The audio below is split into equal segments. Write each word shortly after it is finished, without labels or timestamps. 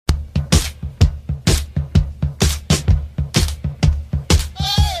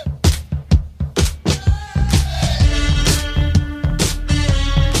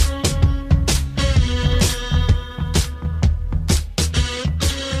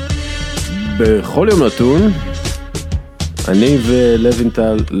בכל יום נתון, אני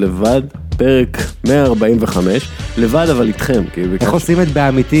ולוינטל לבד, פרק 145, לבד אבל איתכם. איך עושים את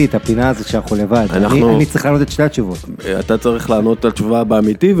באמיתי, את הפינה הזאת כשאנחנו לבד? אני צריך לענות את שתי התשובות. אתה צריך לענות על תשובה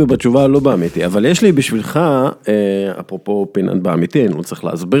באמיתי ובתשובה לא באמיתי, אבל יש לי בשבילך, אפרופו פינת באמיתי, אני לא צריך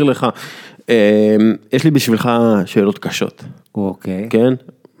להסביר לך, יש לי בשבילך שאלות קשות. אוקיי. כן?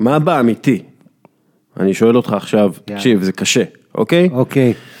 מה באמיתי? אני שואל אותך עכשיו, תקשיב, זה קשה, אוקיי?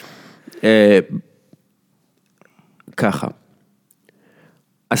 אוקיי. ככה.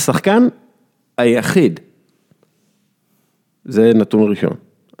 השחקן היחיד, זה נתון ראשון,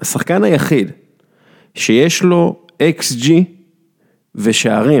 השחקן היחיד שיש לו XG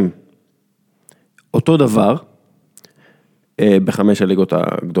ושערים אותו דבר, בחמש הליגות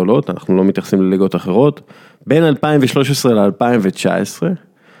הגדולות, אנחנו לא מתייחסים לליגות אחרות, בין 2013 ל-2019,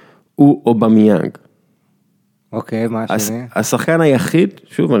 הוא אובמיאנג. אוקיי, מה השני? השחקן היחיד,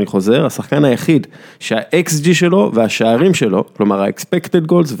 שוב אני חוזר, השחקן היחיד שה-XG שלו והשערים שלו, כלומר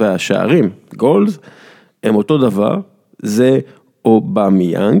ה-expected goals והשערים, goals, הם אותו דבר, זה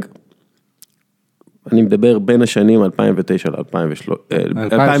אובמיאנג, אני מדבר בין השנים 2009 ל-2013,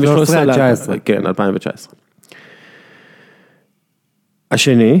 2013 כן, 2019.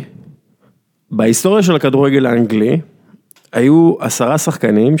 השני, בהיסטוריה של הכדורגל האנגלי, היו 10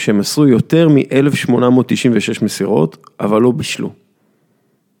 שחקנים שמסרו יותר מ-1896 מסירות, אבל לא בישלו.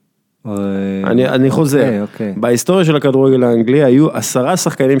 אני חוזר. בהיסטוריה של הכדורגל האנגלי, היו 10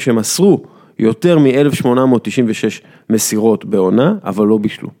 שחקנים שמסרו יותר מ-1896 מסירות בעונה, אבל לא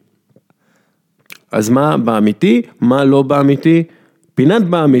בישלו. אז מה באמיתי? מה לא באמיתי? פינת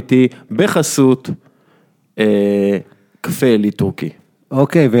באמיתי, בחסות, קפה אלי טורקי.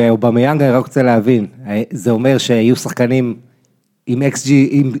 אוקיי, ואובמיאנג אני רק רוצה להבין, זה אומר שיהיו שחקנים עם XG,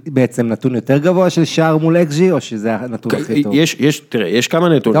 עם בעצם נתון יותר גבוה של שער מול XG, או שזה הנתון הכי טוב? תראה, יש כמה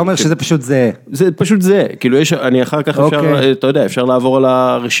נתונים. אתה אומר שזה פשוט זה. זה פשוט זה, כאילו אני אחר כך אפשר, אתה יודע, אפשר לעבור על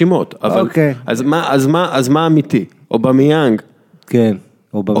הרשימות, אבל, אז מה אמיתי? אובמיאנג? כן,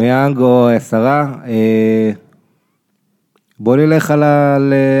 אובמיאנג או 10, בוא נלך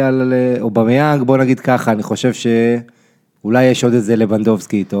על אובמיאנג, בוא נגיד ככה, אני חושב אולי יש עוד איזה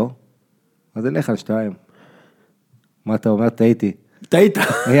לבנדובסקי איתו, אז נלך על 2. מה אתה אומר? טעיתי. טעית.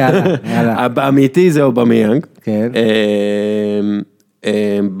 יאללה. באמיתי זה אובמיאנג. כן.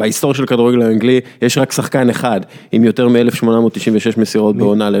 בהיסטוריה של כדורגל האנגלי, יש רק שחקן אחד, עם יותר מ-1896 מסירות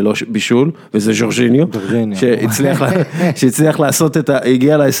בעונה ללא בישול, וזה ז'ורג'יניו, שהצליח לעשות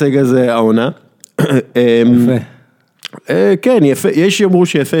הגיע להישג הזה העונה. יפה. כן, יפה. יש שיאמרו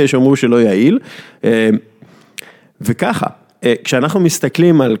שיפה, יש שיאמרו שלא יעיל. וככה, כשאנחנו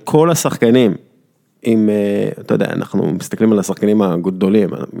מסתכלים על כל השחקנים, אתה יודע, אנחנו מסתכלים על השחקנים הגדולים,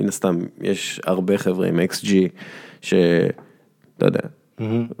 מן הסתם, יש הרבה חבר'ה עם XG, אתה יודע,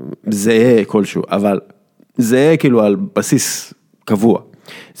 זה כלשהו, אבל זה כאילו על בסיס קבוע,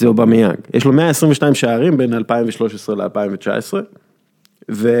 זה אובמיאנג, יש לו 122 שערים בין 2013 ל-2019,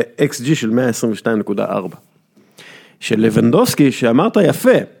 ו-XG של 122.4, של לבנדובסקי, שאמרת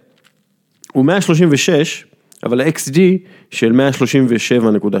יפה, הוא 136, אבל ה-XG של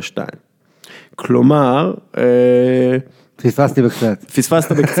 137.2. כלומר,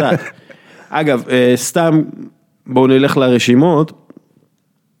 פספסת בקצת. אגב, סתם, בואו נלך לרשימות,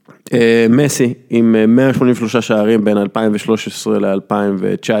 מסי עם 183 שערים בין 2013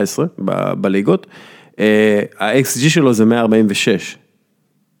 ל-2019 בליגות, ה-XG שלו זה 146.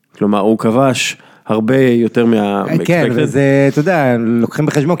 כלומר, הוא כבש הרבה יותר כן, וזה, אתה יודע, לוקחים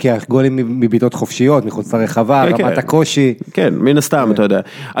בחשבון, כי הגולים מביטות חופשיות, מחוץ לרחבה, רמת הקושי. כן, מן הסתם, אתה יודע.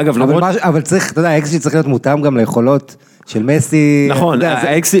 אגב, אבל צריך, אתה יודע, האקסי צריך להיות מותאם גם ליכולות של מסי. נכון,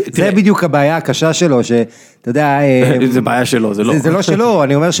 זה בדיוק הבעיה הקשה שלו, שאתה יודע... זה בעיה שלו, זה לא. זה לא שלו,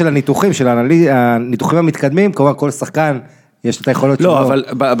 אני אומר של הניתוחים, של הניתוחים המתקדמים, כמובן כל שחקן, יש את היכולות שלו. לא, אבל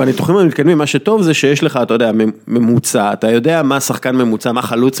בניתוחים המתקדמים, מה שטוב זה שיש לך, אתה יודע, ממוצע, אתה יודע מה שחקן ממוצע, מה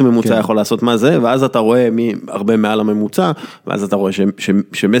חלוץ ממוצע יכול לעשות מה זה, ואז אתה רואה מי הרבה מעל הממוצע, ואז אתה רואה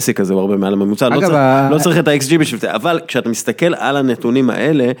שמסי כזה הוא הרבה מעל הממוצע, לא צריך את ה-XG בשביל זה, אבל כשאתה מסתכל על הנתונים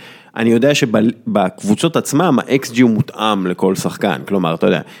האלה, אני יודע שבקבוצות עצמם, ה-XG הוא מותאם לכל שחקן, כלומר, אתה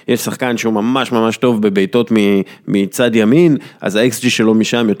יודע, יש שחקן שהוא ממש ממש טוב בביתות מצד ימין, אז ה-XG שלו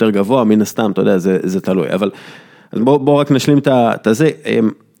משם יותר גבוה, מן הסתם, אתה יודע, זה תלוי, אבל אז בואו רק נשלים את זה,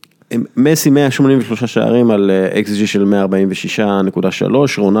 מסי 183 שערים על XG של 146.3,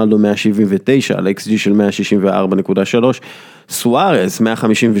 רונלדו 179 על XG של 164.3, סוארז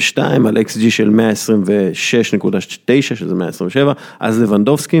 152 על XG של 126.9, שזה 127, אז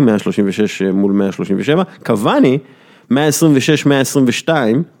לבנדובסקי 136 מול 137, קוואני 126-122,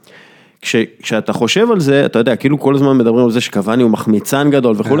 כשאתה חושב על זה, אתה יודע, כאילו כל הזמן מדברים על זה שקוואני הוא מחמיצן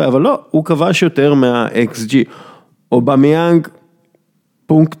גדול וכו', אבל לא, הוא כבש יותר מה-XG, או במיינג,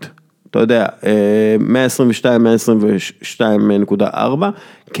 פונקט, אתה יודע, 122, 122.4,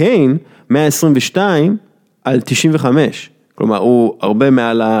 קיין, 122 על 95, כלומר, הוא הרבה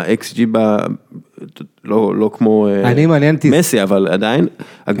מעל ה-XG, לא כמו מסי, אבל עדיין,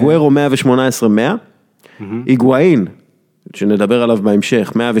 הגוארו 118-100, היגואין, שנדבר עליו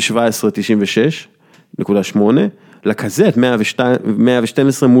בהמשך, 117-96.8, לקזט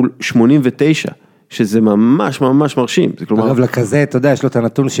 112 מול 89, שזה ממש ממש מרשים. אגב, לקזט, אתה יודע, יש לו את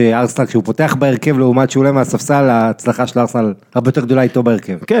הנתון שארסנל, כשהוא פותח בהרכב לעומת שהוא עולה מהספסל, ההצלחה של ארסנל הרבה יותר גדולה איתו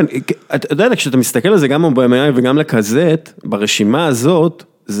בהרכב. כן, אתה יודע, כשאתה מסתכל על זה גם במאי וגם לקזט, ברשימה הזאת,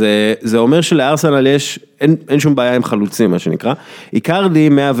 זה אומר שלארסנל אין שום בעיה עם חלוצים, מה שנקרא. איקרדי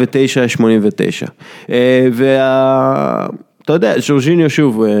 109-89. אתה יודע, ז'ורג'יניו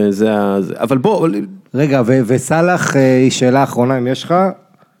שוב, אבל בוא... רגע, וסלח, היא שאלה אחרונה, אם יש לך,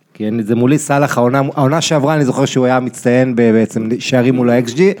 כי זה מולי סלח, העונה שעברה, אני זוכר שהוא היה מצטיין בעצם שערים מול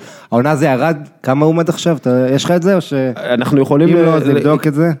ה-XG, העונה זה ירד, כמה הוא עומד עכשיו? יש לך את זה או ש... אנחנו יכולים... אם לא, אז נבדוק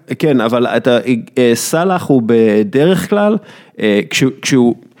את זה. כן, אבל סלח הוא בדרך כלל,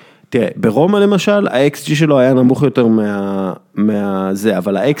 כשהוא... תראה, ברומא למשל, ה-XG שלו היה נמוך יותר מהזה,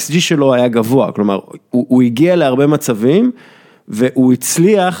 אבל ה-XG שלו היה גבוה, כלומר, הוא הגיע להרבה מצבים, והוא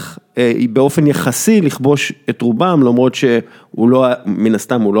הצליח באופן יחסי לכבוש את רובם, למרות שהוא לא, מן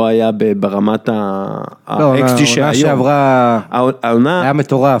הסתם, הוא לא היה ברמת ה-XG שהיום. העונה שעברה, היה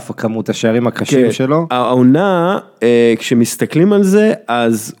מטורף, כמות השערים הקשים שלו. העונה, כשמסתכלים על זה,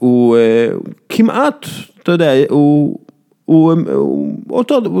 אז הוא כמעט, אתה יודע, הוא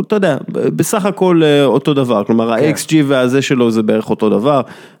אותו, אתה יודע, בסך הכל אותו דבר, כלומר ה-XG והזה שלו זה בערך אותו דבר,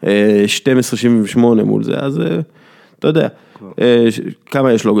 12.78 מול זה, אז אתה יודע,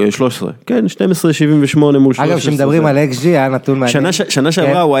 כמה יש לו? 13, כן, 12.78 מול 13. אגב, כשמדברים על XG, היה נתון מעניין. שנה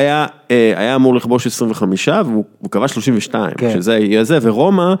שעברה הוא היה אמור לכבוש 25, והוא כבש 32, שזה יהיה זה,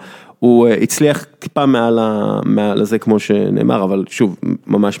 ורומא הוא הצליח טיפה מעל הזה כמו שנאמר, אבל שוב,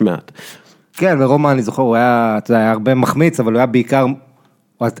 ממש מעט. כן, ורומא, אני זוכר, הוא היה, אתה יודע, הרבה מחמיץ, אבל הוא היה בעיקר,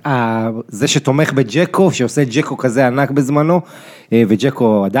 זה שתומך בג'קו, שעושה ג'קו כזה ענק בזמנו,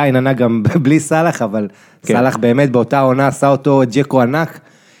 וג'קו עדיין ענק גם בלי סלח, אבל סלח באמת באותה עונה עשה אותו ג'קו ענק,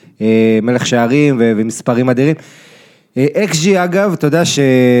 מלך שערים ומספרים אדירים. XG אגב, אתה יודע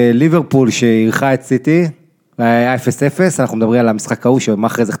שליברפול שעירכה את סיטי, היה 0-0, אנחנו מדברים על המשחק ההוא,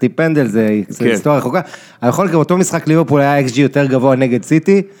 שמאחרי זה חטיב פנדל, זה היסטוריה רחוקה, אבל יכול להיות, אותו משחק ליברפול היה XG יותר גבוה נגד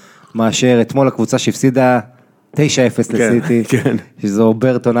סיטי, מאשר אתמול הקבוצה שהפסידה 9-0 לסיטי, שזו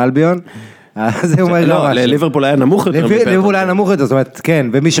ברטון אלביון. לא, ליברפול היה נמוך יותר. ליברפול היה נמוך יותר, זאת אומרת, כן,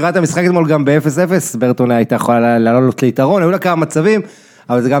 ומי שראה את המשחק אתמול גם ב-0-0, ברטון הייתה יכולה לעלות ליתרון, היו לה כמה מצבים,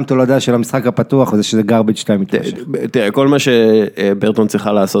 אבל זה גם תולדה של המשחק הפתוח, וזה שזה גרביץ' 2-9. תראה, כל מה שברטון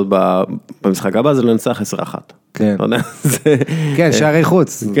צריכה לעשות במשחק הבא, זה לנצח 10-1. כן, כן, שערי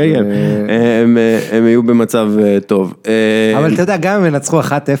חוץ. כן, הם יהיו במצב טוב. אבל אתה יודע, גם אם ינצחו 1-0,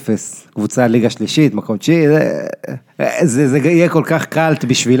 קבוצה ליגה שלישית, מקום תשיעי, זה יהיה כל כך קלט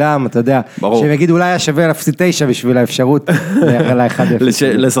בשבילם, אתה יודע, שהם יגידו אולי היה שווה להפסיד 9 בשביל האפשרות ל-1-0.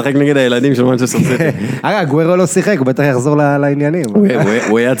 לשחק נגד הילדים של מנצ'סטר סיטי. גוארו לא שיחק, הוא בטח יחזור לעניינים.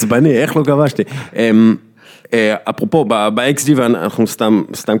 הוא היה עצבני, איך לא כבשתי. אפרופו, ב-XG, ואנחנו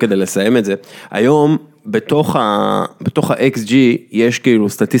סתם כדי לסיים את זה, היום בתוך ה-XG יש כאילו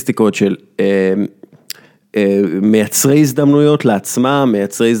סטטיסטיקות של מייצרי הזדמנויות לעצמם,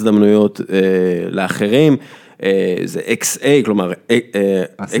 מייצרי הזדמנויות לאחרים, זה XA, כלומר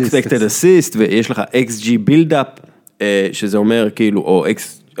expected assist, ויש לך XG build-up, שזה אומר כאילו, או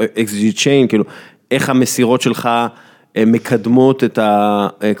XG chain, כאילו, איך המסירות שלך מקדמות את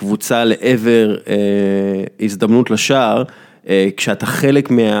הקבוצה לעבר הזדמנות לשער, כשאתה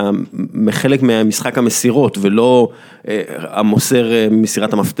חלק מהמשחק המסירות, ולא המוסר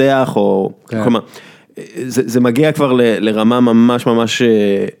מסירת המפתח, או כלומר, זה מגיע כבר לרמה ממש ממש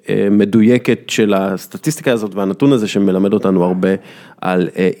מדויקת של הסטטיסטיקה הזאת, והנתון הזה שמלמד אותנו הרבה על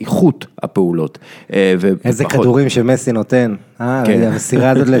איכות הפעולות. איזה כדורים שמסי נותן, המסירה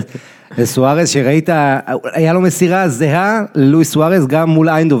הזאת לסוארז, שראית, היה לו מסירה זהה ללואיס סוארז, גם מול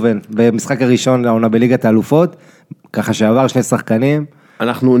איינדובן, במשחק הראשון לעונה בליגת האלופות, ככה שעבר שני שחקנים.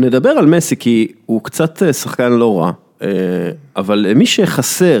 אנחנו נדבר על מסי, כי הוא קצת שחקן לא רע, אבל מי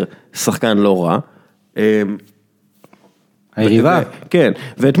שחסר שחקן לא רע, היריבה. כן,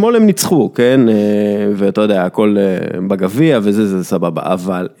 ואתמול הם ניצחו, כן, ואתה יודע, הכל בגביע וזה, זה סבבה,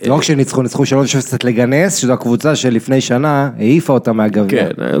 אבל... לא רק שניצחו, ניצחו 3-0 לגנס, שזו הקבוצה שלפני שנה העיפה אותה מהגביע.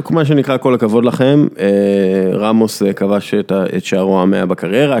 כן, כמו שנקרא, כל הכבוד לכם, רמוס כבש את שערו ה-100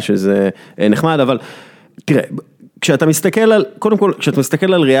 בקריירה, שזה נחמד, אבל תראה, כשאתה מסתכל על, קודם כל, כשאתה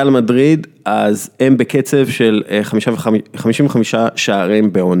מסתכל על ריאל מדריד, אז הם בקצב של 55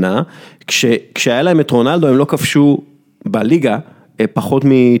 שערים בעונה, כשהיה להם את רונלדו, הם לא כבשו בליגה, פחות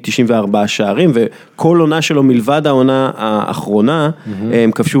מ-94 שערים, וכל עונה שלו מלבד העונה האחרונה,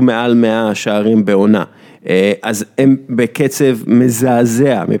 הם כבשו מעל 100 שערים בעונה. אז הם בקצב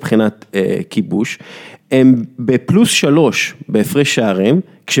מזעזע מבחינת כיבוש, הם בפלוס 3 בהפרש שערים,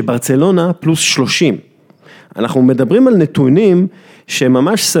 כשברצלונה פלוס 30. אנחנו מדברים על נתונים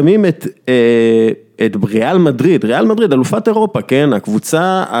שממש שמים את ריאל מדריד, ריאל מדריד, אלופת אירופה, כן,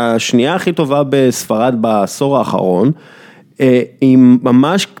 הקבוצה השנייה הכי טובה בספרד בעשור האחרון, היא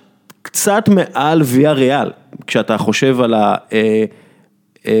ממש קצת מעל ויה ריאל, כשאתה חושב על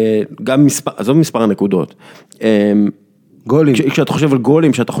גם מספר, עזוב מספר הנקודות, גולים. כשאתה חושב על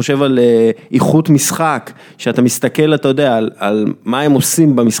גולים, כשאתה חושב על איכות משחק, שאתה מסתכל, אתה יודע, על מה הם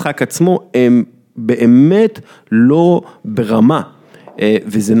עושים במשחק עצמו, הם באמת לא ברמה,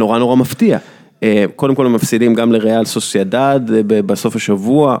 וזה נורא נורא מפתיע. קודם כל הם מפסידים גם לריאל סוסיידד בסוף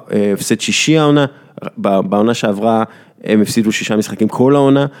השבוע, הפסד שישי העונה, בעונה שעברה הם הפסידו 6 משחקים כל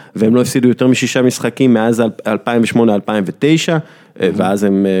העונה, והם לא הפסידו יותר מ6 משחקים מאז 2008-2009, ואז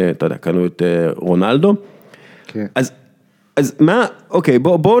הם, אתה יודע, קנו את רונלדו. כן. אז מה, אוקיי,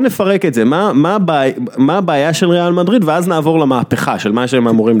 בואו נפרק את זה, מה הבעיה של ריאל מדריד, ואז נעבור למהפכה של מה שהם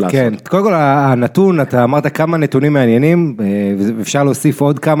אמורים לעשות. כן, קודם כל הנתון, אתה אמרת כמה נתונים מעניינים, ואפשר להוסיף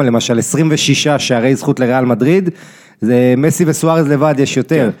עוד כמה, למשל 26 שערי זכות לריאל מדריד, זה מסי וסוארז לבד יש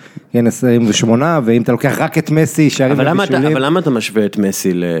יותר, כן, 28, ואם אתה לוקח רק את מסי, שערים ובישולים. אבל למה אתה משווה את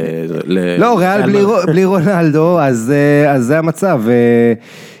מסי לא, ריאל בלי רונלדו, אז זה המצב,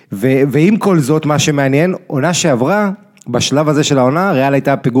 ועם כל זאת, מה שמעניין, עונה שעברה, בשלב הזה של העונה, ריאל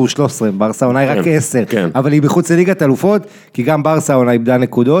הייתה פיגור 13, ברסה העונה היא רק 10, אבל היא בחוץ לליגת אלופות, כי גם ברסה העונה איבדה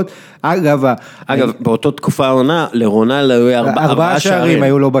נקודות. אגב, באותו תקופה העונה, לרונלדו היו 4 שערים,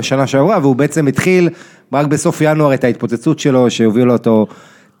 היו לו בשנה שעברה, והוא בעצם התחיל, רק בסוף ינואר את ההתפוצצות שלו, שהוביל אותו,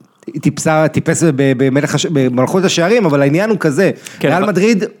 טיפס במלכות השערים, אבל העניין הוא כזה, ריאל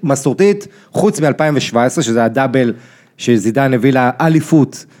מדריד מסורתית, חוץ מ-2017, שזה הדאבל, שזידן הביא לה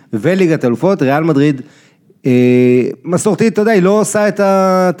אליפות וליגת אלופות, ריאל מדריד, מסורתית, אתה יודע, היא לא עושה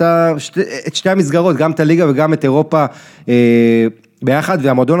את שתי המסגרות, גם את הליגה וגם את אירופה ביחד,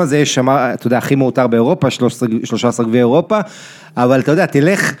 והמועדון הזה יש שם, אתה יודע, הכי מאותר באירופה, 13 גביעי אירופה, אבל אתה יודע,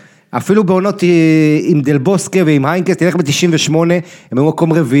 תלך, אפילו בעונות עם דלבוסקה ועם היינקס, תלך ב-98, הם היו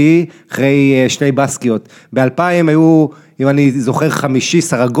מקום רביעי, אחרי 2 בסקיות, ב-2000 היו, אם אני זוכר, 5,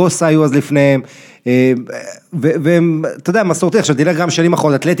 סרגוסה היו אז לפניהם, ואתה יודע, מסורתי, עכשיו תלך גם שנים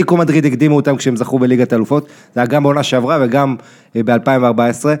אחרות, אתלטיקו מדריד הקדימו אותם כשהם זכו בליגת האלופות, זה היה גם בעונה שעברה וגם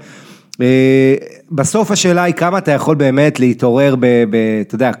ב-2014, בסוף השאלה היא כמה אתה יכול באמת להתעורר,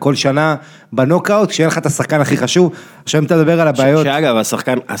 אתה יודע, כל שנה בנוקאוט, כשאין לך את השחקן הכי חשוב, עכשיו אם אתה מדבר על הבעיות. שאגב,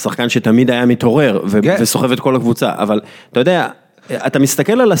 השחקן שתמיד היה מתעורר, וסוחב את כל הקבוצה, אבל אתה יודע, אתה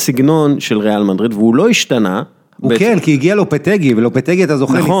מסתכל על הסגנון של ריאל מדריד, והוא לא השתנה, הוא כן, כי הגיע לופטגי, ולופטגי אתה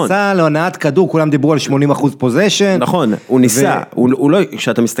זוכר, ניסה להונאת כדור, כולם דיברו על 80% פוזיישן. נכון, הוא ניסה, הוא לא,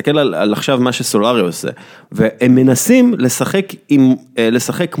 כשאתה מסתכל על עכשיו מה שסולארי עושה, והם מנסים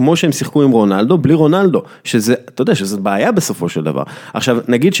לשחק כמו שהם שיחקו עם רונלדו, בלי רונלדו, שזה, אתה יודע, שזה בעיה בסופו של דבר. עכשיו,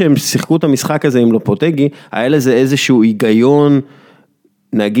 נגיד שהם שיחקו את המשחק הזה עם לופטגי, היה לזה איזשהו היגיון,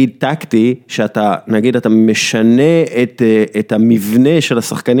 נגיד טקטי, שאתה, נגיד אתה משנה את המבנה של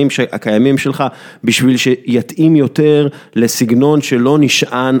השחקנים הקיימים שלך, בשביל שיתאים יותר לסגנון שלא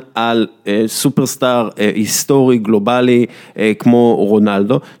נשען על סופרסטאר היסטורי, גלובלי, כמו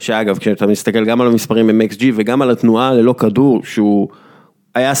רונלדו, שאגב, כשאתה מסתכל גם על המספרים ב-XG, וגם על התנועה ללא כדור, שהוא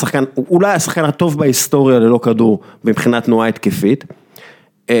היה השחקן, אולי השחקן הטוב בהיסטוריה ללא כדור, מבחינת תנועה התקפית,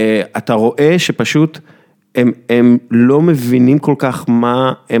 אתה רואה שפשוט, הם לא מבינים כל כך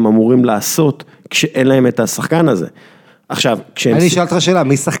מה הם אמורים לעשות, כשאין להם את השחקן הזה. עכשיו, אני אשאל אותך שאלה,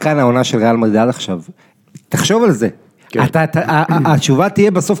 מי שחקן העונה של ריאל מדריד עכשיו? תחשוב על זה. התשובה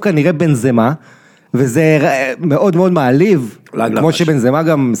תהיה בסוף כנראה בנזמה, וזה מאוד מאוד מעליב, כמו שבנזמה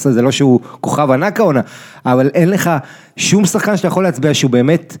גם, זה לא שהוא כוכב ענק העונה, אבל אין לך שום שחקן שאתה יכול להצביע, שהוא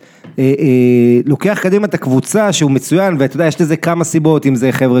באמת לוקח קדימה את הקבוצה, שהוא מצוין, ואתה יודע, יש לזה כמה סיבות, אם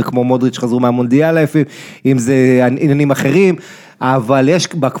זה חבר'ה כמו מודריץ' שחזרו מהמונדיאל, אם זה עניינים אחרים, אבל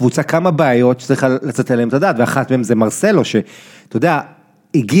יש בקבוצה כמה בעיות שצריך לצאת עליהם את הדעת, ואחת מהם זה מרסלו, שאתה יודע,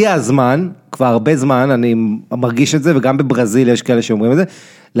 הגיע הזמן, כבר הרבה זמן, אני מרגיש את זה, וגם בברזיל יש כאלה שאומרים את זה,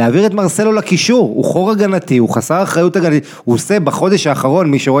 להעביר את מרסלו לקישור, הוא חור הגנתי, הוא חסר אחריות הגנתית, הוא עושה בחודש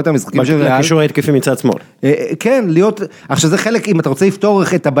האחרון, מי שרואה את המשחקים של ריאל. לקישור ההתקפי מצד שמאל. כן, להיות, עכשיו זה חלק, אם אתה רוצה לפתור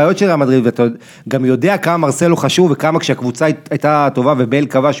את הבעיות של מדריד, ואתה גם יודע כמה מרסלו חשוב, וכמה כשהקבוצה הייתה טובה, ובייל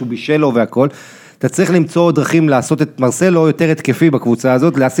קבע שהוא בישלו והכל, אתה צריך למצוא דרכים לעשות את מרסלו יותר התקפי בקבוצה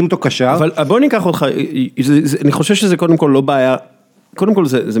הזאת, לשים אותו קשר. אבל בוא ניקח אותך, אני חושב שזה קודם כל לא בעיה, קודם כל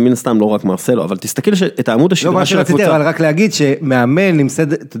זה מן הסתם לא רק מרסלו, אבל תסתכל את העמוד השדרה של הקבוצה. אבל רק להגיד שמאמן,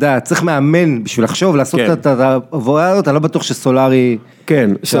 אתה יודע, צריך מאמן בשביל לחשוב, לעשות את העבודה הזאת, אני לא בטוח שסולרי...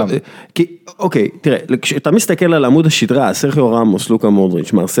 כן, אוקיי, תראה, כשאתה מסתכל על עמוד השדרה, סרחיו רמוס, לוקה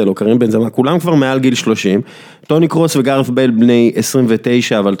מודריץ', מרסלו, קרים בנזמה, כולם כבר מעל גיל 30, טוני קרוס וגארף בייל בני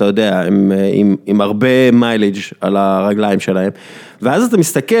 29, אבל אתה יודע, הם עם הרבה מיילג' על הרגליים שלהם, ואז אתה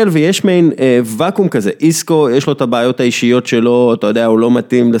מסתכל ויש מעין וקום כזה, איסקו, יש לו את הבעיות האישיות שלו, אתה יודע, הוא לא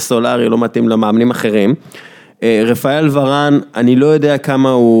מתאים לסולרי, לא מתאים למאמנים אחרים, רפאל ורן, אני לא יודע כמה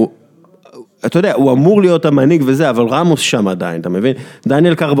הוא... אתה יודע, הוא אמור להיות המנהיג וזה, אבל רמוס שם עדיין, אתה מבין?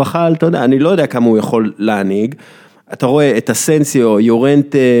 דניאל קרבחל, אתה יודע, אני לא יודע כמה הוא יכול להנהיג. אתה רואה את הסנסיו,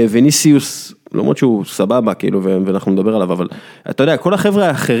 יורנט, וניסיוס, למרות שהוא סבבה, כאילו, ואנחנו נדבר עליו, אבל אתה יודע, כל החבר'ה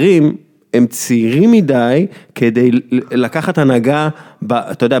האחרים, הם צעירים מדי, כדי לקחת הנהגה,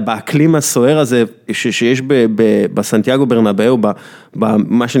 אתה יודע, באקלים הסוער הזה, שיש בסנטיאגו ברנבאו,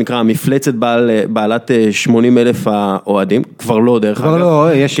 במה שנקרא, המפלצת בעלת 80,000 האוהדים, כבר לא דרך אגב. כבר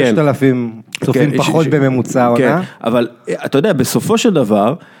לא, יש 6,000 צופים פחות בממוצע עונה. אבל אתה יודע, בסופו של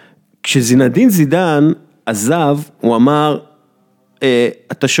דבר, כשזינדין זידן עזב, הוא אמר,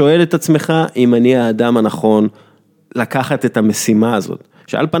 אתה שואל את עצמך, אם אני האדם הנכון, לקחת את המשימה הזאת.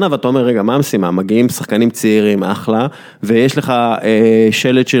 שעל פניו אתה אומר, רגע, מה המשימה? מגיעים שחקנים צעירים, אחלה, ויש לך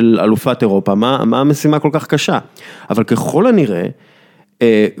שלט של אלופת אירופה, מה המשימה כל כך קשה? אבל ככל הנראה,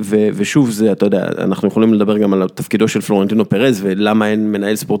 ושוב זה, אתה יודע, אנחנו יכולים לדבר גם על תפקידו של פלורנטינו פרז, ולמה אין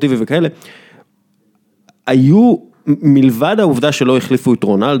מנהל ספורטיבי וכאלה, היו, מלבד העובדה שלא החליפו את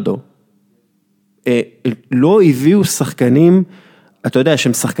רונלדו, לא הביאו שחקנים, אתה יודע,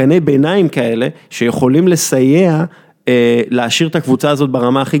 שהם שחקני ביניים כאלה, שיכולים לסייע, להשאיר את הקבוצה הזאת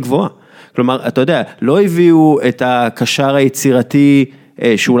ברמה הכי גבוהה. כלומר, אתה יודע, לא הביאו את הקשר היצירתי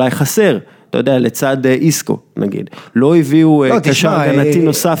שאולי חסר, אתה יודע, לצד איסקו, נגיד. לא הביאו קשר הגנתי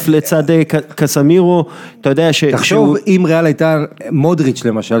נוסף לצד קסמירו, אתה יודע ש... תחשוב, אם ריאל הייתה מודריץ'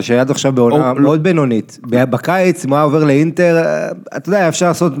 למשל, שעד עכשיו בעונה מאוד בינונית, בקיץ, אם הוא היה עובר לאינטר, אתה יודע, אפשר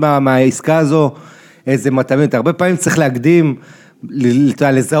לעשות מהעסקה הזו איזה מטעמים, הרבה פעמים צריך להקדים,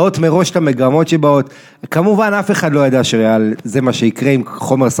 לזהות מראש את המגמות שבאות, כמובן אף אחד לא ידע שריאל זה מה שיקרה עם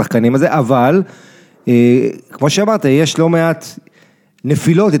חומר השחקנים הזה, אבל כמו שאמרת, יש לא מעט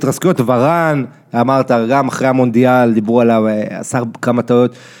נפילות, התרסקויות, ורן, אמרת גם אחרי המונדיאל, דיברו עליו, עשה כמה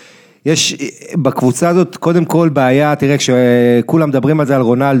טעויות, יש בקבוצה הזאת קודם כל בעיה, תראה כשכולם מדברים על זה על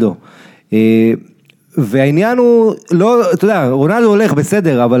רונלדו, והעניין הוא, לא, אתה יודע, רונלדו הולך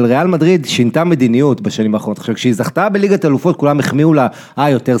בסדר, אבל ריאל מדריד שינתה מדיניות בשנים האחרונות. עכשיו, כשהיא זכתה בליגת אלופות, כולם החמיאו לה,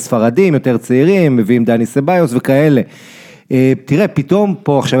 יותר ספרדים, יותר צעירים, מביאים דני סבאיוס וכאלה. תראה, פתאום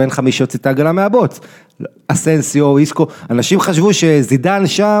פה עכשיו אין 5 יוצאת העגלה מהבוץ. אסנסיו, איסקו, אנשים חשבו שזידן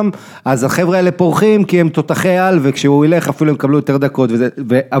שם, אז החבר'ה האלה פורחים, כי הם תותחי על, וכשהוא ילך אפילו הם קבלו יותר דקות,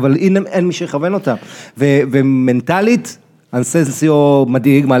 אבל אין מי שיכוון אותם. ומנטלית, אנסנסיו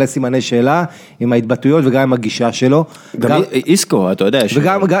מדאיג, מעלה סימני שאלה, עם ההתבטאויות וגם עם הגישה שלו. גם איסקו, אתה יודע.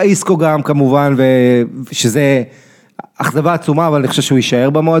 וגם איסקו גם כמובן, שזה אכזבה עצומה, אבל אני חושב שהוא יישאר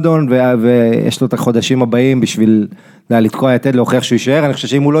במועדון, ויש לו את החודשים הבאים בשביל לתקוע יתד להוכיח שהוא יישאר. אני חושב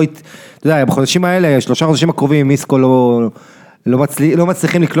שאם הוא לא, אתה יודע, בחודשים האלה, 3 חודשים הקרובים, אם איסקו לא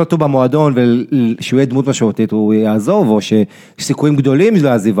מצליחים לקלוט אותו במועדון, ושהוא יהיה דמות משמעותית, הוא יעזוב, או שיש סיכויים גדולים של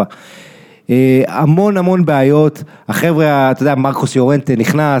העזיבה. המון בעיות, החבר'ה, אתה יודע, מרקוס יורנט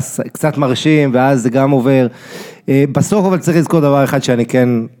נכנס, קצת מרשים, ואז זה גם עובר, בסוף אבל צריך לזכור דבר אחד שאני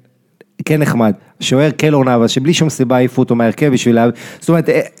כן נחמד, שוער קלור נאווה, שבלי שום סיבה העיפו אותו מהרכב בשביל זאת אומרת,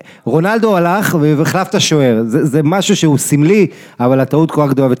 רונלדו הלך והחלף את השוער, זה משהו שהוא סמלי, אבל הטעות כה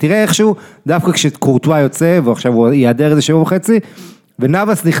גדולה, ותראה איכשהו, דווקא כשקורטואה יוצא, ועכשיו הוא יעדר איזה 7.5,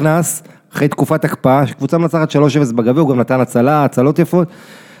 ונאווס נכנס, אחרי תקופת הקפאה, שקבוצה מנצחת 3-0 בגביע, הוא גם נתן הצלות יפות,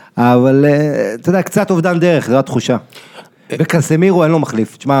 אבל אתה יודע, קצת אובדן דרך, זו התחושה. וקסמירו אין לו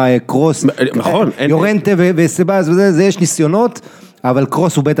מחליף, תשמע, קרוס, יורנטה וסבאיוס וזה, יש ניסיונות, אבל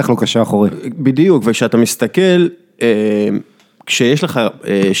קרוס הוא בטח לא קשה אחורי. בדיוק, וכשאתה מסתכל, כשיש לך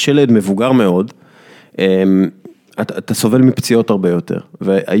שלד מבוגר מאוד, אתה סובל מפציעות הרבה יותר,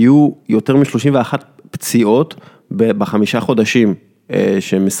 והיו יותר מ-31 פציעות ב5 חודשים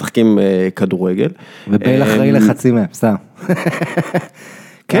שמשחקים כדורגל. ובייל אחראי לחצי מהם, סתם.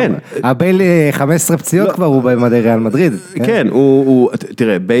 כן. הבייל 15 פציעות כבר הוא במדי ריאל מדריד. כן,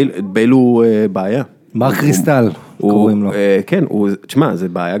 תראה, בייל הוא בעיה. מר קריסטל, קוראים לו. כן, תשמע, זה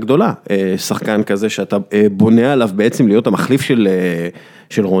בעיה גדולה. שחקן כזה שאתה בונה עליו בעצם להיות המחליף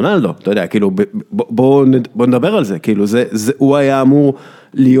של רונלדו. אתה יודע, כאילו, בוא נדבר על זה. כאילו, הוא היה אמור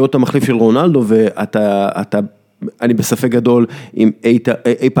להיות המחליף של רונלדו, אני בספק גדול אם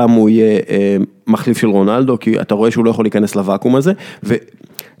אי פעם הוא יהיה מחליף של רונלדו, כי אתה רואה שהוא לא יכול להיכנס לוואקום הזה,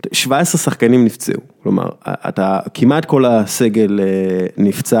 ו17 שחקנים נפצעו, כלומר, כמעט כל הסגל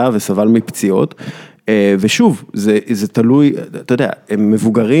נפצע וסבל מפציעות, ושוב, זה תלוי, אתה יודע, הם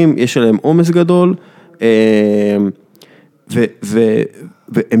מבוגרים, יש עליהם עומס גדול,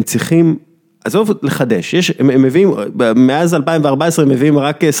 והם צריכים, עזוב לחדש, הם מביאים, מאז 2014 הם מביאים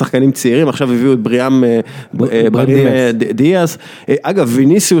רק שחקנים צעירים, עכשיו הביאו את בריאם דיאס, אגב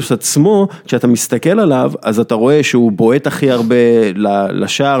ויניסיוס עצמו, כשאתה מסתכל עליו, אז אתה רואה שהוא בועט הכי הרבה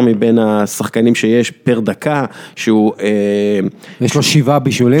לשער מבין השחקנים שיש פר דקה, שהוא... יש לו 7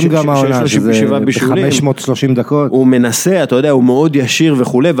 בישולים גם העונה, שזה 530 דקות. הוא מנסה, אתה יודע, הוא מאוד ישיר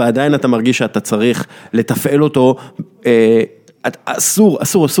וכו', ועדיין אתה מרגיש שאתה צריך לתפעל אותו,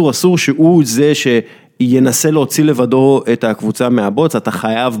 אסור שהוא זה שינסה להוציא לבדו את הקבוצה מהבוץ, אתה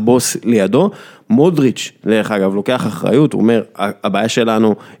חייב בוס לידו. מודריץ' דרך אגב לוקח אחריות, הוא אומר הבעיה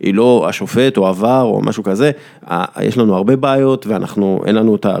שלנו היא לא השופט או עבר או משהו כזה, יש לנו הרבה בעיות אין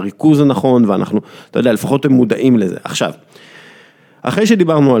לנו את הריכוז הנכון, ואנחנו, אתה יודע, לפחות הם מודעים לזה. עכשיו, אחרי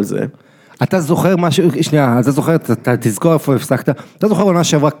שדיברנו על זה, אתה זוכר משהו, שנייה, אתה זוכר, אתה תזכור איפה הפסקת, אתה זוכר עונה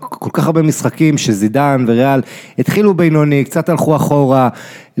שעברה כל כך הרבה משחקים שזידן וריאל התחילו בינוני, קצת הלכו אחורה,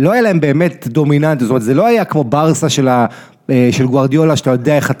 לא היה להם באמת דומיננט, זאת אומרת, זה לא היה כמו ברסה של גוארדיולה, שאתה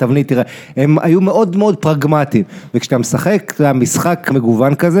יודע איך התבנית תראה, הם היו מאוד מאוד פרגמטיים, וכשאתה משחק, אתה משחק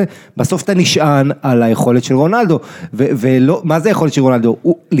מגוון כזה, בסוף אתה נשען על היכולת של רונלדו, ולא, מה זה היכולת של רונלדו?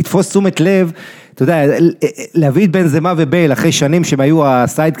 לתפוס תשומת לב, אתה יודע, להביא את בנזמה ובייל אחרי שנים שהם היו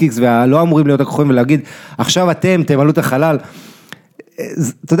הסיידקיקס ולא אמורים להיות הכוחים ולהגיד, עכשיו אתם תמלאו את החלל,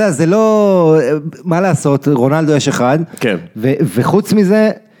 אתה יודע, זה לא, מה לעשות, רונלדו יש אחד, כן. וחוץ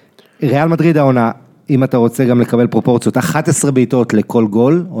מזה, ריאל מדריד העונה, אם אתה רוצה גם לקבל פרופורציות, 11 בעיטות לכל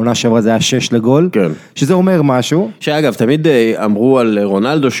גול, עונה שעברה זה היה 6 לגול, כן. שזה אומר משהו. שאגב, תמיד אמרו על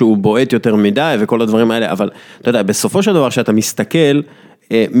רונלדו שהוא בועט יותר מדי וכל הדברים האלה, אבל אתה יודע, בסופו של דבר שאתה מסתכל,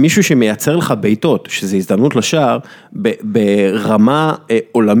 מישהו שמייצר לך בעיטות, שזה הזדמנות לשער, ברמה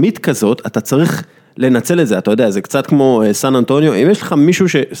עולמית כזאת, אתה צריך לנצל את זה, אתה יודע, זה קצת כמו סן אנטוניו, אם יש לך מישהו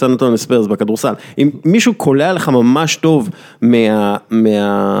סן אנטוניו ספרס בכדורסל, אם מישהו קולע לך ממש טוב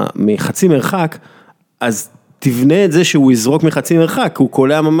מחצי מרחק, אז תבנה את זה שהוא יזרוק מחצי מרחק, הוא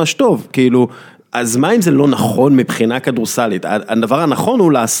קולע ממש טוב, כאילו, אז מה אם זה לא נכון מבחינה כדורסלית? הדבר הנכון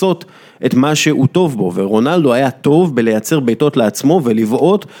הוא לעשות את מה שהוא טוב בו, ורונלדו היה טוב בלייצר בעיטות לעצמו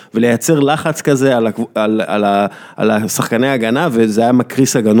ולבעוט ולייצר לחץ כזה על השחקני ההגנה, וזה היה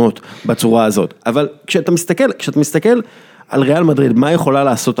מקריס הגנות בצורה הזאת. אבל כשאתה מסתכל על ריאל מדריד, מה יכולה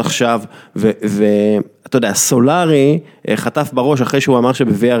לעשות עכשיו, ואתה יודע, סולרי חטף בראש אחרי שהוא אמר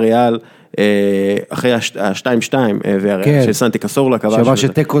שבוויה ריאל, אחרי ה-2-2, שסנטי קסורלה קבע שאמר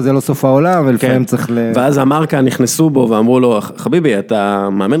שטקו זה לא סוף העולם, ולפעמים צריך ואז אמריקה נכנסו בו ואמרו לו, חביבי, אתה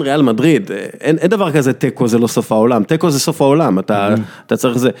מאמן ריאל מדריד, אין דבר כזה טקו זה לא סוף העולם, טקו זה סוף העולם, אתה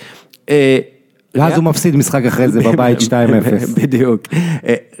צריך זה. ואז הוא מפסיד משחק אחרי זה בבית 2-0. בדיוק.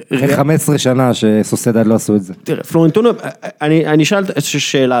 15 שנה שסוסיידד לא עשו את זה. תראה, פלורנטינו, אני אשאל את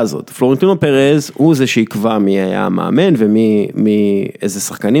השאלה הזאת, פלורנטינו פרז הוא זה שיקבע מי היה המאמן ומי איזה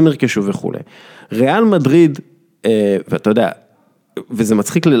שחקנים הרכשו וכו'. ריאל מדריד, ואתה יודע, וזה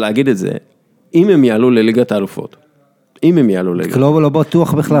מצחיק לי להגיד את זה, אם הם יעלו לליגת האלופות, לא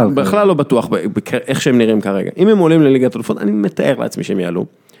בטוח בכלל. בכלל לא בטוח, איך שהם נראים כרגע. אם הם עולים לליגת האלופות, אני מתאר לעצמי שהם יעלו.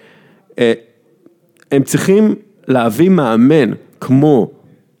 הם צריכים להביא מאמן כמו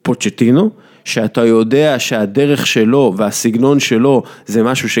פוצ'טינו, שאתה יודע שהדרך שלו והסגנון שלו זה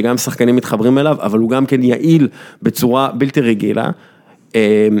משהו שגם שחקנים מתחברים אליו, אבל הוא גם כן יעיל בצורה בלתי רגילה,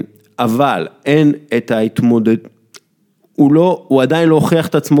 אבל אין את ההתמודד, הוא עדיין לא הוכיח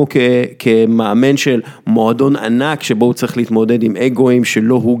את עצמו כמאמן של מועדון ענק, שבו הוא צריך להתמודד עם אגואים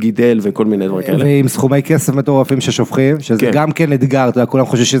שלא הוא גידל וכל מיני דברים כאלה. ועם סכומי כסף מטורפים ששופכים, שזה גם כן אתגר, כולם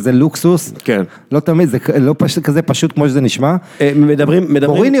חושבים שזה לוקסוס, לא תמיד, זה לא כזה פשוט כמו שזה נשמע.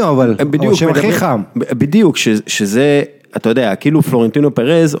 מוריניו אבל, או שם הכי חם. בדיוק, שזה... אתה יודע, כאילו פלורנטינו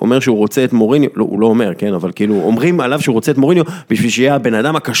פרז אומר שהוא רוצה את מוריניו, לא, הוא לא אומר, כן, אבל כאילו אומרים עליו שהוא רוצה את מוריניו, בשביל שיהיה הבן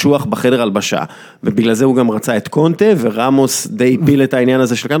אדם הקשוח בחדר הלבשה, ובגלל זה הוא גם רצה את קונטה, ורמוס די הפיל את העניין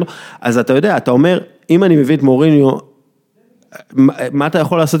הזה של קונטה, אז אתה יודע, אתה אומר, אם אני מביא את מוריניו, מה אתה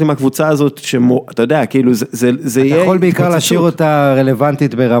יכול לעשות עם הקבוצה הזאת, אתה יודע, כאילו זה יהיה... אתה יכול בעיקר להשאיר אותה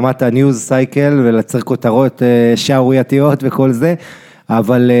רלוונטית ברמת הניוז סייקל, ולצר כותרות שערורייתיות וכל זה,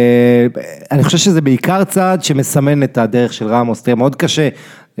 אבל אני חושב שזה בעיקר צעד שמסמן את הדרך של רמוס, תראה, מאוד קשה,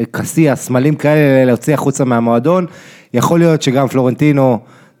 קסיה, סמלים כאלה, להוציא החוצה מהמועדון, יכול להיות שגם פלורנטינו,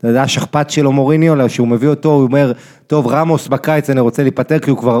 אתה יודע, השכפת שלו מוריניו, שהוא מביא אותו, הוא אומר, טוב, רמוס בקיץ, אני רוצה להיפטר, כי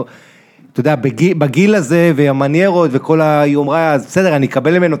הוא כבר, אתה יודע, בגיל הזה, והמניירות, וכל היומרה, אז בסדר, אני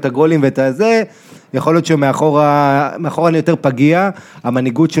אקבל ממנו את הגולים ואת הזה, יכול להיות שמאחורה אני יותר פגיע,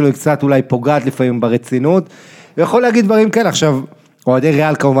 המנהיגות שלו היא קצת אולי פוגעת לפעמים ברצינות, ויכול להגיד דברים כאלה, עכשיו, אוהדי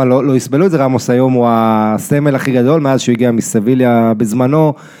ריאל כמובן לא יסבלו את זה, רמוס היום הוא הסמל הכי גדול, מאז שהוא הגיע מסביליה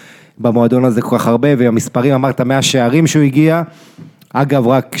בזמנו, במועדון הזה כל כך הרבה, והמספרים אמרת 100 שערים שהוא הגיע, אגב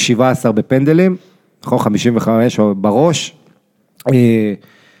רק 17 בפנדלים, נכון 55 או בראש,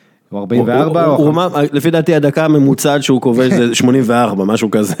 או 44. לפי דעתי הדקה הממוצעת שהוא כובש זה 84,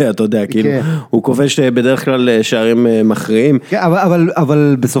 משהו כזה, אתה יודע, כאילו, הוא כובש בדרך כלל שערים מכריעים.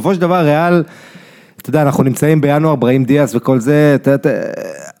 אבל בסופו של דבר ריאל, אתה יודע, אנחנו נמצאים בינואר, בראים דיאס וכל זה,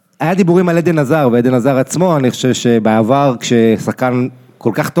 היה דיבורים על עדן עזר, ועדן עזר עצמו, אני חושב שבעבר, כששחקן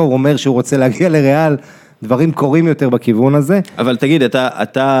כל כך טוב אומר שהוא רוצה להגיע לריאל, דברים קורים יותר בכיוון הזה. אבל תגיד,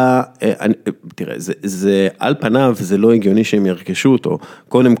 תראה, זה על פניו, זה לא הגיוני שהם ירכשו אותו,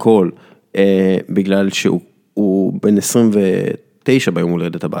 קודם כל, בגלל שהוא בן 29 ביום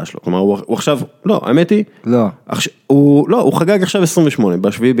הולדת הבאה שלו, כלומר, הוא עכשיו, לא, האמת היא, הוא חגג עכשיו 28,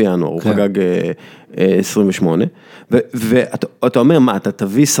 בשביעי בינואר, הוא חגג 28, ואתה אומר, מה, אתה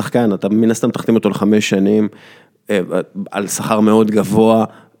תביא שחקן, אתה מן הסתם תחתים אותו ל5 שנים, על שכר מאוד גבוה,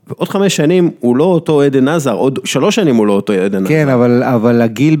 ועוד 5 שנים הוא לא אותו עדן עזר, עוד 3 שנים הוא לא אותו עדן עזר. כן, אבל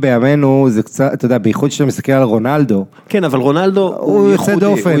הגיל בימינו זה קצת, אתה יודע, בייחוד שאתה מסתכל על רונלדו. כן, אבל רונלדו הוא יוצא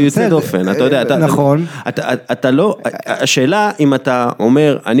דופן. הוא יוצא דופן, אתה יודע. נכון. אתה לא, השאלה אם אתה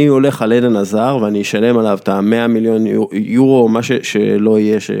אומר, אני הולך על עדן עזר, ואני אשלם עליו את ה100 מיליון יורו, מה שלא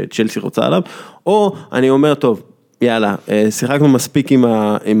יהיה שצ'לסי רוצה עליו, או אני אומר, טוב, יאללה, שיחקנו מספיק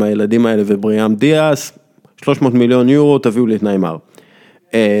עם הילדים האלה ובריאם דיאס, 300 מיליון יורו, תביאו לי את ניימר.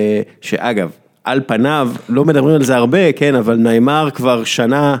 שאגב, על פניו, לא מדברים על זה הרבה, כן, אבל ניימר כבר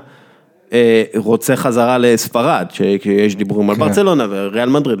שנה רוצה חזרה לספרד, שיש דיבורים על ברצלונה וריאל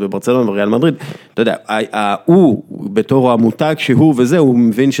מדריד, וברצלונה וריאל מדריד, אתה יודע, הוא בתור המותג שהוא וזה, הוא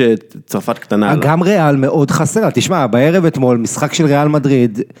מבין שצרפת קטנה. גם ריאל מאוד חסר, תשמע, בערב אתמול, משחק של ריאל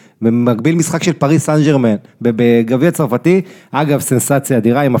מדריד, במקביל משחק של פריז סן ז'רמן, בגביע צרפתי, אגב, סנסציה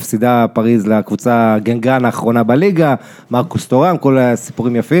אדירה, היא מפסידה פריז לקבוצה גנגן האחרונה בליגה, מרקוס טורם, כל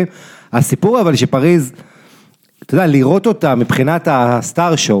הסיפורים יפים, הסיפור אבל שפריז, אתה יודע, לראות אותה מבחינת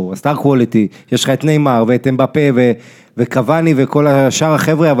הסטאר שואו, הסטאר קווליטי, יש לך את ניימר ואת אמבפה וקוואני וכל השאר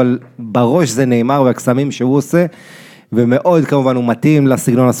החבר'ה, אבל בראש זה ניימר והקסמים שהוא עושה, ומאוד כמובן הוא מתאים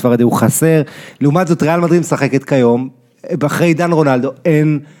לסגנון הספרדי, הוא חסר, לעומת זאת ריאל מדריד משחקת כיום, ואחרי עידן רונלדו,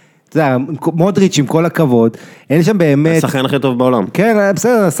 אין, אתה יודע, מודריץ' עם כל הכבוד, אין שם באמת... השחקן הכי טוב בעולם. כן,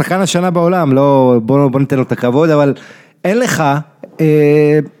 בסדר, השחקן השנה בעולם, לא, בוא ניתן לו את הכבוד, אבל אין לך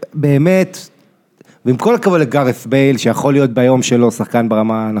באמת... ועם כל הכבוד לגארת' בייל, שיכול להיות ביום שלו שחקן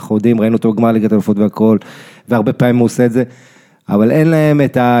ברמה, אנחנו יודעים, ראינו אותו בגמר ליגת האלופות והכל, והרבה פעמים הוא עושה את זה, אבל אין להם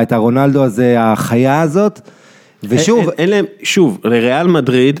את הרונלדו הזה, החיה הזאת, ושוב... אין להם, שוב, לריאל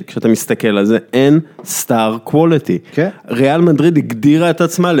מדריד, כשאתה מסתכל על זה, אין סטאר קווליטי. ריאל מדריד הגדירה את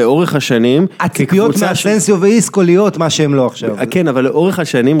עצמה לאורך השנים, הציפיות מהסנסיו ואיסקו להיות מה שהם לא עכשיו. כן, אבל לאורך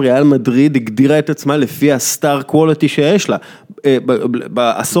השנים ריאל מדריד הגדירה את עצמה לפי הסטאר קווליטי שיש לה.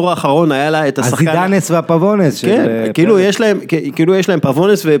 בעשור האחרון היה לה את השחקן... הזידנס והפבונס. כן, כאילו יש להם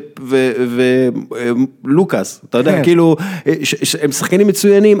פבונס ולוקאס, אתה יודע, כאילו, הם שחקנים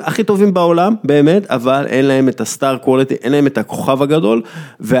מצוינים, הכי טובים בעולם, באמת, אבל אין להם את הסטאר קווליטי, אין להם את הכוכב הגדול,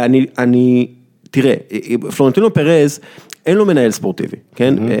 ואני, תראה, פלורנטינו פרז, אין לו מנהל ספורטיבי,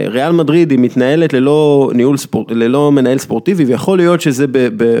 כן? ריאל מדריד היא מתנהלת ללא מנהל ספורטיבי, ויכול להיות שזה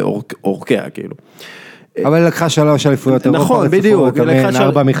באורכיה, כאילו. אבל לקחה 3 אליפויות אירופה, נכון, בדיוק,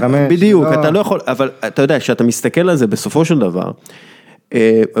 4 מ-5. בדיוק, אתה לא יכול, אבל אתה יודע, שאתה מסתכל על זה בסופו של דבר,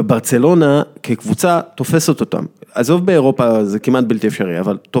 ברצלונה כקבוצה תופסת אותם, עזוב באירופה זה כמעט בלתי אפשרי,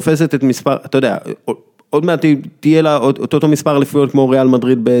 אבל תופסת את מספר, אתה יודע, עוד מעט תהיה לה אותו מספר אליפויות כמו ריאל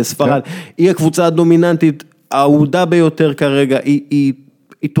מדריד בספרד, היא הקבוצה הדומיננטית, האהודה ביותר כרגע,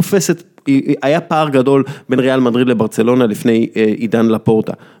 היא תופסת, היה פער גדול בין ריאל מדריד לברצלונה לפני עידן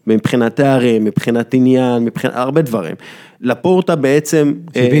לפורטה, מבחינת תארים, מבחינת עניין, מבחינת הרבה דברים. לפורטה בעצם...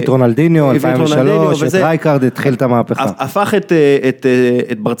 הביא את רונלדיניו, 2003, את רייקארד, התחיל את המהפכה. הפך את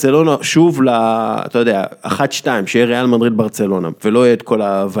ברצלונה שוב, אתה יודע, 1-2, שיהיה ריאל מדריד ברצלונה, ולא יהיה את כל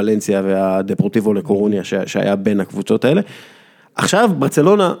הוולנסיה והדפורטיבו לקורוניה שהיה בין הקבוצות האלה. עכשיו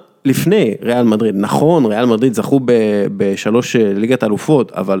ברצלונה לפני ריאל מדריד, נכון, ריאל מדריד זכו בשלוש ליגת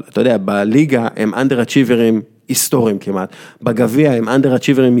אלופות, אבל אתה יודע, בליגה הם אנדר אצ'יברים היסטוריים כמעט, בגביע הם אנדר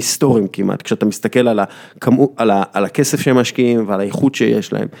אצ'יברים היסטוריים כמעט, כשאתה מסתכל על הכסף שהם משקיעים ועל האיכות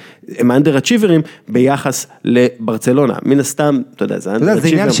שיש להם, הם אנדר אצ'יברים ביחס לברצלונה, מן הסתם, אתה יודע, זה אנדר אצ'יבר. זה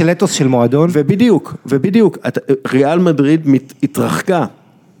עניין של אתוס של מועדון. ובדיוק, ריאל מדריד התרחקה,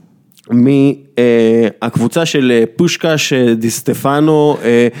 מהקבוצה של פושקש, דיסטפנו,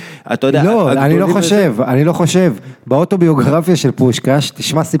 אתה יודע. לא, אני לא חושב, באוטוביוגרפיה של פושקש,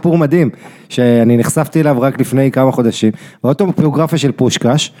 תשמע סיפור מדהים, שאני נחשפתי אליו רק לפני כמה חודשים, באוטוביוגרפיה של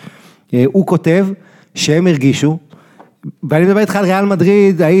פושקש, הוא כותב שהם הרגישו, ואני מדבר איתך על ריאל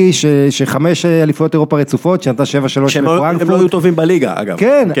מדריד, האיש שחמש אליפויות אירופה רצופות, שנתה 7-3 לפרנקפורט. הם לא היו טובים בליגה, אגב.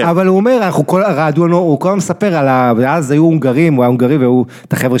 כן, אבל הוא אומר, הוא כל מספר על, ואז היו הונגרים, הוא היה הונגרי, והוא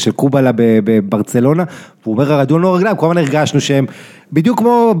את החבר'ה של קובלה בברצלונה, והוא אומר, הרדיון לא רגלם, כל הזמן הרגשנו שהם, בדיוק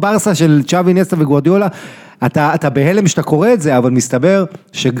כמו ברסה של צ'אבי, ניאסטה וגוארדיולה, אתה בהלם שאתה קורא את זה, אבל מסתבר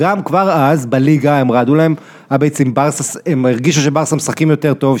שגם כבר אז בליגה הם רעדו להם, בעצם ברסה, הם הרגישו שברסה משחקים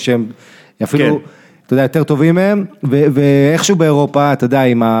יותר טוב, שהם אפילו אתה יודע, יותר טובים מהם, ואיכשהו באירופה, אתה יודע,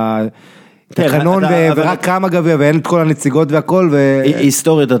 עם התקנון ורק כמה גביע, ואין את כל הנציגות והכל.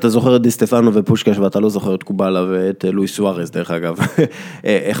 היסטורית, אתה זוכר את דיסטפנו ופושקש, ואתה לא זוכר את קובלה ואת לואיס סוארז, דרך אגב.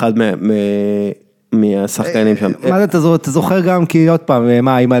 אחד מהשחקנים שם. מה אתה זוכר גם, כי עוד פעם,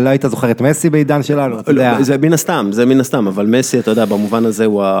 מה, אם לא היית זוכר את מסי בעידן שלנו? זה מן הסתם, אבל מסי, אתה יודע, במובן הזה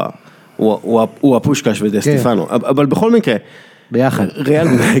הוא הפושקש ודיסטפנו. אבל בכל מקרה, ביחד.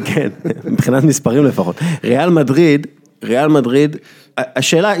 כן, מבחינת מספרים לפחות. ריאל מדריד,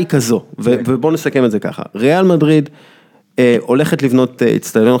 השאלה היא כזו, ובואו נסכם את זה ככה. ריאל מדריד הולכת לבנות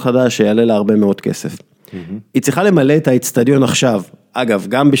אצטדיון חדש שיעלה לה הרבה מאוד כסף. היא צריכה למלא את האצטדיון עכשיו, אגב,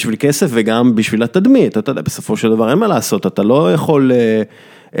 גם בשביל כסף וגם בשביל התדמית. אתה יודע, בסופו של דבר אין מה לעשות, אתה לא יכול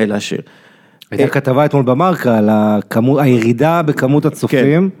להשאיר. הייתה כתבה אתמול במרקה על הירידה בכמות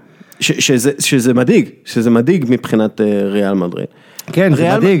הצופים. שזה מדאיג מבחינת ריאל מדריד. כן,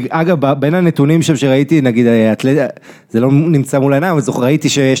 זה מדאיג. אגב, בין הנתונים שם שראיתי, נגיד, זה לא נמצא מול העיניים, אבל ראיתי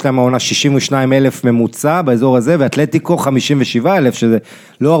שיש להם העונה 62,000 ממוצע באזור הזה, ואתלטיקו 57,000, שזה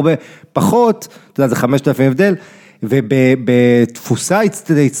לא הרבה פחות, אתה יודע, זה 5,000 הבדל, ובתפוסה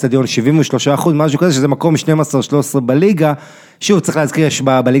אצטדיון 73%, משהו כזה, שזה מקום 12-13 בליגה, שוב, צריך להזכיר, יש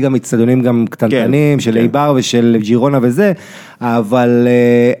בליגה מצטדיונים גם קטנטנים, של איבר ושל ג'ירונה וזה, אבל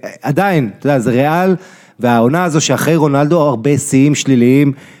עדיין, אתה יודע, זה ריאל, והעונה הזו שאחרי רונלדו, הרבה שיאים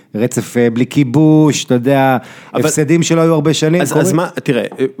שליליים, רצף בלי כיבוש, אתה יודע, הפסדים שלו היו הרבה שנים. אז מה, תראה,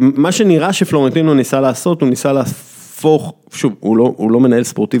 מה שנראה שפלורנטינו ניסה לעשות, הוא ניסה להפוך, שוב, הוא לא מנהל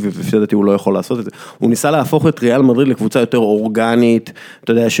ספורטיבי, לפי דעתי הוא לא יכול לעשות את זה, הוא ניסה להפוך את ריאל מדריד לקבוצה יותר אורגנית,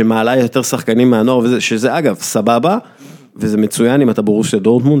 אתה יודע, שמעלה יותר שחקנים מהנוער, שזה אגב, סבבה, וזה מצוין אם אתה בורוסיה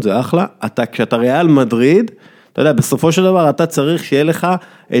דורטמונד, זה אחלה, כשאתה ריאל מדריד, אתה יודע, בסופו של דבר אתה צריך שיהיה לך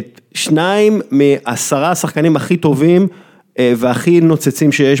את 2 מ10 השחקנים הכי טובים והכי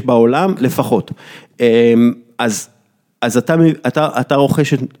נוצצים שיש בעולם, לפחות. אז אתה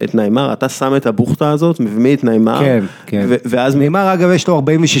רוכש את ניימר, אתה שם את הבוכתה הזאת, מביא את ניימר. כן, כן. ואז ניימר, אגב, יש לו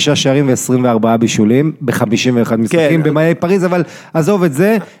 46 שערים ו24 בישולים, ב-51 משחקים, במאי פריז, אבל עזוב את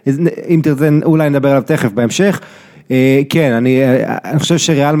זה, אם תרצה, אולי נדבר עליו תכף בהמשך. כן, אני חושב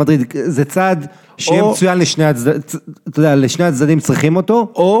שריאל מדריד זה צעד שיהיה מצוין לשני הצדדים צריכים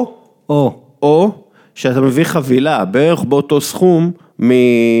אותו, או שאתה מביא חבילה בערך באותו סכום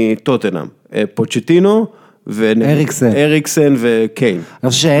מטוטנהאם, פוצ'טינו ואריקסן וקיין. אני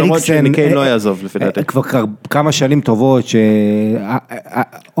חושב שאריקסן קיין לא יעזוב לפי דעתי. כבר כמה שנים טובות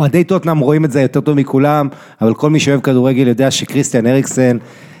שאוהדי טוטנהאם רואים את זה יותר טוב מכולם, אבל כל מי שאוהב כדורגל יודע שקריסטיאן אריקסן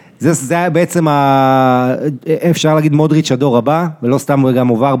זה היה בעצם, אפשר להגיד מודריץ' הדור הבא, ולא סתם הוא גם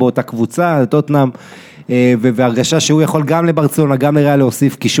עובר באותה קבוצה, טוטנהאם, והרגשה שהוא יכול גם לברצלונה, גם לריאל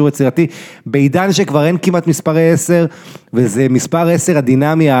להוסיף קישור יצירתי, בעידן שכבר אין כמעט מספרי 10, וזה מספר 10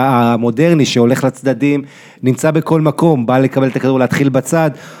 הדינמי המודרני שהולך לצדדים, נמצא בכל מקום, בא לקבל את הכדור, להתחיל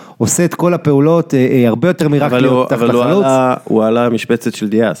בצד, עושה את כל הפעולות, הרבה יותר מרק להיות תחת החלוץ. אבל הוא עלה משבצת של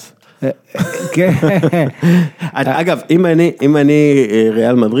דיאס. כן. אגב, אם אני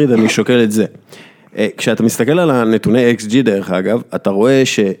ריאל מדריד, אני שוקל את זה. כשאתה מסתכל על הנתוני XG דרך אגב, אתה רואה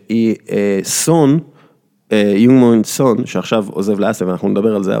שהיא סון, יונגמון סון, שעכשיו עוזב לאסיה, ואנחנו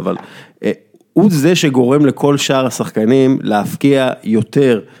נדבר על זה, אבל הוא זה שגורם לכל שאר השחקנים להפקיע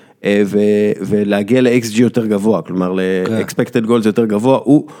יותר, ולהגיע ל-XG יותר גבוה, כלומר ל-expected goals יותר גבוה,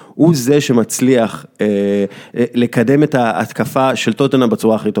 הוא זה שמצליח לקדם את ההתקפה של טוטנהאם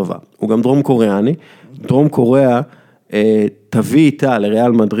בצורה הכי טובה. הוא גם דרום קוריאני, דרום קוריאה תביא איתה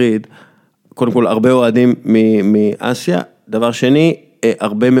לריאל מדריד, קודם כל הרבה אוהדים מאסיה, דבר שני,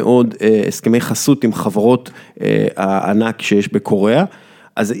 הרבה מאוד הסכמי חסות עם חברות הענק שיש בקוריאה,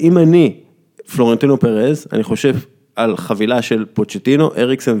 אז אם אני, פלורנטינו פרז, אני חושב על חבילה של פוצ'טינו,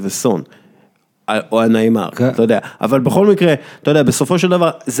 אריקסן וסון, או הנאימר, אתה יודע, אבל בכל מקרה, אתה יודע, בסופו של דבר,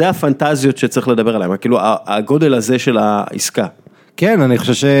 זה הפנטזיות שצריך לדבר עליהן, כאילו הגודל הזה של העסקה. כן, אני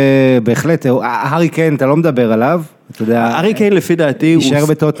חושב שבהחלט, הארי קיין, אתה לא מדבר עליו, אתה יודע, הארי קיין לפי דעתי, יישאר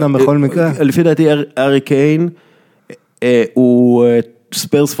בטוטנאם בכל מקרה. לפי דעתי, הארי קיין, הוא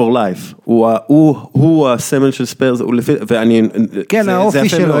ספיירס פור לייף, הוא הסמל של ספיירס, ואני... כן, האופי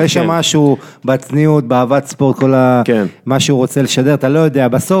שלו, יש שם משהו בצניעות, באהבת ספורט, כל מה שהוא רוצה לשדר, אתה לא יודע,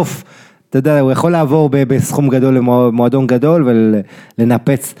 בסוף, אתה יודע, הוא יכול לעבור בסכום גדול למועדון גדול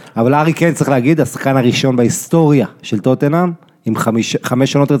ולנפץ, אבל הארי קיין צריך להגיד, השחקן הראשון בהיסטוריה של טוטנהאם, עם 5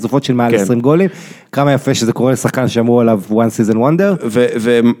 שנות רצופות של מעל 20 גולים, כמה יפה שזה קורה לשחקן שאמרו עליו one season wonder.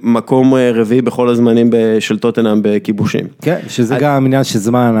 ומקום רביעי בכל הזמנים של טוטנהאם בכיבושים. כן, שזה גם עניין של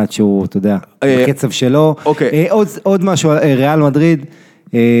זמן עד שהוא, אתה יודע, בקצב שלו. עוד משהו, ריאל מדריד,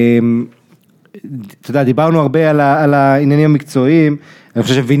 אתה יודע, דיברנו הרבה על העניינים המקצועיים, אני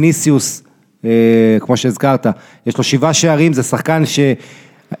חושב שוויניסיוס, כמו שהזכרת, יש לו 7 שערים, זה שחקן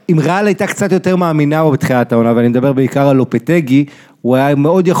אם ריאל הייתה קצת יותר מאמינה בו בתחילת העונה, ואני מדבר בעיקר על לופטגי, הוא היה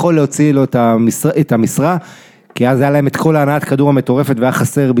מאוד יכול להוציא לו את המשרה, כי אז היה להם את כל ההנעת כדור המטורפת, והיה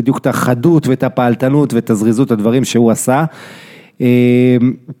חסר בדיוק את החדות ואת הפעלתנות ואת הזריזות, הדברים שהוא עשה.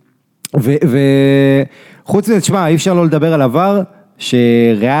 וחוץ מזה, תשמע, אי אפשר לא לדבר על עבר,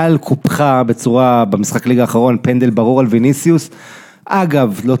 שריאל קופחה בצורה, במשחק ליגה האחרון, פנדל ברור על ויניסיוס,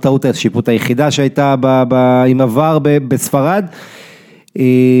 אגב, לא טעות השיפוט היחידה שהייתה עם עבר בספרד,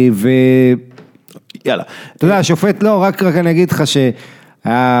 יאללה. אתה יודע, השופט, לא, רק אני אגיד לך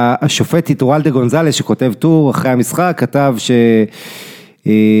שהשופט איטורלדה גונזלס שכותב טור אחרי המשחק, כתב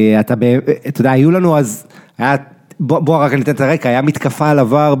אתה יודע, היו לנו אז, בוא רק ניתן את הרקע, היה מתקפה על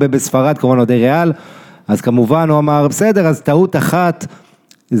עבר בספרד, כמובן עודי ריאל, אז כמובן הוא אמר, בסדר, אז טעות אחת,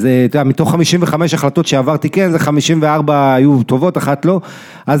 זה, אתה יודע, מתוך 55 החלטות שעברתי, כן, זה 54 היו טובות, אחת לא,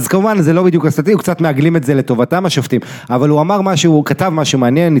 אז כמובן זה לא בדיוק הסטטי, הוא קצת מעגלים את זה לטובתם השופטים, אבל הוא אמר משהו, הוא כתב משהו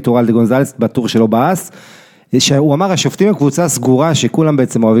מעניין, איטורלדה גונזלס בטור שלו באס, שהוא אמר, השופטים הם קבוצה סגורה, שכולם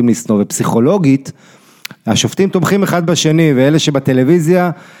בעצם אוהבים לסנוע, ופסיכולוגית, השופטים תומכים אחד בשני, ואלה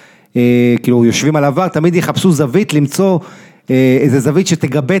שבטלוויזיה, כאילו יושבים על עבר, תמיד יחפשו זווית, למצוא איזה זווית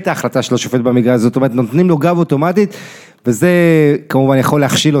שתגבה את ההחלטה של השופט במגרש, זאת אומרת, נותנים לו גב אוטומטית, וזה כמובן יכול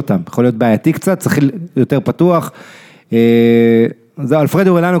להכשיל אותם, יכול להיות בעייתי קצת, צריך יותר פתוח, זה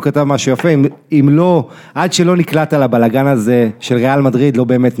אלפרדו רלנו כתב משהו יפה, אם לא, עד שלא נקלט על הבלגן הזה של ריאל מדריד, לא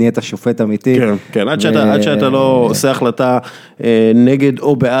באמת נהיית שופט אמיתי. כן, כן, עד שאתה לא עושה החלטה נגד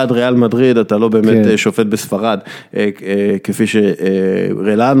או בעד ריאל מדריד, אתה לא באמת שופט בספרד, כפי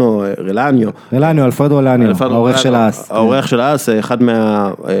שרלנו, אלפרדו רלנו, העורך של האס. העורך של האס, אחד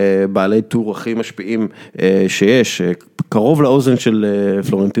מהבעלי טור הכי משפיעים שיש, קרוב לאוזן של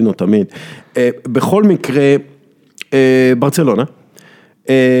פלורנטינו תמיד. בכל מקרה, ברצלונה,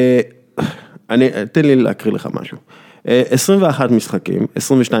 תן לי להקריא לך משהו, 21 משחקים,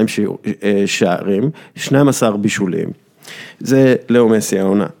 22 שערים, 12 בישולים, זה לאו מסי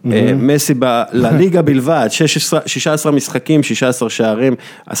העונה, מסי לליגה בלבד, 16 משחקים, 16 שערים,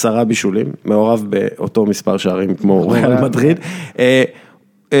 10 בישולים, מעורב באותו מספר שערים כמו ריאל מדריד,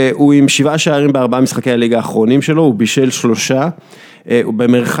 הוא עם 7 שערים ב4 משחקי הליגה האחרונים שלו, הוא בישל 3, הוא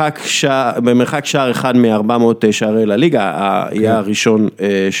במרחק שער אחד מ400 שערי לליגה, היה הראשון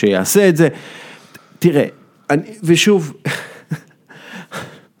שיעשה את זה. תראה, ושוב,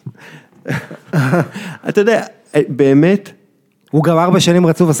 אתה יודע, באמת, הוא גם 4 שנים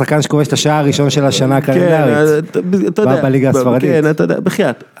רצוף, השחקן שקובש את השער הראשון של השנה הקלנדרית, בליגה הספרדית. כן, אתה יודע,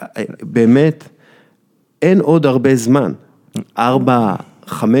 בחייאת, באמת, אין עוד הרבה זמן, 4,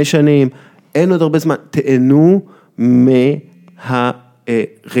 5 שנים, אין עוד הרבה זמן, תהנו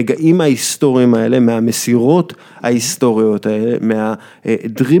מהרגעים ההיסטוריים האלה, מהמסירות ההיסטוריות האלה,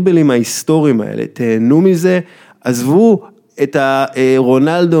 מהדריבלים ההיסטוריים האלה, תהנו מזה, עזבו את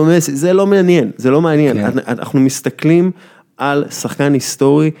הרונלדו מסי, זה לא מעניין, זה לא מעניין, אנחנו מסתכלים על שחקן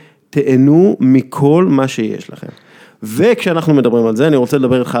היסטורי, תהנו מכל מה שיש לכם. וכשאנחנו מדברים על זה, אני רוצה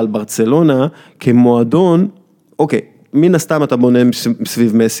לדבר איתך על ברצלונה, כמועדון, אוקיי, מן הסתם אתה בונה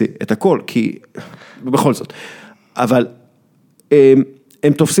סביב מסי את הכל, כי בכל זאת, אבל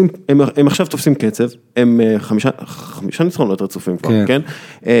הם תופסים, הם עכשיו תופסים קצב, הם 5 ניצחונות רצופים כבר, כן?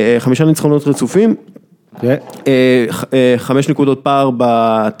 5 ניצחונות רצופים, 5 נקודות פער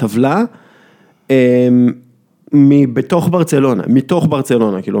בטבלה, מתוך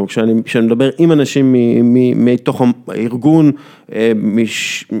ברצלונה, כאילו, כשאני מדבר עם אנשים מתוך הארגון,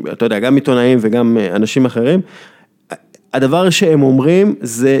 אתה יודע, גם עיתונאים וגם אנשים אחרים, הדבר שהם אומרים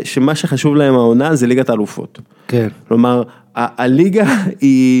זה שמה שחשוב להם העונה זה ליגת האלופות. כן. כלומר, הליגה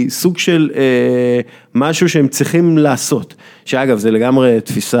היא סוג של משהו שהם צריכים לעשות, שאגב זה לגמרי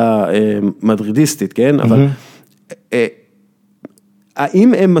תפיסה מדרידיסטית, כן? אבל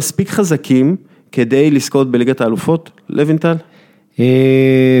האם הם מספיק חזקים כדי לזכות בליגת האלופות, לוינטל?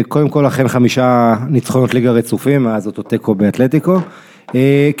 קודם כל, אכן 5 ניצחונות ליגה רצופים, אז אותו תיקו באתלטיקו.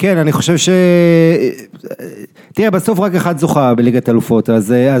 כן, אני חושב תראה, בסוף רק אחד זוכה בליגת האלופות,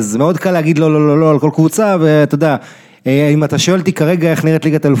 אז מאוד קל להגיד לא על כל קבוצה, ואתה יודע, אם אתה שואל אותי כרגע איך נראית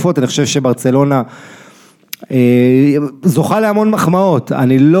ליגת האלופות, אני חושב שברצלונה זוכה להמון מחמאות,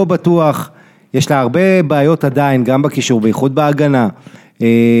 אני לא בטוח, יש לה הרבה בעיות עדיין, גם בקישור, בייחוד בהגנה,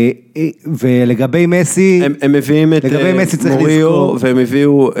 ולגבי מסי, הם מביאים את מוריו, והם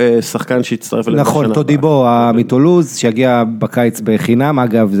הביאו שחקן שהצטרף אליהם. נכון, תודיבו, המיתולוז, שהגיע בקיץ בחינם,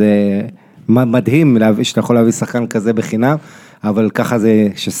 אגב, זה מדהים שאתה יכול להביא שחקן כזה בחינם, אבל ככה זה,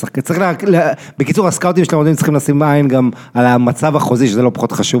 בקיצור, הסקאוטים של המועדונים צריכים לשים עין גם על המצב החוזי, שזה לא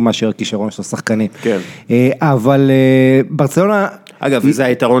פחות חשוב מאשר כישרון של השחקנים. כן. אבל ברצלונה...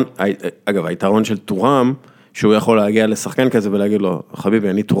 אגב, היתרון של טורם, שהוא יכול להגיע לשחקן כזה ולהגיד לו, חביבי,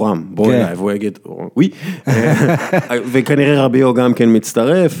 אני טורם, בוא אליי, והוא יגיד, וואי, וכנראה רביו גם כן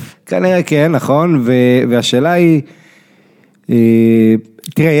מצטרף. כנראה כן, נכון, והשאלה היא,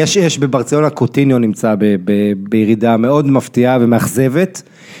 תראה, יש בברצלונה קוטיניו נמצא בירידה מאוד מפתיעה ומאכזבת,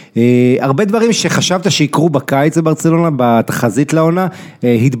 הרבה דברים שחשבת שיקרו בקיץ בברצלונה, בתחזית לעונה,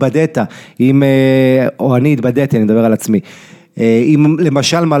 התבדית, או אני התבדיתי, אני מדבר על עצמי, אם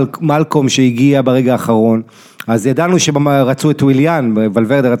למשל מלקום שהגיע ברגע האחרון, אז ידענו שרצו את וויליאן,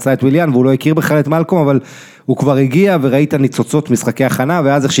 ולוורדה רצה את וויליאן, והוא לא הכיר בכלל את מלקום, אבל הוא כבר הגיע וראית ניצוצות משחקי הכנה,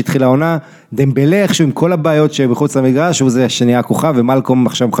 ואז איך שהתחילה העונה, דמבלה איכשהו עם כל הבעיות שבחוץ למגרש, הוא זה שנהיה הכוכב, ומלקום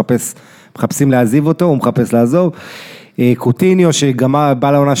עכשיו מחפשים להעזיב אותו, הוא מחפש לעזוב, קוטיניו שגם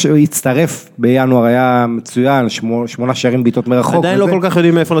בא לעונה שהצטרף בינואר היה מצוין, 8 שערים בעיטות מרחוק. עדיין לא כל כך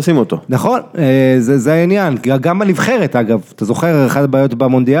יודעים מאיפה לשים אותו. נכון, זה העניין, גם בנבחרת אגב, אתה זוכר אחת הבעיות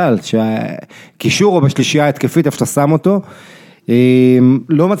במונדיאל, שהקישור או בשלישייה התקפית איפה שאתה שם אותו,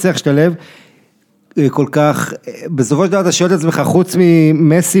 לא מצליח שתלב כל כך, בסופו של דבר אתה שואל את עצמך חוץ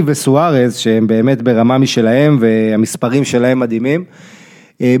ממסי וסוארז, שהם באמת ברמה משלהם והמספרים שלהם מדהימים,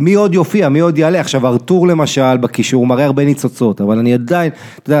 מי עוד יופיע, מי עוד יעלה, עכשיו ארתור למשל בקישור, הוא מראה הרבה ניצוצות, אבל אני עדיין,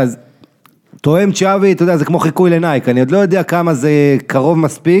 אתה יודע, תואם צ'אבי, אתה יודע, זה כמו חיקוי לנייק, אני עוד לא יודע כמה זה קרוב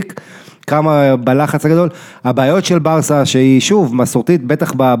מספיק, כמה בלחץ הגדול, הבעיות של ברסה, שהיא שוב מסורתית,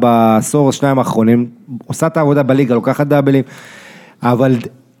 בטח בעשור השניים האחרונים, עושה את העבודה בליגה, לוקחת דאבלים, אבל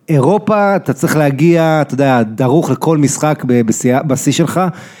אירופה, אתה צריך להגיע, אתה יודע, דרוך לכל משחק בשיא שלך,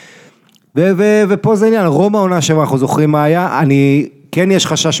 ופה זה עניין, רומא העונה שאנחנו זוכרים מה היה, כן יש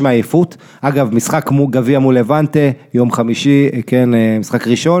חשש מהעייפות, אגב משחק גביע מול לבנטה, יום חמישי, כן משחק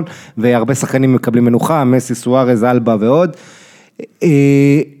ראשון, והרבה שחקנים מקבלים מנוחה, מסי, סוארז, אלבה ועוד,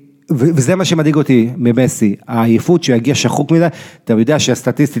 וזה מה שמדאיג אותי ממסי, העייפות שיגיע שחוק מדי, אתה יודע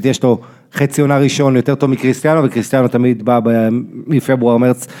שהסטטיסטית יש לו חצי עונה ראשון יותר טוב מקריסטיאנו, וקריסטיאנו תמיד בא מפברואר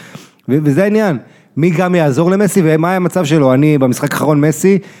מרץ, וזה העניין, מי גם יעזור למסי, ומה המצב שלו, אני במשחק האחרון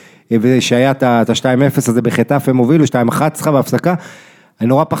מסי, ושהיה את ה-2-0 הזה בחטף הם הובילו, 2-1 צריכה בהפסקה, אני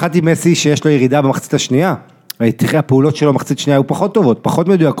נורא פחדתי מסי שיש לו ירידה במחצית השנייה, תראה הפעולות שלו במחצית השנייה היו פחות טובות, פחות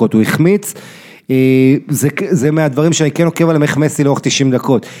מדויקות, הוא החמיץ, זה מהדברים שאני כן עוקב עליהם איך מסי לאורך 90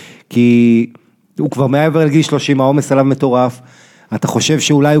 דקות, כי הוא כבר מעבר לגיל 30, העומס עליו מטורף, אתה חושב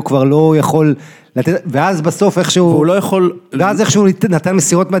שאולי הוא כבר לא יכול לתת, ואז בסוף איכשהו, הוא לא יכול, ואז איכשהו נתן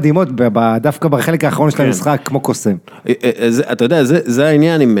מסירות מדהימות, דווקא בחלק האחרון של המשחק, כמו קוסם. אתה יודע, זה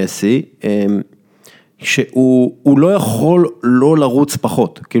העניין עם מסי, שהוא לא יכול לא לרוץ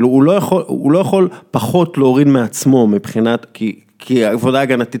פחות, כאילו הוא לא יכול פחות להוריד מעצמו מבחינת, כי העבודה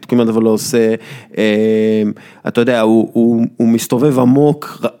הגנתית כמעט אבל לא עושה, אתה יודע, הוא מסתובב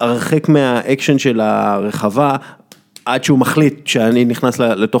עמוק, הרחק מהאקשן של הרחבה, עד שהוא מחליט שאני נכנס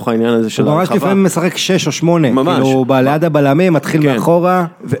לתוך העניין הזה של הרחבה. ממש לפעמים משחק 6 או 8, ממש. כאילו ליד הבלמים, מתחיל מאחורה.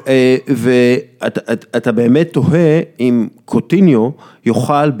 ואתה באמת תוהה אם קוטיניו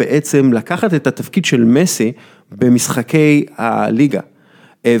יוכל בעצם לקחת את התפקיד של מסי במשחקי הליגה.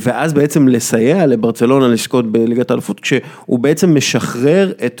 ואז בעצם לסייע לברצלונה לשקוט בליגת האלופות, כשהוא בעצם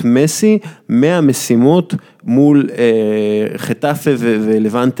משחרר את מסי מהמשימות מול חטאפה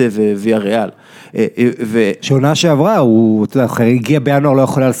ולבנטה וויה ריאל. שעונה שעברה, הוא הגיע בינואר, לא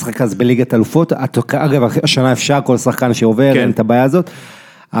יכול לשחק אז בליגת האלופות, אגב, השנה אפשר כל שחקן שעובר, אין את הבעיה הזאת,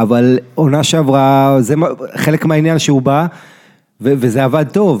 אבל עונה שעברה, זה חלק מהעניין שהוא בא, וזה עבד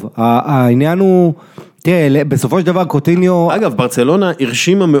טוב, העניין הוא, תראה, בסופו של דבר קוטיניו... אגב, ברצלונה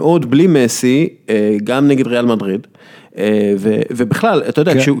הרשימה מאוד בלי מסי, גם נגד ריאל מדריד, ובכלל, אתה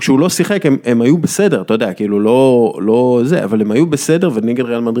יודע, כשהוא לא שיחק, הם היו בסדר, אתה יודע, כאילו לא זה, אבל הם היו בסדר, ונגד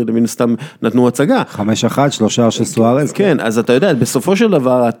ריאל מדריד, מן הסתם נתנו הצגה. 5-1, 3 של סוארז. כן, אז אתה יודע, בסופו של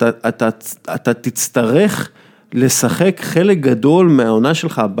דבר, אתה תצטרך לשחק חלק גדול מהעונה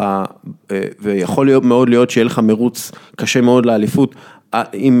שלך, ויכול מאוד להיות שיהיה לך מרוץ קשה מאוד לאליפות,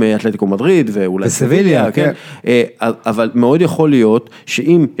 עם אתלטיקו מדריד ואולי בסביליה, כן. אבל מאוד יכול להיות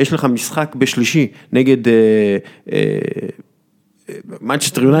שאם יש לך משחק בשלישי נגד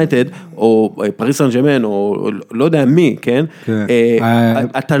מנצ'סטר יונייטד או פריז סן ז'רמן או לא יודע מי, כן?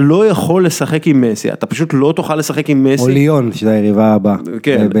 אתה לא יכול לשחק עם מסי, אתה פשוט לא תוכל לשחק עם מסי. או ליון, שזה היריבה הבאה.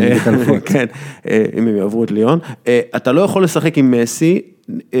 כן, כן, אם הם יעברו את ליון. אתה לא יכול לשחק עם מסי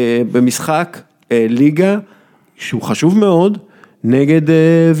במשחק ליגה שהוא חשוב מאוד, נגד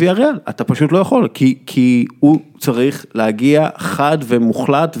ריאל, אתה פשוט לא יכול, כי הוא צריך להגיע חד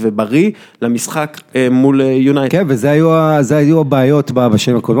ומוחלט ובריא למשחק מול יונייטד. כן, וזה היו הבעיות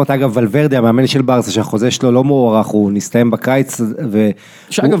בשנים הקודמות, אגב ולוורדה, המאמן של ברסה, שהחוזה שלו לא מוארך, הוא נסתיים בקיץ,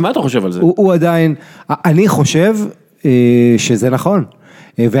 שאגב, מה אתה חושב על זה? הוא עדיין, אני חושב שזה נכון,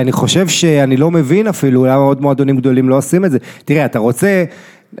 ואני חושב שאני לא מבין אפילו, למה עוד מועדונים גדולים לא עושים את זה, תראה,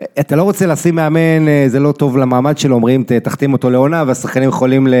 אתה לא רוצה לשים מאמן, זה לא טוב למעמד שלו, אומרים, תחתים אותו לעונה, והשחקנים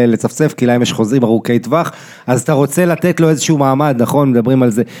יכולים לצפצף, כי להם יש חוזרים ארוכי טווח, אז אתה רוצה לתת לו איזשהו מעמד, נכון, מדברים על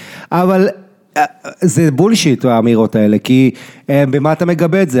זה, אבל זה בולשיט, האמירות האלה, כי במה אתה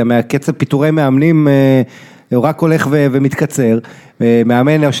מגבה את זה, מהקצב פיטורי מאמנים, הוא רק הולך ומתקצר,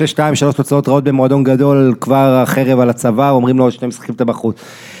 מאמן 6-2-3 תוצאות רעות במועדון גדול, כבר החרב על הצבא, אומרים לו, שאתם משחקים את הבחוץ.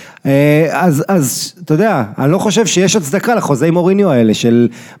 אז אתה יודע, אני לא חושב שיש הצדקה לחוזי מוריניו האלה, של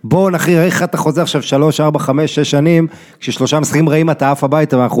בוא נחריך את החוזה עכשיו 3, 4, 5, 6 שנים, כששלושה משחקים רעים אתה עף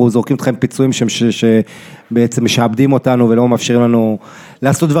הביתה, ואנחנו זורקים אתכם פיצויים שבעצם משעבדים אותנו, ולא מאפשרים לנו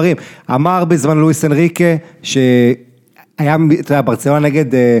לעשות דברים. אמר בזמן לואיס אנריקה, שהיה, אתה יודע, ברצלונה נגד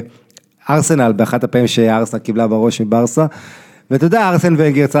ארסנל, באחת הפעמים שארסנל קיבלה בראש מברסה, ואתה יודע, ארסן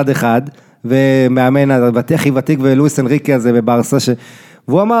ונגר צד אחד, ומאמן הכי ותיק ולואיס אנריקה הזה בברסה,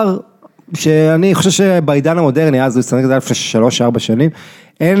 והוא אמר שאני חושב שבעידן המודרני, אז הוא יסתנק זה לפני 3-4 שנים,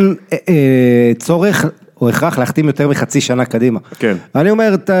 אין צורך או הכרח להחתים יותר מחצי שנה קדימה. כן. אני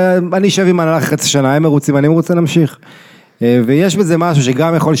אומר, אני אשב עם הנהלך חצי שנה, הם מרוצים, אני רוצה להמשיך. ויש בזה משהו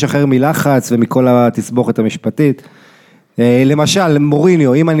שגם יכול לשחרר מלחץ ומכל התסבוכת המשפטית. למשל,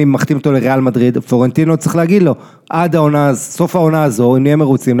 מוריניו, אם אני מחתים אותו לריאל מדריד, פלורנטינו צריך להגיד לו, עד העונה, סוף העונה הזו, אם נהיה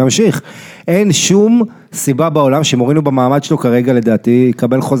מרוצים, נמשיך. אין שום סיבה בעולם שמוריניו במעמד שלו כרגע, לדעתי,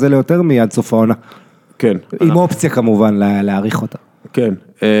 יקבל חוזה ליותר מיד סוף העונה. כן. עם אופציה כמובן, להעריך אותה. כן.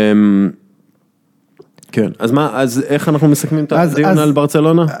 כן, אז מה, אז איך אנחנו מסכמים את הדיון על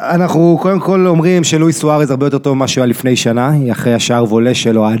ברצלונה? אנחנו קודם כל אומרים שלואיס סוארז הרבה יותר טוב ממה שהוא היה לפני שנה, אחרי השער וולה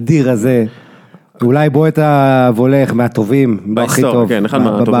שלו, האדיר הזה, אולי בועט הוולך מהטובים, בהיסטוריה, כן, אחד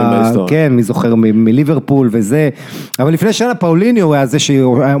מהטובים בהיסטוריה. כן, מי זוכר מליברפול וזה, אבל לפני שנה פאוליניו הוא היה זה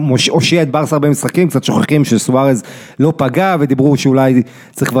שהושיע את ברסה הרבה משחקים, קצת שוכחים שסוארז לא פגע, ודיברו שאולי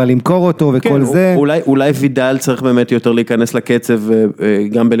צריך כבר למכור אותו וכל זה. אולי וידל צריך באמת יותר להיכנס לקצב,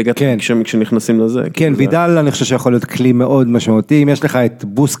 גם בליגת כשנכנסים לזה. כן, וידל אני חושב שיכול להיות כלי מאוד משמעותי, אם יש לך את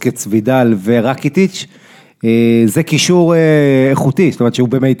בוסקץ, וידל ורקיטיץ', זה קישור איכותי, זאת אומרת שהוא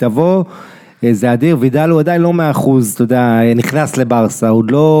במיטבו, זה אדיר, וידל הוא עדיין לא 100%, אתה יודע, נכנס לברסה,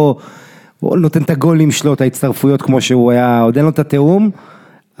 עוד לא נותן את הגולים שלו, את ההצטרפויות כמו שהוא היה, עוד אין לו את התאום,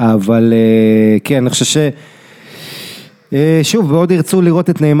 אבל כן, אני חושב שוב, ועוד ירצו לראות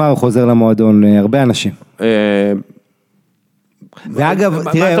את ניימר חוזר למועדון, הרבה אנשים. ואגב,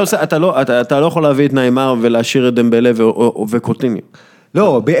 תראה, אתה לא יכול להביא את ניימר ולהשאיר את דמבלה וקוטיניו.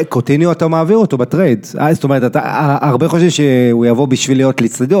 לא, קוטיניו אתה מעביר אותו בטרייד, זאת אומרת, הרבה חושבים שהוא יבוא בשביל להיות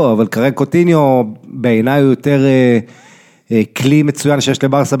לצדו, אבל כרגע קוטיניו בעיניי הוא יותר כלי מצוין שיש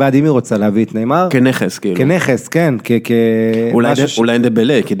לברסה ביד, אם היא רוצה להביא את ניימר. כנכס, כאילו. כנכס, כן. אולי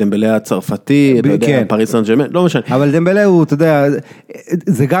דמבלה, כי דמבלה הצרפתי, אתה יודע, פריז סן ז'רמן, לא משנה. אבל דמבלה הוא, אתה יודע,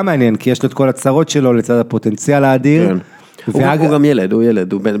 זה גם מעניין, כי יש לו את כל הצרות שלו לצד הפוטנציאל האדיר. כן. הוא גם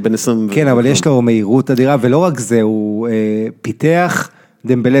ילד, הוא בן 20. כן, אבל יש לו מהירות אדירה, ולא רק זה, הוא פיתח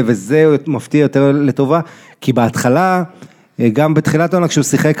דמבלה, וזה מפתיע יותר לטובה, כי בהתחלה, גם בתחילת העונה כשהוא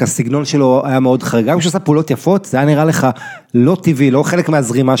שיחק, הסגנון שלו היה מאוד חריג, גם כשהוא עשה פעולות יפות, זה היה נראה לך לא טבעי, לא חלק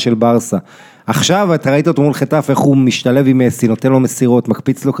מהזרימה של ברסה. עכשיו, אתה ראית אותו מול חטף, איך הוא משתלב עם מסי, נותן לו מסירות,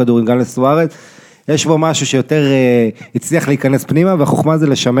 מקפיץ לו כדורים גם לסוארז, יש בו משהו שיותר הצליח להיכנס פנימה, והחוכמה זה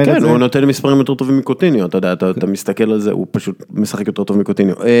לשמר את זה. כן, הוא נותן מספרים יותר טובים מקוטיניו, אתה יודע, אתה מסתכל על זה, הוא פשוט משחק יותר טוב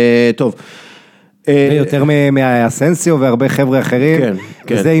מקוטיניו. טוב. ויותר מהאסנסיו והרבה חבר'ה אחרים,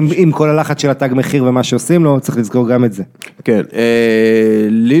 וזה עם כל הלחץ של התג מחיר ומה שעושים לו, צריך לזכור גם את זה. כן,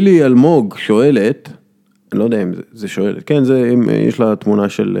 לילי אלמוג שואלת, אני לא יודע אם זה שואל, כן, יש לה תמונה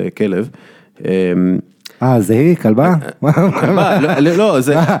של כלב. זה היא? כלבה? לא,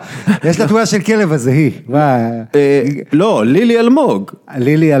 זה... יש לה תמונה של כלב, אז זה היא. לא, לילי אלמוג.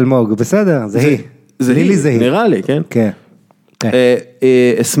 לילי אלמוג, בסדר, זה היא. לילי זה היא. נראה לי, כן? כן.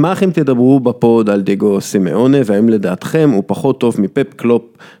 אשמח אם תדברו בפוד על דייגו סימאונה, והאם לדעתכם הוא פחות טוב מפפ קלופ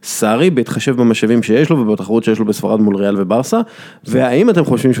סארי, בהתחשב במשאבים שיש לו ובתחרות שיש לו בספרד מול ריאל וברסה, והאם אתם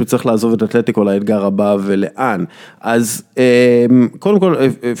חושבים שהוא צריך לעזוב את אתלטיקו לאתגר הבא ולאן? אז קודם כל,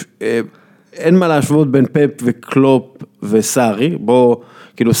 אין מה להשוות בין פפ וקלופ וסארי, בוא,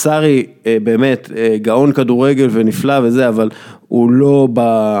 כאילו סארי באמת גאון כדורגל ונפלא וזה, אבל הוא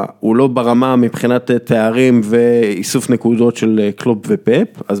לא ברמה מבחינת תארים ואיסוף נקודות של קלופ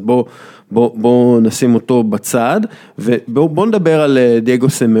ופפ, אז בוא נשים אותו בצד, ובוא נדבר על דייגו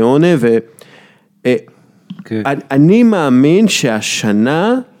סימאונה, ואני מאמין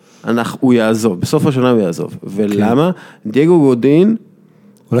שהשנה הוא יעזוב, בסוף השנה הוא יעזוב, ולמה? דייגו גודין,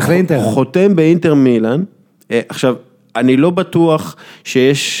 הולך לאינטר. חותם באינטר מילאן, עכשיו, אני לא בטוח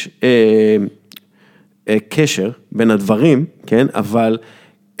שיש קשר בין הדברים, כן? אבל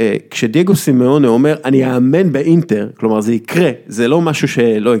כשדייגו סימאונה אומר, אני אאמן באינטר, כלומר זה יקרה, זה לא משהו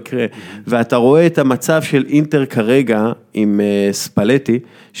שלא יקרה, ואתה רואה את המצב של אינטר כרגע עם ספלטי,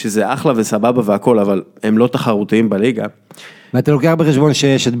 שזה אחלה וסבבה והכל, אבל הם לא תחרותיים בליגה. ואתה לוקח בחשבון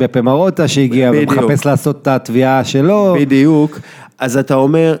שיש את בפה מרוטה שהגיע ומחפש לעשות את התביעה שלו. בדיוק. אז אתה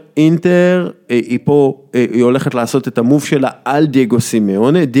אומר, אינטר, היא פה, היא הולכת לעשות את המוב שלה על דייגו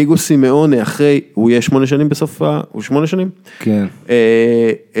סימאונה, דייגו סימאונה אחרי, הוא יהיה 8 שנים בסוף, הוא 8 שנים? כן.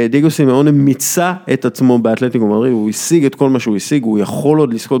 דייגו סימאונה מיצה את עצמו באתלטיקו מדריד, הוא השיג את כל מה שהוא השיג, הוא יכול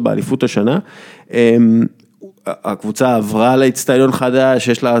עוד לזכות באליפות השנה, הקבוצה עברה לאצטדיון חדש,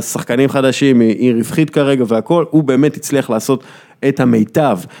 יש לה שחקנים חדשים, היא רווחית כרגע והכל, הוא באמת הצליח לעשות את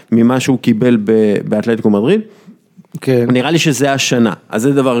המיטב ממה שהוא קיבל באתלטיקו מדריד, כן. נראה לי שזה השנה, אז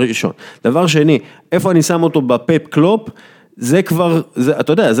זה דבר ראשון. דבר שני, איפה אני שם אותו בפפ קלופ, זה כבר,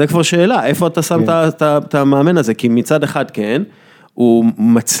 אתה יודע, זה כבר שאלה, איפה אתה שם את המאמן הזה, כי מצד אחד כן, הוא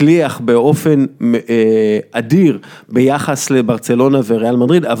מצליח באופן אדיר ביחס לברצלונה וריאל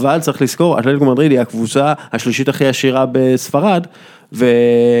מדריד, אבל צריך לזכור, אתלטיקו מדריד היא הקבוצה השלישית הכי עשירה בספרד,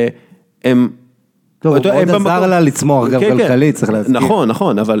 והם... טוב, הוא עוד עזר לה לצמוח גם כלכלית, צריך להזכיר. נכון,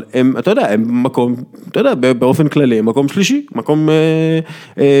 נכון, אבל הם, אתה יודע, הם מקום, אתה יודע, באופן כללי, מקום שלישי, מקום,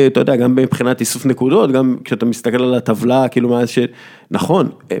 אתה יודע, גם מבחינת איסוף נקודות, גם כשאתה מסתכל על הטבלה, כאילו מה נכון,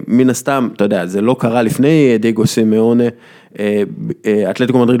 מן הסתם, אתה יודע, זה לא קרה לפני דייגו סימאונה,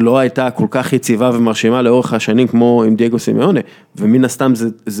 אתלטיקו מדריד לא הייתה כל כך יציבה ומרשימה לאורך השנים כמו עם דייגו סימאונה, ומן הסתם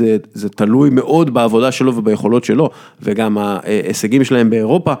זה תלוי מאוד בעבודה שלו וביכולות שלו, וגם ההישגים שלהם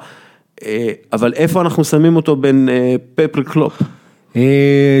באירופה, אבל איפה אנחנו שמים אותו בין פפ לקלופ?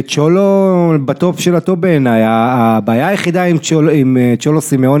 צ'ולו בטופ של הטופ בעיניי, הבעיה היחידה עם צ'ולו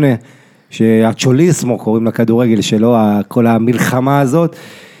סימאונה, שהצ'וליסמו קוראים לכדורגל שלו, כל המלחמה הזאת,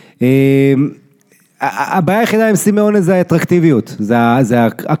 הבעיה היחידה עם סימאונה זה האטרקטיביות, זה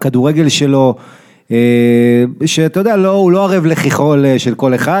הכדורגל שלו, שאתה יודע, הוא לא ערב לחיכול של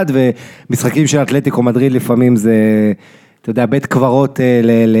כל אחד, ומשחקים של אתלטיקו מדריד לפעמים זה... אתה יודע, בית קברות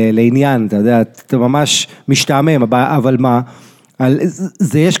לעניין, אתה יודע, אתה ממש משתעמם, אבל מה?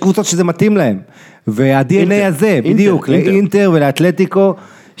 זה יש קבוצות שזה מתאים להם, וה-DNA הזה, בדיוק, לאינטר ולאתלטיקו,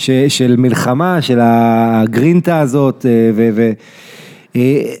 של מלחמה, של הגרינטה הזאת,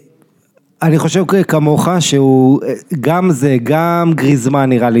 אני חושב כמוך, שהוא גם זה, גם גריזמן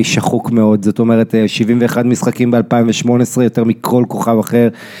נראה לי שחוק מאוד, זאת אומרת, 71 משחקים ב-2018, יותר מכל כוכב אחר,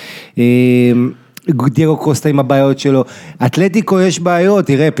 דייגו קוסטה עם הבעיות שלו, אתלטיקו יש בעיות,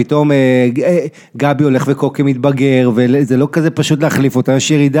 תראה, פתאום גבי הולך וקוקי מתבגר, וזה לא כזה פשוט להחליף אותה,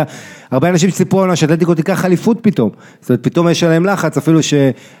 יש ירידה, הרבה אנשים סיפרו לנו שאתלטיקו תיקח חליפות פתאום, זאת אומרת, פתאום יש עליהם לחץ, אפילו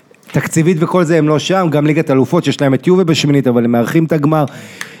שתקציבית וכל זה הם לא שם, גם ליגת אלופות, שיש להם את יובה בשמינית, אבל הם מארחים את הגמר,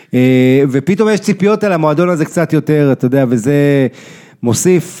 ופתאום יש ציפיות על המועדון הזה קצת יותר, אתה יודע, וזה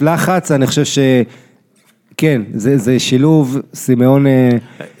מוסיף לחץ, אני חושב כן, זה שילוב סימאונה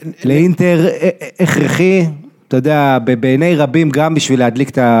לאינטר הכרחי, אתה יודע, בעיני רבים גם בשביל להדליק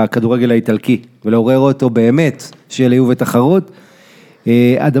את הכדורגל האיטלקי, ולעורר אותו באמת שיהיה ליובה תחרות.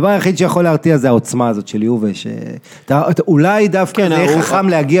 הדבר היחיד שיכול להרתיע זה העוצמה הזאת של יובה, אולי דווקא זה יהיה חכם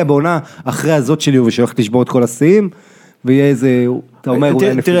להגיע בעונה אחרי הזאת של יובה, שהולך לשבור את כל השיאים, ויהיה איזה, אתה אומר,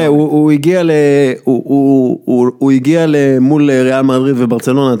 תראה, הוא הגיע מול ריאל מדריד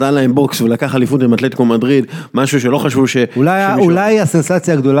וברצלונה, נתן להם בוקס ולקח אליפות עם אתלטיקו מדריד, משהו שלא חשבו אולי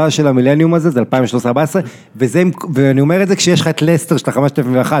הסנסציה הגדולה של המילניום הזה, זה 2013-2014, ואני אומר את זה כשיש לך את לסטר של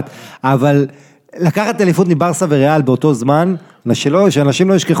 5001, אבל לקחת אליפות מברסה וריאל באותו זמן, שאנשים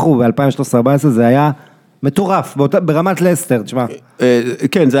לא ישכחו, ב-2013-2014 זה היה מטורף, ברמת לסטר, תשמע.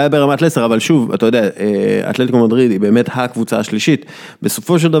 כן, זה היה ברמת לסטר, אבל שוב, אתה יודע, אתלטיקו מדריד היא באמת הקבוצה השלישית.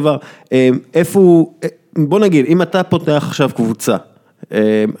 בסופו של דבר, בוא נגיד, אם אתה פותח עכשיו קבוצה,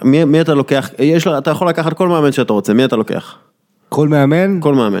 מי אתה לוקח? אתה יכול לקחת כל מאמן שאתה רוצה, מי אתה לוקח? כל מאמן?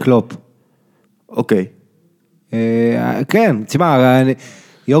 כל מאמן. קלופ. אוקיי. כן, תשמע,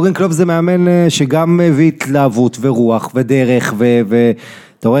 יורגן קלופ זה מאמן שגם מביא התלהבות ורוח ודרך,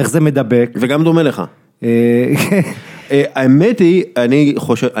 ואתה רואה איך זה מדבק. וגם דומה לך. האמת היא,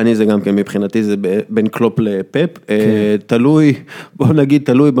 אני זה גם כן מבחינתי, זה בין קלופ לפפ, תלוי, בוא נגיד,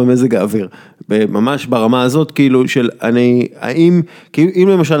 תלוי במזג האוויר, ממש ברמה הזאת, כאילו של אם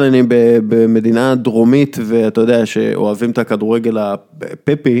למשל אני במדינה דרומית, ואתה יודע שאוהבים את הכדורגל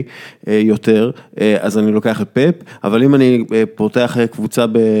הפפי יותר, אז אני לוקח את פפ, אבל אם אני פותח קבוצה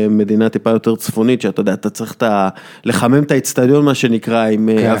במדינה טיפה יותר צפונית, שאתה יודע, אתה צריך לחמם את האצטדיון, מה שנקרא, עם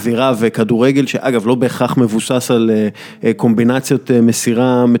אווירה וכדורגל, שאגב לא בהכרח מבוסס על קומבינציות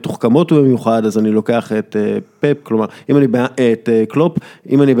מסירה מתוחכמות במיוחד, אז אני לוקח את פפ, כלומר, את קלופ,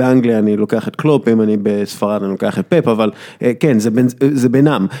 אם אני באנגליה אני לוקח את קלופ, אם אני בספרד אני לוקח את פפ, אבל כן, זה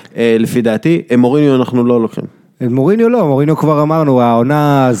בינם, לפי דעתי, מוריניו אנחנו לא לוקחים. מוריניו לא, מוריניו כבר אמרנו,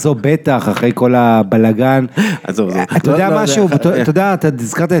 העונה זו בטח, אחרי כל הבלגן. אתה יודע משהו, אתה יודע, אתה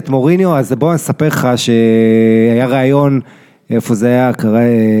הזכרת את מוריניו, אז בוא נספר לך שהיה רעיון, איפה זה היה, קרא...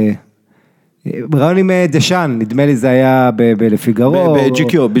 רעיון עם דשן, נדמה לי זה היה בלפיגרו.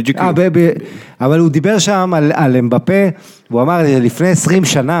 בג'יקיו. אבל הוא דיבר שם על אמבפה, והוא אמר לפני 20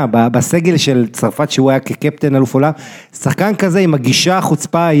 שנה, בסגל של צרפת שהוא היה כקפטן אלוף עולם, שחקן כזה עם הגישה,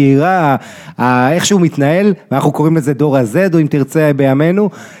 החוצפה, היעירה, איך שהוא מתנהל, ואנחנו קוראים לזה דור הזד, או אם תרצה בימינו,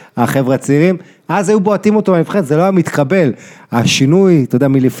 החבר'ה הצעירים, אז היו בועטים אותו בנבחרת, זה לא היה מתקבל. השינוי, אתה יודע,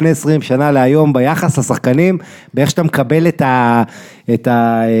 מלפני 20 שנה להיום, ביחס לשחקנים, באיך שאתה מקבל את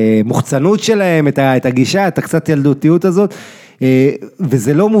המוחצנות שלהם, את הגישה, את הקצת ילדותיות הזאת,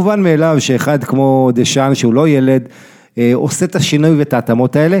 וזה לא מובן מאליו שאחד כמו דשן, שהוא לא ילד, עושה את השינוי ואת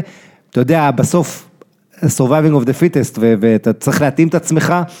ההתאמות האלה. אתה יודע, בסוף, surviving of the fittest, ואתה צריך להתאים את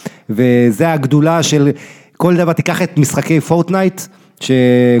עצמך, וזה הגדולה של כל דבר, תיקח את משחקי פורטנייט,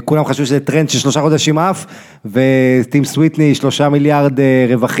 שכולם חשבו שזה טרנד של 3 חודשים אף, וטים סוויטני 3 מיליארד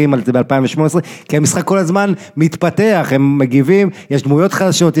רווחים על זה ב-2018, כי המשחק כל הזמן מתפתח, הם מגיבים, יש דמויות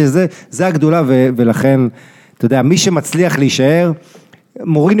חדשות, זה הגדולה, ולכן, אתה יודע, מי שמצליח להישאר,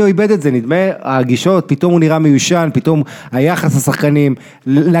 מוריניו איבד את זה, נדמה, הגישות, פתאום הוא נראה מיושן, פתאום היחס השחקנים,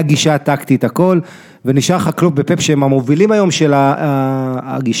 לגישה הטקטית, הכל, ונשאר לך קלופ בפפ שהם המובילים היום של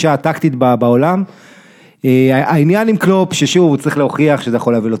הגישה הטקטית בעולם, העניין עם קלופ ששוב הוא צריך להוכיח שזה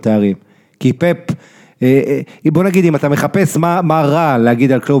יכול להביא לו תארים, כי פפ, בוא נגיד אם אתה מחפש מה רע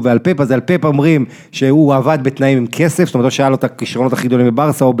להגיד על קלופ ועל פפ, אז על פפ אומרים שהוא עבד בתנאים עם כסף, זאת אומרת הוא שהיה לו את הכישרונות הכי גדולים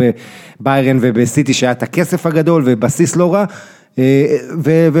בברסה או באיירן ובסיטי שהיה את הכסף הגדול ובסיס לא רע,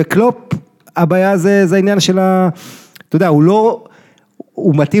 וקלופ הבעיה זה העניין של אתה יודע,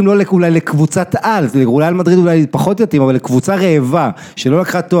 הוא מתאים לא אולי לקבוצת על, ריאל מדריד אולי פחות יתאים, אבל לקבוצה רעבה, שלא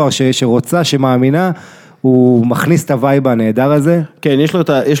לקחה תואר, שרוצה, שמאמינה, הוא מכניס את הווייב הנהדר הזה. כן,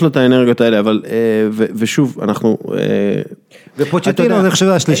 יש לו את האנרגיות האלה, אבל, ושוב, אנחנו... ופוצ'טינו זה חושב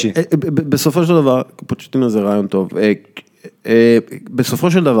השלישי. בסופו של דבר, פוצ'טינו זה רעיון טוב.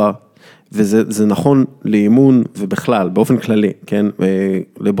 בסופו של דבר, וזה נכון לאימון ובכלל, באופן כללי, כן,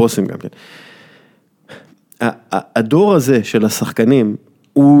 לבוסים גם כן. הדור הזה של השחקנים,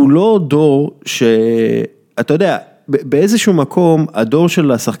 הוא לא דור שאתה יודע, באיזשהו מקום, הדור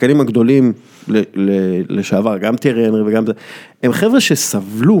של השחקנים הגדולים לשעבר, גם טיירי הנרי וגם זה, הם חבר'ה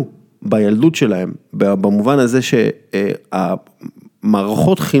שסבלו בילדות שלהם, במובן הזה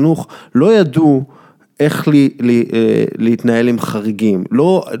שהמערכות חינוך לא ידעו איך להתנהל עם חריגים,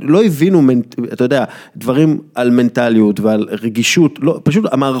 לא הבינו, אתה יודע, דברים על מנטליות ועל רגישות, פשוט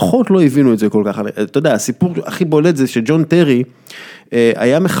המערכות לא הבינו את זה כל כך, אתה יודע, הסיפור הכי בולט זה שג'ון טרי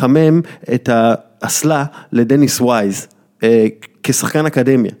היה מחמם את האסלה לדניס ווייז, כשחקן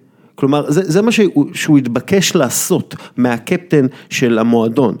אקדמיה, כלומר, זה מה שהוא התבקש לעשות מהקפטן של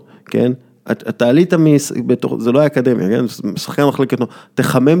המועדון, כן? אתה עלית זה לא היה אקדמיה, כן? שחקן מחלקת,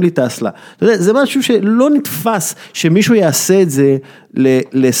 תחמם לי את האסלה. אתה יודע, זה משהו שלא נתפס שמישהו יעשה את זה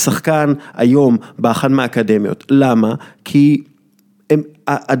לשחקן היום באחד מהאקדמיות. למה? כי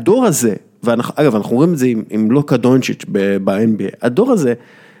הדור הזה, אגב, אנחנו רואים את זה עם לוקה דונצ'יץ' ב-NBA, הדור הזה,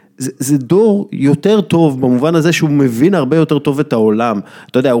 זה דור יותר טוב, במובן הזה שהוא מבין הרבה יותר טוב את העולם,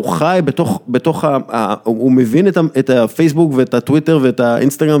 אתה יודע, הוא חי הוא מבין את הפייסבוק ואת הטוויטר ואת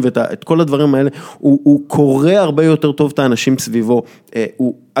האינסטגרם ואת כל הדברים האלה, הוא קורא הרבה יותר טוב את האנשים סביבו,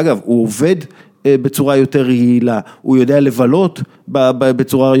 אגב, הוא עובד בצורה יותר יעילה, הוא יודע לבלות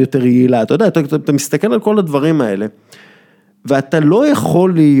בצורה יותר יעילה, אתה יודע, אתה מסתכל על כל הדברים האלה, ואתה לא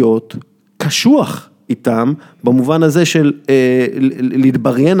יכול להיות קשוח איתם, במובן הזה של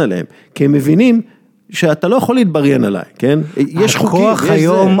להתבריין עליהם, כי הם מבינים שאתה לא יכול להתבריין עליי, כן? יש חוקים, יש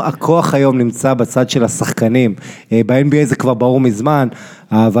זה. הכוח היום נמצא בצד של השחקנים, ב-NBA זה כבר ברור מזמן,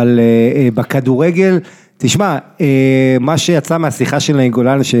 אבל בכדורגל, תשמע, מה שיצא מהשיחה של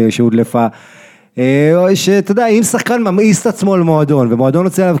נגולן שהודלפה, שאתה יודע, אם שחקן ממאיס את עצמו על מועדון, ומועדון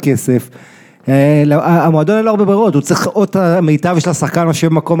רוצה עליו כסף, המועדון אין לו הרבה ברירות, הוא צריך עוד המיטב של השחקן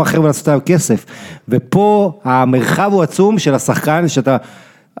לשבת במקום אחר ולעשות עליו כסף, ופה המרחב הוא עצום של השחקן, שאתה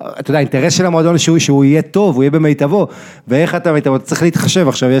יודע, האינטרס של המועדון שהוא יהיה טוב, הוא יהיה במיטבו, ואיך אתה צריך להתחשב,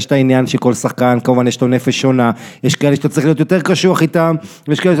 עכשיו יש את העניין שכל שחקן, כמובן יש לו נפש שונה, יש כאלה שאתה צריך להיות יותר קשוח איתם,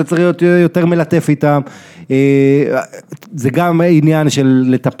 ויש כאלה שאתה צריך להיות יותר מלטף איתם, זה גם עניין של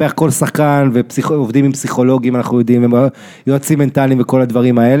לטפח כל שחקן, ועובדים עם פסיכולוגים, אנחנו יודעים, יועצים מנטליים וכל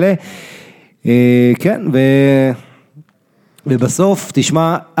הדברים האלה, כן, ובסוף,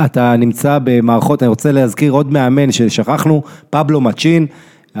 תשמע, אתה נמצא במערכות, אני רוצה להזכיר עוד מאמן ששכחנו, פבלו מצ'ין,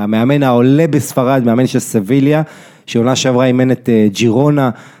 המאמן העולה בספרד, מאמן של סביליה, שעונה שעברה אימן את ג'ירונה,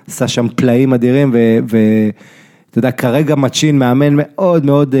 עשה שם פלאים אדירים, ואתה יודע, כרגע מצ'ין מאמן מאוד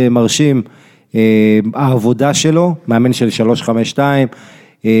מאוד מרשים, העבודה שלו, מאמן של 352,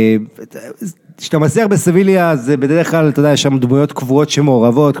 כשאתה מסיח בסביליה, זה בדרך כלל, אתה יודע, יש שם דמויות קבועות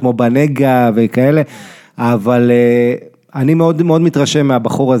שמעורבות, כמו ברגע וכאלה, אבל אני מאוד מאוד מתרשם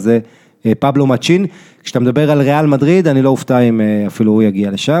מהבחור הזה, פבלו מצ'ין, כשאתה מדבר על ריאל מדריד, אני לא אופתע אם אפילו הוא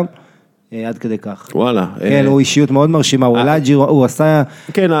יגיע לשם, עד כדי כך. וואלה. כן, הוא אישיות מאוד מרשימה, הוא עשה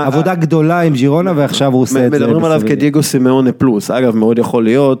עבודה גדולה עם ג'ירונה, ועכשיו הוא עושה את זה. מדברים עליו כדייגו סימאונה פלוס, אגב, מאוד יכול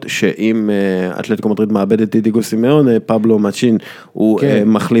להיות, שאם אתלטיקו מדריד מאבד את דייגו סימאונה, פבלו מצ'ין, הוא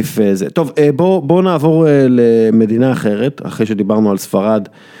מחליף זה. טוב, בואו נעבור למדינה אחרת, אחרי שדיברנו על ספרד,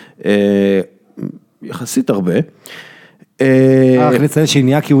 יחסית הרבה. נציין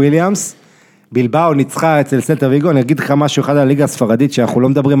שאיניאקי וויליאמס, בלבאו ניצחה אצל סלטה ויגו, אני אגיד לך משהו אחד על הליגה הספרדית, שאנחנו לא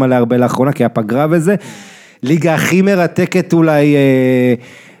מדברים עליה הרבה לאחרונה, כי הפגרה וזה, ליגה הכי מרתקת אולי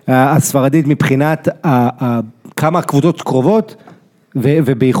הספרדית, מבחינת כמה קבוצות קרובות,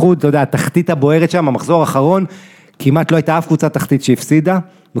 ובייחוד, אתה יודע, התחתית הבוערת שם, המחזור האחרון, כמעט לא הייתה אף קבוצה תחתית שהפסידה,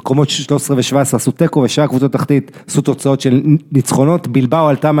 מקומות 13 ו-17 עשו טקו, ושאר קבוצות תחתית עשו תוצאות של ניצחונות, בלבאו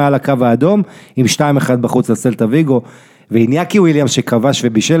עלתה מעל הקו האדום, עם 2-1 בחוץ לסלטה ויגו, ואיניאקי וויליאמס שכבש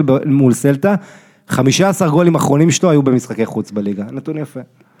ובישל מול סלטה, 15 גולים אחרונים שלו היו במשחקי חוץ בליגה, נתון יפה.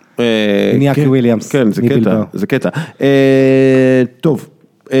 איניאקי וויליאמס. כן, זה קטע. טוב,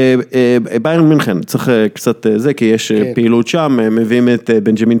 באיירן מינכן, צריך קצת זה, כי יש פעילות שם, מביאים את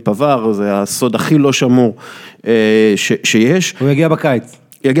בנג'מין פבר, זה הסוד הכי לא שמור שיש. הוא יגיע בקיץ.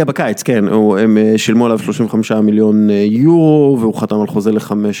 יגיע בקיץ, כן, הם שילמו עליו 35 מיליון יורו, והוא חתם על חוזה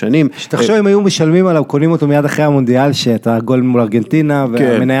ל5 שנים. שתחשוב אם היו משלמים עליו, קונים אותו מיד אחרי המונדיאל, שאתה גול מול ארגנטינה,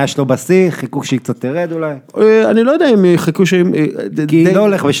 והמניה שלו בשיא, חיכו שהיא קצת תרד אולי. אני לא יודע אם חיכו שהם... כי לא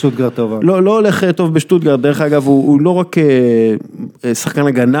הולך בשטוטגרד טוב. לא הולך טוב בשטוטגרד, דרך אגב, הוא לא רק שחקן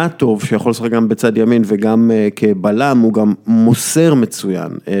הגנה טוב, שיכול לשחק גם בצד ימין, וגם כבלם, הוא גם מוסר מצוין,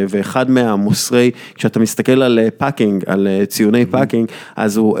 ואחד מהמוסרי, כשאתה מסתכל על פאקינג, על ציוני פאקינג,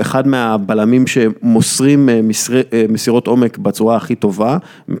 אז הוא אחד מהבלמים שמוסרים מסירות עומק בצורה הכי טובה,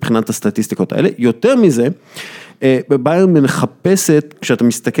 מבחינת הסטטיסטיקות האלה. יותר מזה, באיירן מחפשת, כשאתה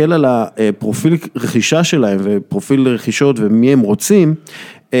מסתכל על הפרופיל רכישה שלהם, ופרופיל רכישות ומי הם רוצים,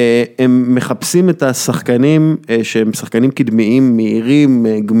 הם מחפשים את השחקנים שהם שחקנים קדמיים, מהירים,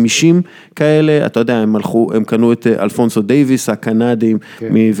 גמישים כאלה, אתה יודע, הם קנו את אלפונסו דייביס, הקנדים,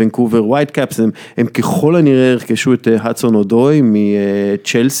 מוונקובר ווייט קאפס, הם ככל הנראה הרכשו את הדסון אודוי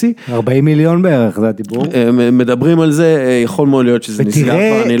מצ'לסי. 40 מיליון בערך, זה הדיבור. מדברים על זה, יכול מאוד להיות שזה נסגר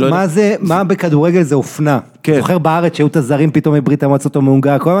כבר, אני לא יודע. ותראה, מה בכדורגל זה אופנה. זוכר בארץ שהיו את הזרים פתאום מברית המועצות או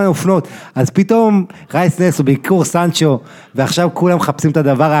מהונגריה, כל מיני אופנות, אז פתאום רייס נס הוא בעיקור סנצ'ו, ועכשיו כולם מחפשים את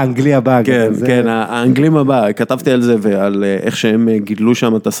הדבר האנגלי הבא. כן, כן, האנגלים הבא, כתבתי על זה ועל איך שהם גידלו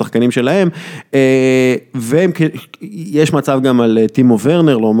שם את השחקנים שלהם, ויש מצב גם על טימו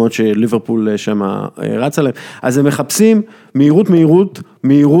ורנר, למרות שליברפול שם רץ עליהם, אז הם מחפשים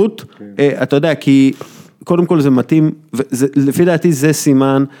מהירות, אתה יודע, כי קודם כל זה מתאים, לפי דעתי זה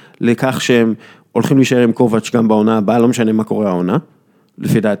סימן לכך שהם הולכים להישאר עם קובץ' גם בעונה הבאה, לא משנה מה קורה העונה,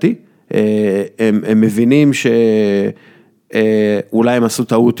 לפי דעתי, הם מבינים שאולי הם עשו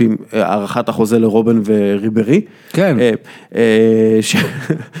טעות עם הערכת החוזה לרובן וריברי. כן.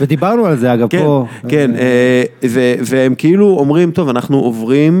 ודיברנו על זה אגב פה. כן, והם כאילו אומרים, טוב, אנחנו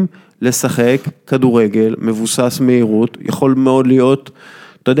עוברים לשחק כדורגל, מבוסס מהירות, יכול מאוד להיות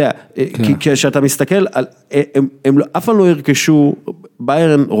אתה יודע, כי כשאתה מסתכל, הם אף פעם לא ירכשו,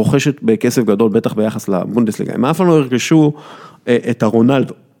 באיירן רוכשת בכסף גדול, בטח ביחס לבונדסליגה, הם אף פעם לא ירכשו את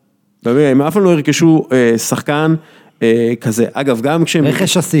הרונלדו, הם אף פעם לא ירכשו שחקן כזה, אגב גם כשהם...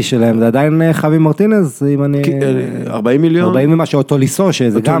 רכש השיא שלהם, זה עדיין חווי מרטינז, אם אני... 40 מיליון? 40 ממשהו, אותו ליסו,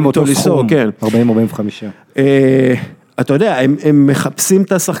 שזה גם אותו סכום, 40-45. אתה יודע, הם מחפשים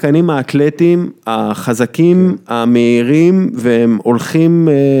את השחקנים האתלטיים, החזקים, המהירים, והם הולכים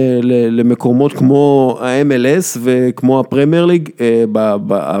למקומות כמו ה-MLS וכמו הפרמייר ליג,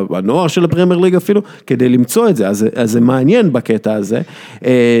 בנוער של הפרמייר ליג אפילו, כדי למצוא את זה, אז זה מעניין בקטע הזה.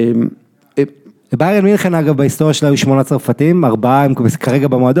 באיירן מינכן אגב בהיסטוריה שלה היו 8 צרפתים, 4 הם כרגע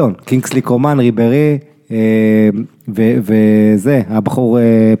במועדון, קינגסלי קומן, ריברי, וזה, הבחור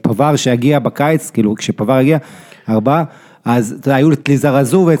פבר שהגיע בקיץ, כאילו כשפבר הגיע, 4, אז היו את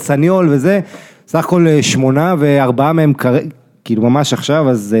ליזרזו ואת סניול וזה, סך הכל 8 ו4 מהם כאילו ממש עכשיו,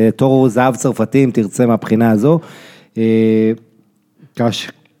 אז תור זהב צרפתים תרצה מהבחינה הזו,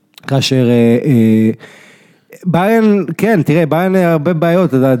 כאשר באיירן, כן, תראה, באיירן הרבה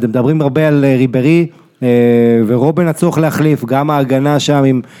בעיות, מדברים הרבה על ריברי, ורובן הצורך להחליף, גם ההגנה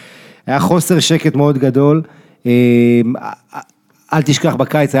שם, היה חוסר שקט מאוד גדול, אל תשכח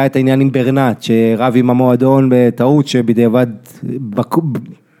בקיץ, היה את העניין עם ברנט, שרב עם המועדון בטעות, שבדיעבד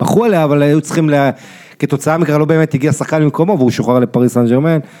בחו עליה, אבל היו צריכים, כתוצאה מכך לא באמת הגיע שחקן במקומו, והוא שוחרר לפריס סן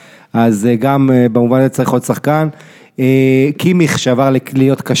ז'רמן, אז גם במובן הזה צריך עוד שחקן, קימיך שעבר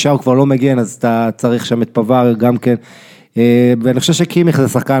להיות קשה, הוא כבר לא מגן, אז אתה צריך שם את פבר גם כן, ואני חושב שקימיך זה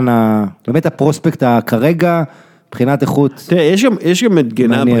שחקן, באמת הפרוספקט כרגע, מבחינת איכות. תראה, יש גם את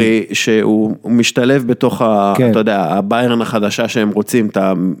גונאר שהוא משתלב בתוך, אתה יודע, הביירן החדשה שהם רוצים, את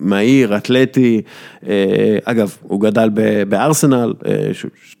המהיר, אתלטי, אגב, הוא גדל בארסנל,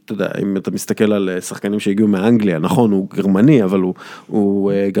 אתה יודע, אם אתה מסתכל על שחקנים שהגיעו מאנגליה, נכון, הוא גרמני, אבל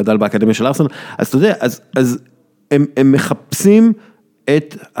הוא גדל באקדמיה של ארסנל, אז אתה יודע, אז הם מחפשים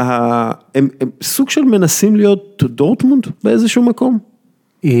את, הם סוג של מנסים להיות דורטמונד באיזשהו מקום?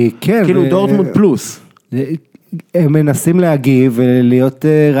 כן. כאילו דורטמונד פלוס. הם מנסים להגיב ולהיות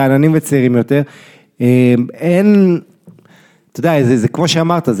רעננים וצעירים יותר, אין, אתה יודע, זה כמו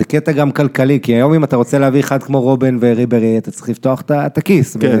שאמרת, זה קטע גם כלכלי, כי היום אם אתה רוצה להביא אחד כמו רובן וריברי, אתה צריך לפתוח את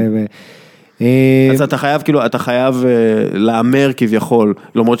הכיס. כן. אז אתה חייב, כאילו, אתה חייב לאמר כביכול,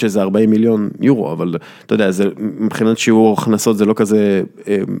 למרות שזה 40 מיליון יורו, אבל אתה יודע, מבחינת שיעור הכנסות זה לא כזה,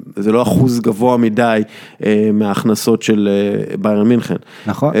 זה לא אחוז גבוה מדי מההכנסות של באיירן מינכן.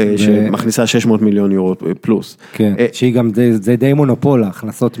 נכון. שמכניסה 600 מיליון יורו פלוס. כן, שהיא גם, זה די מונופול,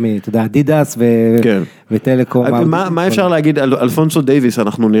 הכנסות אתה יודע, אדידס וטלקום. מה אפשר להגיד על אלפונסו דייביס,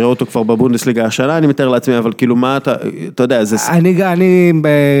 אנחנו נראה אותו כבר בבונדסליגה השנה, אני מתאר לעצמי, אבל כאילו מה אתה יודע, זה... אני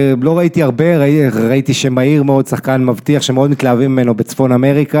לא ראיתי הרבה, ראיתי שמהיר מאוד, שחקן מבטיח שמאוד מתלהבים ממנו בצפון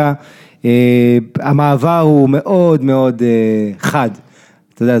אמריקה, המעבר הוא מאוד מאוד חד,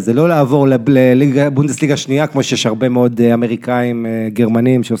 אתה יודע, זה לא לעבור לבונדסליגה שנייה, כמו שיש הרבה מאוד אמריקאים,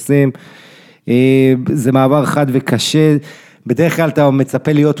 גרמנים שעושים, זה מעבר חד וקשה, בדרך כלל אתה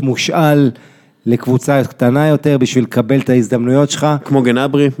מצפה להיות מושאל לקבוצה קטנה יותר, בשביל לקבל את ההזדמנויות שלך. כמו גונאר.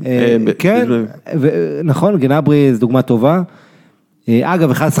 כן, נכון, גונאר זו דוגמה טובה,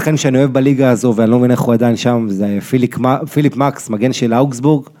 אגב, אחד השחקנים שאני אוהב בליגה הזו, ואני לא מבין איך הוא עדיין שם, זה פיליפ מקס, מגן של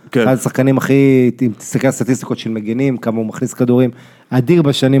אוגסבורג, אחד השחקנים הכי, אם תסתכל על סטטיסטיקות של מגנים, כמה הוא מכניס כדורים, אדיר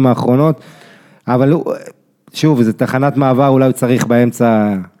בשנים האחרונות, אבל שוב, זה תחנת מעבר, אולי הוא צריך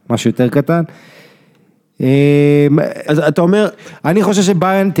באמצע משהו יותר קטן. אז אתה אומר... אני חושב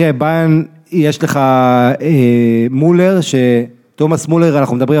שבאיירן, תראה, באיירן, יש לך מולר, תומאס מולר,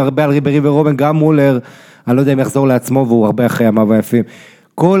 אנחנו מדברים הרבה על ריברי ורובן, גם מולר, אני לא יודע אם יחזור לעצמו, והוא הרבה אחרי ימיו ויפים.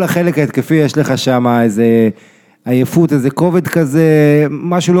 כל החלק ההתקפי, יש לך שם איזה עייפות, איזה כובד כזה,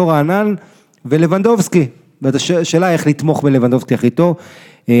 משהו לא רענן, ולוונדובסקי, השאלה איך לתמוך בלוונדובסקי הכי טוב,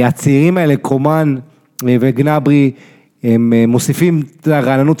 הצעירים האלה, קומן וגנברי, הם מוסיפים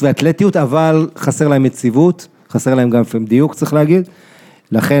רעננות ואתלטיות, אבל חסר להם יציבות, חסר להם גם פעמים דיוק, צריך להגיד,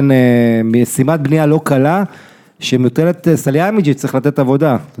 לכן משימת בנייה לא קלה, שמוטלת סולשייאר צריך לתת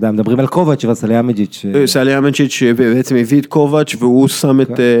עבודה, אתה יודע, מדברים על קובץ' וסולשייאר. סולשייאר שבעצם הביא את קובץ' והוא שם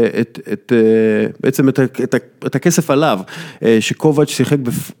בעצם את הכסף עליו, שקובץ' שיחק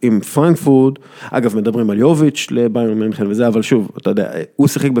עם פרנקפורט, אגב מדברים על יוביץ' לבאיירן מינכן וזה, אבל שוב, אתה יודע, הוא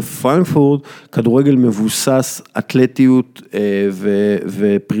שיחק בפרנקפורט, כדורגל מבוסס, אתלטיות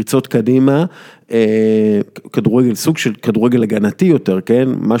ופריצות קדימה, כדורגל, סוג של כדורגל הגנתי יותר, כן?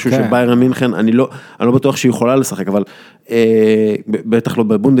 משהו שבאיירן מינכן, אני לא בטוח שהיא יכולה לשחק, אבל בטח לא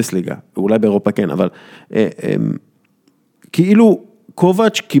בבונדסליגה, אולי באירופה כן, אבל כאילו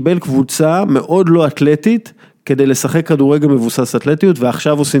קובץ' קיבל קבוצה מאוד לא אתלטית, כדי לשחק כדורגל מבוסס אתלטיות,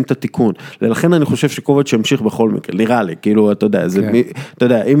 ועכשיו עושים את התיקון. ולכן אני חושב שקובץ' שימשיך בכל מקרה, נראה לי, כאילו, אתה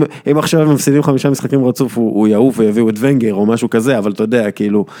יודע, אם עכשיו הם מפסידים 5 משחקים רצוף, הוא יעוף ויביאו את ונגר או משהו כזה, אבל אתה יודע,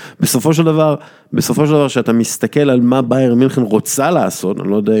 כאילו, בסופו של דבר, שאתה מסתכל על מה באיירן מינכן רוצה לעשות, אני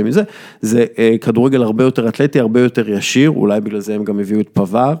לא יודע אם זה כדורגל הרבה יותר אתלטי, הרבה יותר ישיר, אולי בגלל זה הם גם הביאו את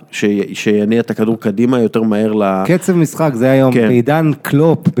פבר, שיניע את הכדור קדימה יותר מהר קצב משחק, זה היום, בעידן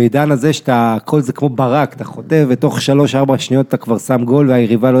קלופ, בעידן הזה שאתה, הכל זה כמו ברק, אתה חוטב, ותוך 3-4 שניות אתה כבר שם גול,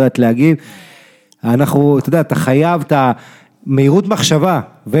 והיריבה לא יודעת להגיב, אנחנו, אתה יודע, אתה חייב את המהירות מחשבה,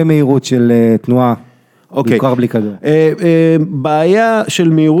 ומהירות של תנועה, בעיקר בלי כדור. בעיה של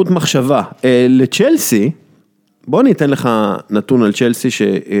מהירות מחשבה, לצ'לסי, בוא ניתן לך נתון על צ'לסי,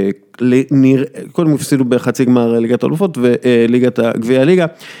 קודם הפסידו בחצי גמר ליגת האלופות וליגת גביע הליגה,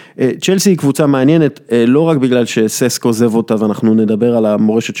 צ'לסי היא קבוצה מעניינת, לא רק בגלל שססקו עוזב אותה, ואנחנו נדבר על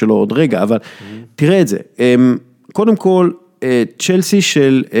המורשת שלו עוד רגע, אבל תראה את זה, קודם כל, צ'לסי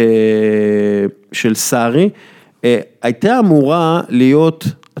של סארי, הייתה אמורה להיות,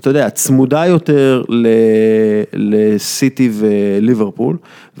 אתה יודע, צמודה יותר לסיטי וליברפול,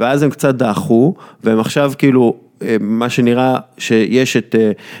 ואז הם קצת דחו, והם עכשיו כאילו, מה שנראה שיש את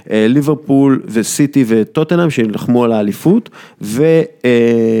ליברפול וסיטי וטוטנהאם שילחמו על האליפות,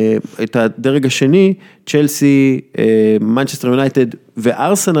 ואת הדרג השני, צ'לסי, מנצ'סטר יונייטד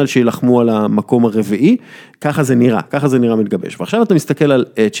וארסנל שילחמו על המקום הרביעי, ככה זה נראה מתגבש. ועכשיו אתה מסתכל על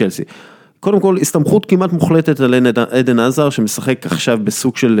צ'לסי. קודם כל, הסתמכות כמעט מוחלטת על עדן עזר, שמשחק עכשיו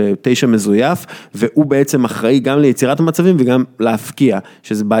בסוג של 9 מזויף, והוא בעצם אחראי גם ליצירת המצבים, וגם להפקיע,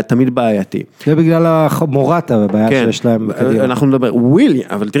 שזה תמיד בעייתי. זה בגלל המורטה, הבעיה שיש להם בקדימה. אנחנו נדבר,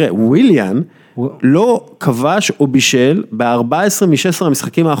 אבל תראה, וויליאן לא כבש או בישל, ב-14 מ-16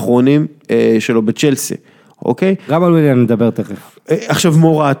 המשחקים האחרונים שלו בצ'לסי. אוקיי? גם על וויליאן נדבר תכף. עכשיו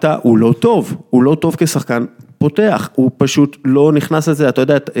מורטה, הוא לא טוב כשחקן פותח, הוא פשוט לא נכנס לזה, אתה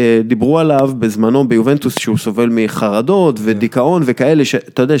יודע, דיברו עליו בזמנו ביובנטוס שהוא סובל מחרדות ודיכאון וכאלה,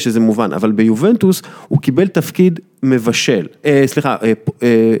 אתה יודע שזה מובן, אבל ביובנטוס הוא קיבל תפקיד מבשל,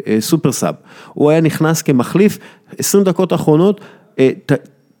 סופר סאב, הוא היה נכנס כמחליף, 20 דקות האחרונות,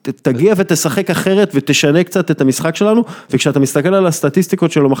 תגיע ותשחק אחרת ותשנה קצת את המשחק שלנו, וכשאתה מסתכל על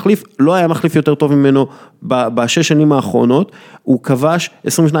הסטטיסטיקות שלו מחליף, לא היה מחליף יותר טוב ממנו בשש שנים האחרונות, הוא כבש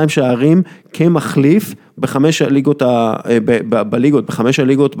 22 שערים כמחליף בחמש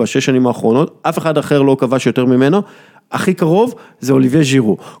הליגות בשש שנים האחרונות, אף אחד אחר לא כבש יותר ממנו, הכי קרוב זה אוליביה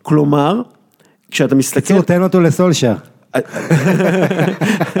ז'ירו, כלומר, כשאתה מסתכל... קיצור, תן אותו לסולשייאר.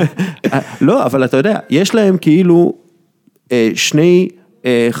 לא, אבל אתה יודע, יש להם כאילו שני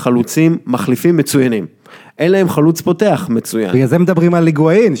חלוצים מחליפים מצוינים. אין להם חלוץ פותח מצוין. בגלל זה מדברים על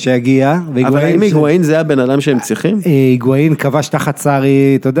היגואין שהגיע. אבל האם היגואין זה הבן אדם שהם צריכים? היגואין כבש תחת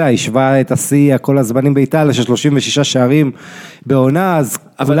סארי, אתה יודע, השווה את השיא כל הזמנים באיטליה, של 36 שערים בעונה, אז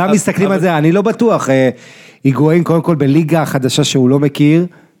כולם מסתכלים על זה, אני לא בטוח. היגואין קודם כל בליגה החדשה שהוא לא מכיר,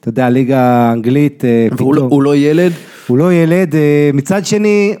 אתה יודע, ליגה האנגלית. הוא לא ילד? הוא לא ילד, מצד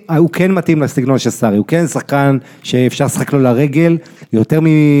שני, הוא כן מתאים לסגנון של סארי, הוא כן שחקן שאפשר לשחק לו לרגל, יותר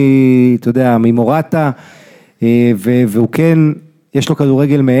אתה יודע, ממורטה, והוא כן, יש לו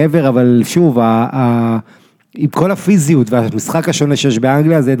כדורגל מעבר, אבל שוב, עם כל הפיזיות והמשחק השונה שיש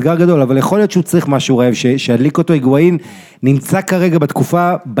באנגליה, זה אתגר גדול, אבל יכול להיות שהוא צריך משהו רעב, שידליק אותו. היגואין נמצא כרגע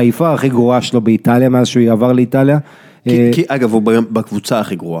בתקופה, ביפר הכי גרועה שלו באיטליה, מאז שהוא עבר לאיטליה, כי אגב הוא בקבוצה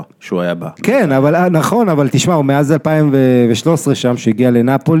הכי גרועה שהוא היה בה. כן, אבל נכון, אבל תשמע, הוא מאז 2013 שם שהגיע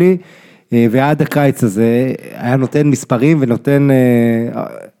לנפולי, ועד הקיץ הזה היה נותן מספרים ונותן,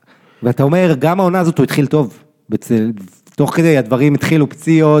 ואתה אומר, גם העונה הזאת הוא התחיל טוב, תוך כדי הדברים התחילו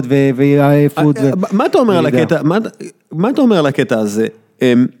פציעות ועייפות. מה אתה אומר על הקטע הזה?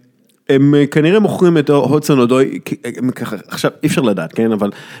 הם כנראה מוכרים את הודסון אודוי, עכשיו אי אפשר לדעת, כן, אבל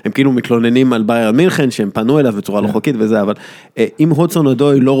הם כאילו מתלוננים על באיירן מינכן, שהם פנו אליו בצורה לא חוקית וזה, אבל אם הודסון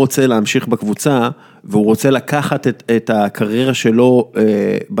אודוי לא רוצה להמשיך בקבוצה, והוא רוצה לקחת את הקריירה שלו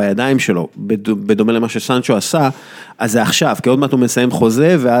בידיים שלו, בדומה למה שסנצ'ו עשה, אז זה עכשיו, כי עוד מעט הוא מסיים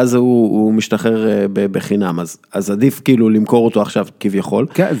חוזה, ואז הוא משתחרר בחינם, אז עדיף כאילו למכור אותו עכשיו כביכול.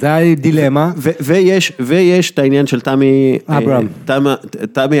 כן, זה היה דילמה. ויש את העניין של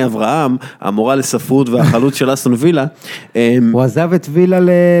תמי אברהם, המורה לספרות והחלוץ של אסטון וילה. הוא עזב את וילה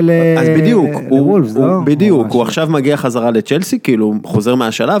אז בדיוק, בדיוק, הוא עכשיו מגיע חזרה לצ'לסי, כאילו חוזר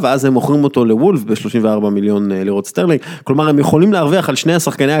מהשלב, ואז הם מוכרים אותו לוולף ב-34 מיליון לירות סטרלינג, כלומר הם יכולים להרוויח על שני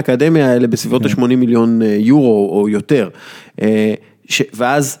השחקני האקדמיה האלה בסביבות ה-80 מיליון יורו או יותר,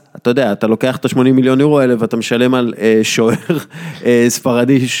 ואז אתה יודע, אתה לוקח את ה-80 מיליון יורו האלה ואתה משלם על שוער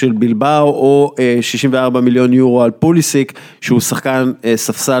ספרדי של בלבאו, או 64 מיליון יורו על פוליסיק, שהוא שחקן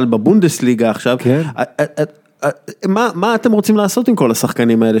ספסל בבונדסליגה עכשיו, מה אתם רוצים לעשות עם כל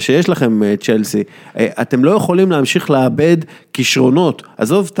השחקנים האלה שיש לכם צ'לסי? אתם לא יכולים להמשיך לאבד כישרונות,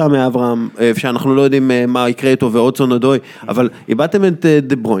 עזוב תמי אברהם, שאנחנו לא יודעים מה יקרה איתו ואוצון אדוי, אבל איבדתם את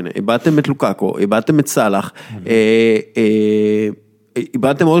דה ברוינה, איבדתם את לוקאקו, איבדתם את סלאח,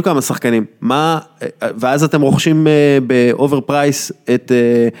 איבדתם עוד כמה שחקנים, ואז אתם רוכשים באובר פרייס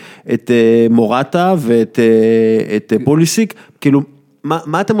את מורטה ואת פוליסיק, כאילו,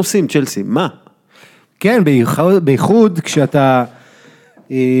 מה אתם עושים צ'לסי? מה? כן, בייחוד כשאתה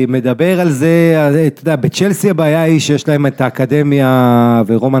מדבר על זה, אתה יודע, בצ'לסי הבעיה היא שיש להם את האקדמיה,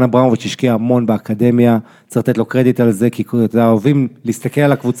 ורומן אברמוביץ' השקיע המון באקדמיה, צריך לתת לו קרדיט על זה, כי אתה יודע, אוהבים להסתכל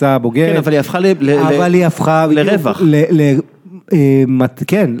על הקבוצה הבוגרת. כן, אבל היא הפכה לרווח.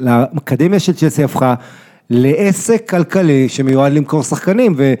 כן, לאקדמיה של צ'לסי הפכה לעסק כלכלי שמיועד למכור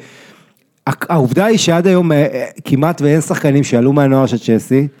שחקנים, והעובדה היא שעד היום כמעט ואין שחקנים שעלו מהנוער של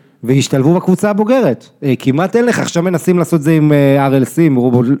צ'לסי, והשתלבו בקבוצה הבוגרת, כמעט אין לך, עכשיו מנסים לעשות זה עם RLC, עם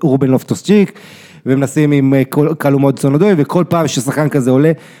רובן לופטוס-צ'יק, ומנסים עם קלום אודסון אדוי, וכל פעם ששחקן כזה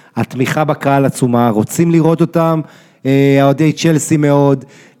עולה, התמיכה בקהל עצומה, רוצים לראות אותם, אוהדי צ'לסי מאוד,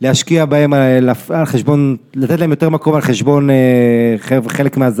 להשקיע בהם על חשבון, לתת להם יותר מקום על חשבון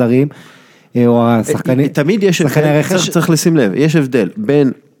חלק מהזרים, או השחקנים. תמיד יש הבדל, צריך לשים לב, יש הבדל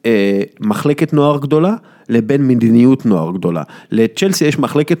בין מחלקת נוער גדולה, לבין מדיניות נוער גדולה. לצ'לסי יש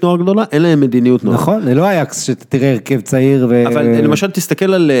מחלקת נוער גדולה, אין להם מדיניות נוער. נכון, זה לא היה שתראה הרכב צעיר אבל למשל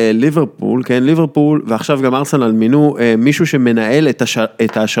תסתכל על ליברפול, כן, ליברפול, ועכשיו גם ארסנל מינו מישהו שמנהל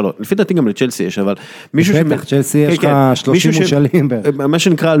את השאלות. לפי דעתי גם לצ'לסי יש, אבל מישהו בטח, צ'לסי יש לך 30 מושלים. מה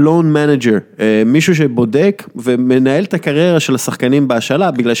שנקרא loan manager, מישהו שבודק ומנהל את הקריירה של השחקנים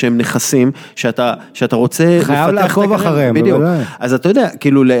בהשאלה, בגלל שהם נכסים שאתה רוצה חייב לעקוב אחריהם. בדיוק. אז אתה יודע,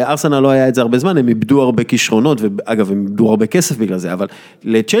 כאילו לארסנל לא היה את זה הרבה זמן, הם איבדו הרבה כישרונות, ואגב, הם איבדו הרבה כסף בגלל זה, אבל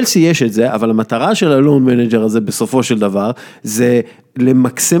לצ'לסי יש את זה, אבל המטרה של הלון מנג'ר הזה בסופו של דבר, זה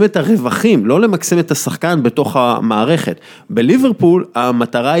למקסם את הרווחים, לא למקסם את השחקן בתוך המערכת. בליברפול,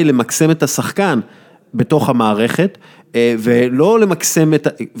 המטרה היא למקסם את השחקן בתוך המערכת, ולא למקסם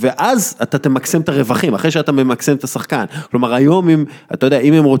ואז אתה תמקסם את הרווחים, אחרי שאתה ממקסם את השחקן. כלומר, היום, אתה יודע,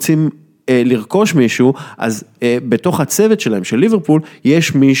 אם הם רוצים לרכוש מישהו, אז בתוך הצוות שלהם, של ליברפול,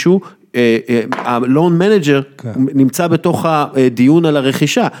 יש מישהו, הלון מנג'ר נמצא בתוך הדיון על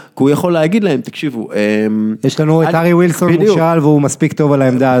הרכישה, כי הוא יכול להגיד להם, תקשיבו, יש לנו את ארי ווילסון מושל, והוא מספיק טוב על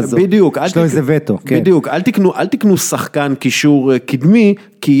העמדה הזו. בדיוק. יש לו איזה וטו. בדיוק, אל תקנו שחקן קישור קדמי,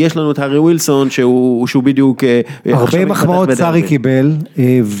 כי יש לנו את ארי ווילסון, שהוא בדיוק הרבה מחמאות סארי קיבל,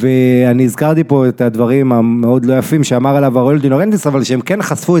 ואני הזכרתי פה את הדברים המאוד לא יפים, שאמר עליו ארול דינורנטיס, אבל שהם כן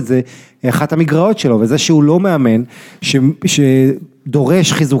חשפו את זה, אחת המגרעות שלו, וזה שהוא לא מאמן,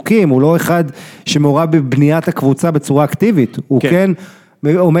 דורש חיזוקים, הוא לא אחד שמעורב בבניית הקבוצה בצורה אקטיבית, הוא כן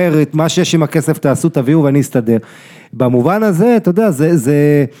אומר, את מה שיש עם הכסף תעשו, תביאו ואני אסתדר. במובן הזה, אתה יודע,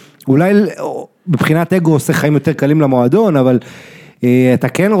 זה אולי מבחינת אגו עושה חיים יותר קלים למועדון, אבל אתה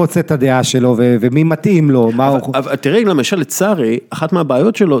כן רוצה את הדעה שלו, ומי מתאים לו. אבל תראה, למשל, לצערי, אחת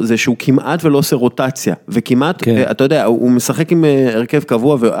מהבעיות שלו, זה שהוא כמעט ולא עושה רוטציה, וכמעט, אתה יודע, הוא משחק עם הרכב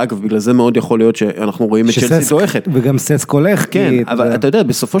קבוע, ואגב, בגלל זה מאוד יכול להיות שאנחנו רואים את צ'לסי דועכת. וגם סס קולך. כן, אבל אתה יודע,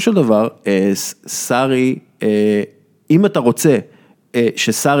 בסופו של דבר, סארי, אם אתה רוצה,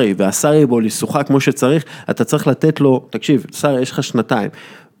 שסארי והסארי בו ישוחק כמו שצריך, אתה צריך לתת לו, תקשיב, סארי, יש לך שנתיים,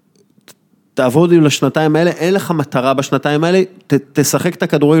 תעבוד עם לשנתיים האלה, אין לך מטרה בשנתיים האלה, תשחק את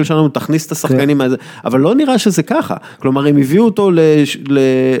הכדורגל שלנו, תכניס את השחקנים הזה, אבל לא נראה שזה ככה, כלומר הם הביאו אותו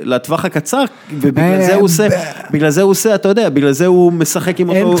לטווח הקצר, ובגלל זה הוא עושה, אתה יודע, בגלל זה הוא משחק עם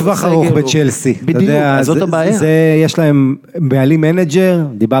אותו אין טווח ארוך בצ'לסי, בדיוק, אז זאת הבעיה. יש להם בעלים מנג'ר,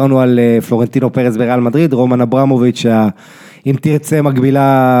 דיברנו על פלורנטינו פרס בריאל מדריד, רומן אברמוביץ' אם תרצה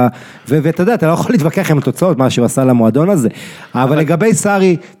מגבילה, ואתה יודע, אתה לא יכול להתווכח עם התוצאות, מה שהוא עשה למועדון הזה, אבל לגבי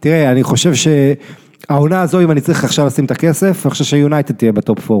סארי, תראה, אני חושב שהעונה הזו, אם אני צריך עכשיו לשים את הכסף, אני חושב שיונייטד תהיה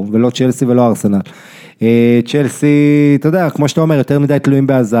בטופ 4, ולא צ'לסי ולא ארסנל. צ'לסי, אתה יודע, כמו שאתה אומר, יותר מדי תלויים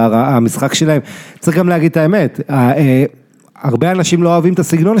בעזר, המשחק שלהם, צריך גם להגיד את האמת, הרבה אנשים לא אוהבים את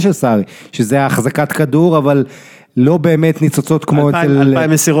הסגנון של סארי, שזה החזקת כדור, אבל לא באמת ניצוצות כמו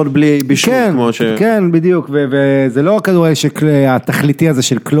 2000 מסירות בלי בישול, כמו ש... כן, בדיוק, וזה לא הכדורגל התכליתי הזה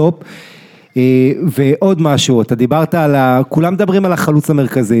של קלופ, ועוד משהו, אתה דיברת על, כולם מדברים על החלוץ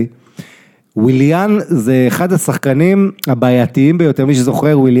המרכזי, וויליאן זה אחד השחקנים הבעייתיים ביותר, מי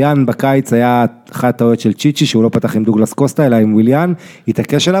שזוכר, וויליאן בקיץ היה אחת טעויות של צ'יצ'י, שהוא לא פתח עם דוגלס קוסטה, אלא עם וויליאן,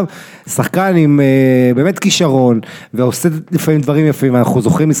 התעקש עליו, שחקן עם באמת כישרון, ועושה לפעמים דברים יפים, אנחנו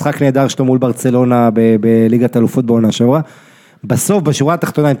זוכרים משחק נהדר שלו מול ברצלונה, בליגת אלופות בעונה שעברה, בסוף, בשורה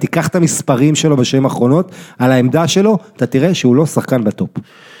התחתונה, אם תיקח את המספרים שלו בשנים האחרונות, על העמדה שלו, אתה תראה שהוא לא שחקן בטופ.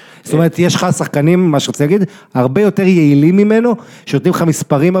 זאת אומרת, יש לך שחקנים, מה שרוצה להגיד, הרבה יותר יעילים ממנו, שנותנים לך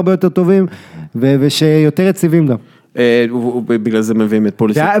מספרים הרבה יותר טובים, ושיותר יציבים גם. בגלל זה מביאים את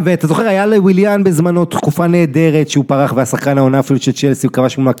פוליסי. ואתה זוכר, היה לוויליאן בזמנו תקופה נהדרת שהוא פרח, והשחקן העונה אפילו של צ'לסי, הוא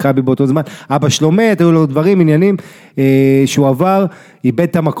כבש מול מכבי באותו זמן, אבא שלו מת, היו לו דברים, עניינים, שהוא עבר, איבד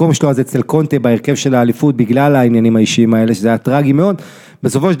את המקום שלו אז אצל קונטה בהרכב של האליפות, בגלל העניינים האישיים האלה, שזה היה טרגי מאוד.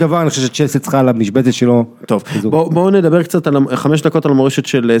 בסופו של דבר אני חושב שצ'לסי צריכה על המשבצת שלו. טוב, בואו נדבר קצת על 5 דקות על המורשת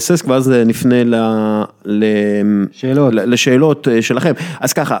של ססק, ואז נפנה לשאלות שלכם.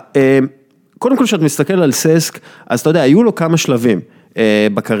 אז ככה, קודם כל כשאת מסתכל על ססק, אז אתה יודע, היו לו כמה שלבים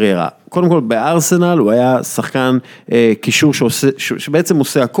בקריירה. קודם כל בארסנל הוא היה שחקן קישור שבעצם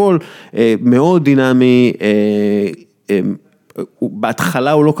עושה הכל, מאוד דינמי,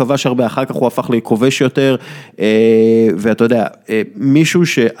 בהתחלה הוא לא כבש הרבה, אחר כך הוא הפך לכובש יותר, ואתה יודע, מישהו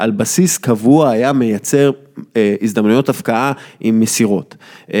שעל בסיס קבוע היה מייצר הזדמנויות הפקעה עם מסירות,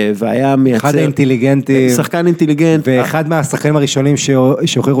 והיה מייצר... אחד האינטליגנטי... שחקן אינטליגנט. ואחד מהשחקנים הראשונים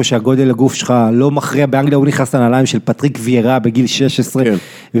שהוכיחו שהגודל הגוף שלך לא מכריע, באנגליה הוא נכנס לנעליים של פטריק ויירה בגיל 16, כן.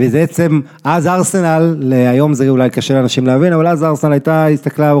 וזה בעצם, אז ארסנל, היום זה אולי קשה לאנשים להבין, אבל אז ארסנל הייתה,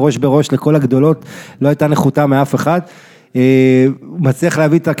 הסתכלה ראש בראש לכל הגדולות, לא הייתה נחותה מאף אחד, מצליח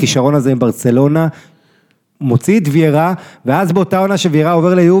להביא את הכישרון הזה עם ברצלונה, מוציא את ויירה, ואז באותה עונה שוויירה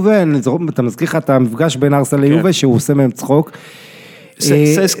עובר ליובה, אתה מזכיר לך את המפגש בין ארסנל ליובה, שהוא עושה מהם צחוק.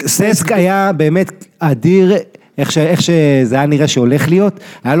 ססק היה באמת אדיר, איך שזה היה נראה שהולך להיות,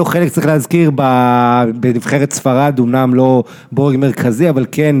 היה לו חלק צריך להזכיר בנבחרת ספרד, אומנם לא בורג מרכזי, אבל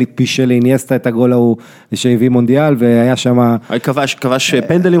כן פישל אינייסטה את הגול ההוא שהביא מונדיאל, והיה שם... כבש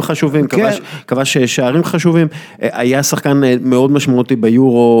פנדלים חשובים, כבש שערים חשובים, היה שחקן מאוד משמעותי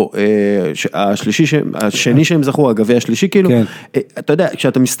ביורו השני שהם זכו, הגביע השלישי כאילו, אתה יודע,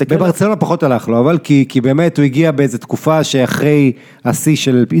 כשאתה מסתכל... בברצלונה פחות הלך לו, אבל כי באמת הוא הגיע באיזו תקופה שאחרי השיא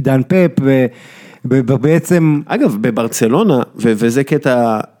של עידן פפ, ובעצם... אגב, בברצלונה, וזה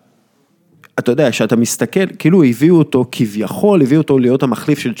קטע, אתה יודע, שאתה מסתכל, כאילו הביאו אותו כביכול, הביאו אותו להיות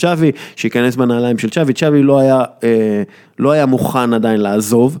המחליף של צ'אבי, שיכנס בנעליים של צ'אבי, צ'אבי לא היה מוכן עדיין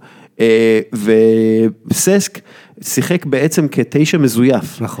לעזוב, וססק שיחק בעצם כ9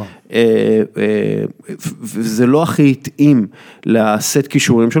 מזויף. נכון. וזה לא הכי התאים לסט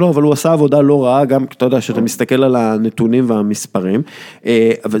קישורים שלו, אבל הוא עשה עבודה לא רעה, גם אתה יודע, שאתה מסתכל על הנתונים והמספרים,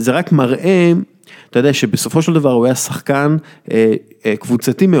 אבל זה רק מראה, אתה יודע שבסופו של דבר הוא היה שחקן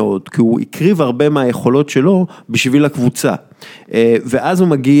קבוצתי מאוד, כי הוא הקריב הרבה מהיכולות שלו בשביל הקבוצה, ואז הוא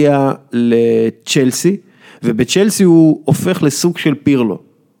מגיע לצ'לסי, ובצ'לסי הוא הופך לסוג של פירלו,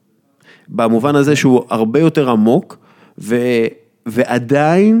 במובן הזה שהוא הרבה יותר עמוק,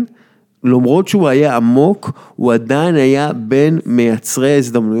 ועדיין, למרות שהוא היה עמוק, הוא עדיין היה בין מייצרי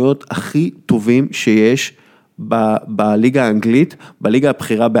ההזדמנויות הכי טובים שיש בליגה האנגלית, בליגה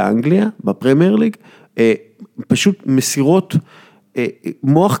הבחירה באנגליה, בפרמייר ליג, פשוט מסירות,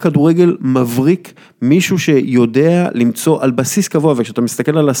 מוח כדורגל מבריק, מישהו שיודע למצוא על בסיס קבוע, וכשאתה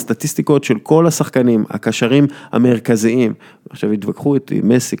מסתכל על הסטטיסטיקות של כל השחקנים, הקשרים המרכזיים, עכשיו התווכחו איתי,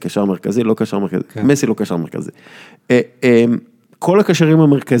 מסי קשר מרכזי, לא קשר מרכזי, מסי לא קשר מרכזי, כל הקשרים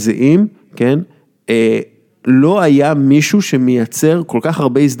המרכזיים, כן, לא היה מישהו שמייצר כל כך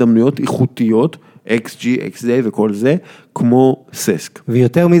הרבה הזדמנויות איכותיות, XG, XD וכל זה, כמו ססק.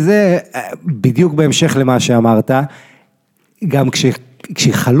 ויותר מזה, בדיוק בהמשך למה שאמרת, גם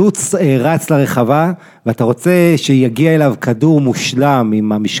כשחלוץ רץ לרחבה, ואתה רוצה שיגיע אליו כדור מושלם,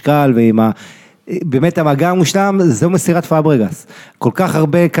 עם המשקל ועם באמת המגע המושלם, זו מסירת פאברגס. כל כך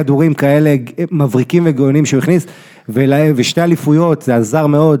הרבה כדורים כאלה, מבריקים וגאונים שהוא הכניס, ושתי אליפויות, זה עזר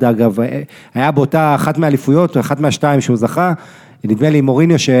מאוד, אגב, היה באותה אחת מהאליפויות, אחת מהשתיים שהוא זכה, נדמה לי עם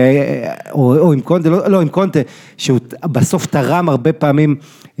מוריניו, או עם קונטה, לא עם קונטה, שהוא בסוף תרם הרבה פעמים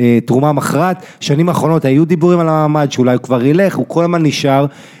תרומה מכרעת, שנים האחרונות היו דיבורים על המעמד, שאולי הוא כבר ילך, הוא כל הזמן נשאר,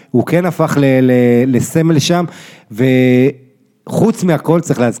 הוא כן הפך לסמל שם, וחוץ מהכל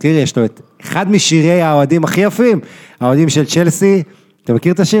צריך להזכיר, יש לו את אחד משירי האוהדים הכי יפים, האוהדים של צ'לסי, אתה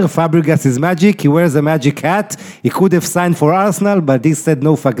מכיר את השיר? Fabregas is magic, he wears a magic hat, he could have signed for Arsenal, but he said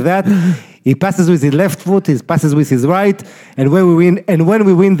no fuck that, he passes with his left foot, he passes with his right, and when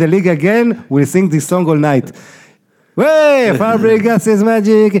we win the league again, we'll sing this song all night. וואי, Fabregas is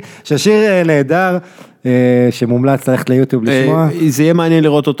magic, ששיר נהדר, שמומלץ ללכת ליוטיוב לשמוע. זה יהיה מעניין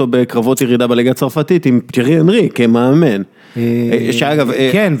לראות אותו בקרבות ירידה בליגה הצרפתית, עם תיארי אנרי כמאמן. שאגב,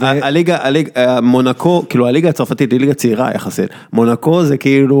 מונקו, כאילו הליגה הצרפתית היא ליגה צעירה יחסית, מונקו זה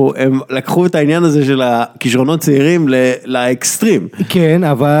כאילו, הם לקחו את העניין הזה של הכישרונות צעירים לאקסטרים. כן,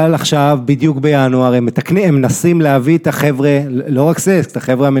 אבל עכשיו בדיוק בינואר הם מתקנים, הם מנסים להביא את החבר'ה, לא רק ססק, את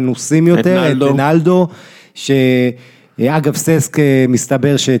החבר'ה המנוסים יותר, את נלדו, אגב, ססק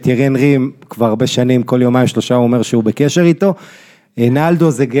מסתבר שטיירן רים כבר הרבה שנים, כל יומיים שלושה הוא אומר שהוא בקשר איתו,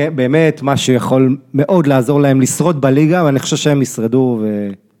 נאלדו זה באמת מה שיכול מאוד לעזור להם לשרוד בליגה, ואני חושב שהם ישרדו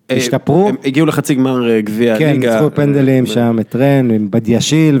והשתפרו. הם הגיעו לחצי גמר גביע הליגה. כן, ניצחו פנדלים שם, טרן, עם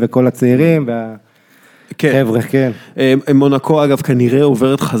בדיאשיל וכל הצעירים, חבר'ה, כן. מונקו אגב כנראה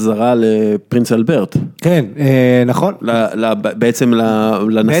עוברת חזרה לפרינץ אלברט. כן, נכון. בעצם לנסיך של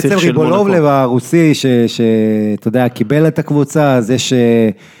מונקו. בעצם ריבולוב הרוסי, שאתה יודע, קיבל את הקבוצה, זה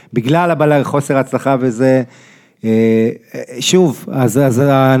שבגלל חוסר הצלחה וזה, שוב, אז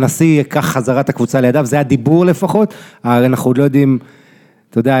הנשיא ייקח חזרת הקבוצה לידיו, זה הדיבור לפחות, אנחנו עוד לא יודעים,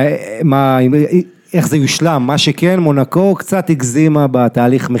 אתה יודע, איך זה יושלם, מה שכן, מונקו קצת הגזימה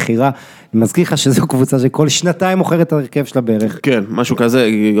בתהליך מחירה, אני מזכיר לך שזו קבוצה שכל שנתיים מוכרת את הרכב שלה בערך. כן, משהו כזה,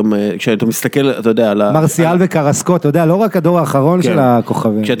 גם כשאתה מסתכל, אתה יודע, מרסיאל וקרסקו, אתה יודע, לא רק הדור האחרון של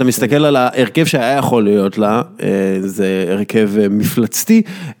הכוכבים. כשאתה מסתכל על ההרכב שהיה יכול להיות לה, זה הרכב מפלצתי.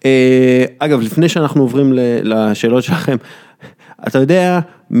 אגב, לפני שאנחנו עוברים לשאלות שלכם, אתה יודע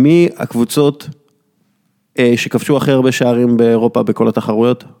מי הקבוצות שכבשו הכי הרבה שערים באירופה בכל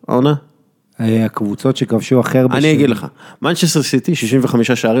התחרויות, העונה? הקבוצות שכבשו אחר בשביל... אני אגיד לך, מנצ'סטר סיטי,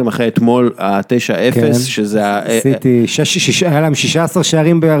 65 שערים אחרי אתמול, ה-9-0, שזה... סיטי, היה להם 16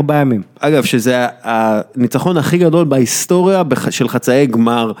 שערים ב4 ימים. אגב, שזה הניצחון הכי גדול בהיסטוריה של חצאי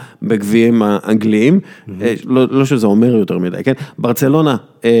גמר בגביעים האנגליים, לא שזה אומר יותר מדי, כן? ברצלונה,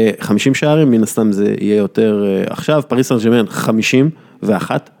 50 שערים, מן הסתם זה יהיה יותר עכשיו, פריס סן ז'רמן,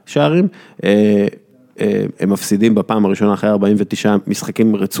 51 שערים, הם מפסידים בפעם הראשונה אחרי 49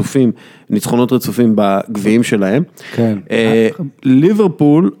 משחקים רצופים, ניצחונות רצופים בגביעים שלהם. כן.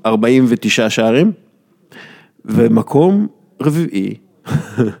 ליברפול 49 שערים, ומקום רביעי.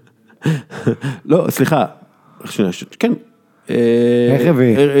 לא, סליחה. כן. איך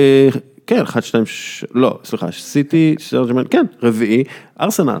רביעי? כן, 1, 2, לא, סליחה, סיטי, כן, רביעי,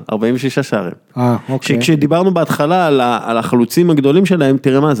 ארסנל, 46 שערים. אוקיי. כשדיברנו בהתחלה על החלוצים הגדולים שלהם,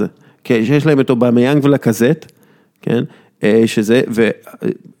 תראה מה זה. שיש להם אותו במיינג ולקזט, כן, שזה,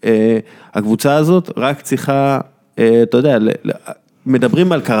 והקבוצה הזאת רק צריכה, אתה יודע,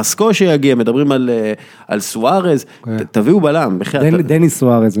 מדברים על קרסקו שיגיע, מדברים על סוארז, תביאו בלם. דני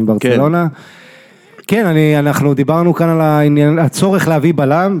סוארז מברצלונה. כן, אנחנו דיברנו כאן על העניין, הצורך להביא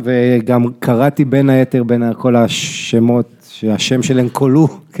בלם, וגם קראתי בין היתר, בין כל השמות, שהשם של אנקולו,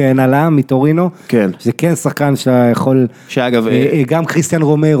 כן, עלה מטורינו, כן. שזה כן שחקן שיכול, שאגב, גם קריסטיאן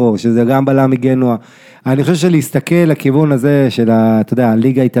רומרו, שזה גם בלם מגנוע, אני חושב שלהסתכל לכיוון הזה, של, אתה יודע,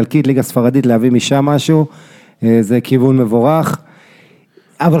 ליגה איטלקית, ליגה ספרדית, להביא משם משהו, זה כיוון מבורך,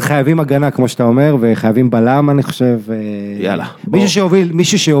 אבל חייבים הגנה, כמו שאתה אומר, וחייבים בלם, אני חושב. יאללה.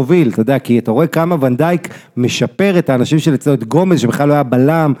 מישהו שיוביל, אתה יודע, כי אתה רואה כמה ונדייק משפר את האנשים של אצלו, את גומז, שבכלל לא היה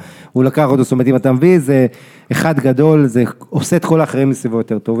בלם, הוא לקח אותו, זאת אומרת, אם אתה מביא, זה אחד גדול, זה עושה את כל האחרים מסביבו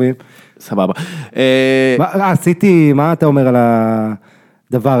יותר טובים. סבבה. עשיתי, מה אתה אומר על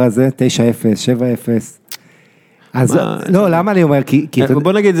הדבר הזה? 9-0, 7-0. אז לא, למה אני אומר?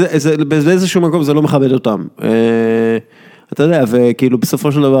 בוא נגיד, באיזשהו מקום זה לא מכבד אותם. אתה יודע, וכאילו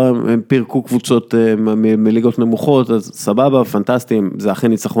בסופו של דבר הם פירקו קבוצות מליגות נמוכות, אז סבבה, פנטסטיים, זה הכי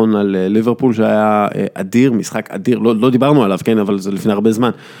ניצחון על ליברפול שהיה אדיר, משחק אדיר, לא דיברנו עליו, כן, אבל זה לפני הרבה זמן,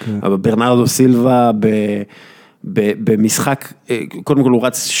 אבל ברנרדו סילבה במשחק, קודם כל הוא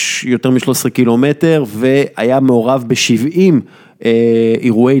רץ יותר מ-13 קילומטר, והיה מעורב ב-70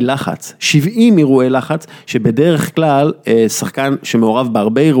 אירועי לחץ, 70 אירועי לחץ, שבדרך כלל שחקן שמעורב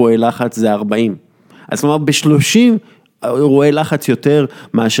בהרבה אירועי לחץ זה 40, אז כלומר ב-30 אירועי לחץ יותר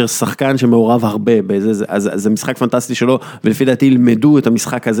מאשר שחקן שמעורב הרבה, אז זה משחק פנטסטי שלו, ולפי דעתי ילמדו את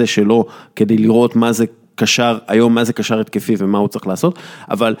המשחק הזה שלו, כדי לראות מה זה קשר, היום מה זה קשר התקפי ומה הוא צריך לעשות,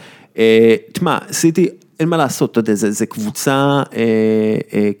 אבל תשמע, סיטי, אין מה לעשות, אתה יודע, זה קבוצה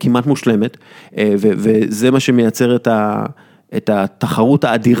כמעט מושלמת, וזה מה שמייצר את התחרות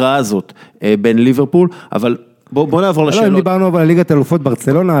האדירה הזאת בין ליברפול, אבל בוא נעבור לשאלות. לא, אם דיברנו אבל על ליגת אלופות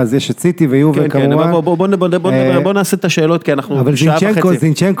ברצלונה, אז יש את סיטי ויובל כמובן. בוא נעשה את השאלות, כי אנחנו אבל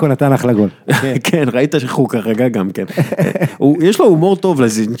זינצ'נקו נתן אחלה גול. כן, ראית שהוא כרגע גם כן. יש לו הומור טוב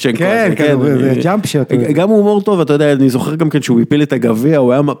לזינצ'נקו. כן, זה ג'אמפ שוט. גם הומור טוב, אתה יודע, אני זוכר גם כן שהוא הפיל את הגביע,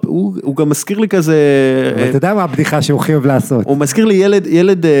 הוא גם מזכיר לי כזה... אתה יודע מה הבדיחה שהוא חייב לעשות? הוא מזכיר לי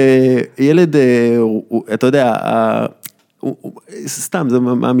ילד, אתה יודע, סתם, זה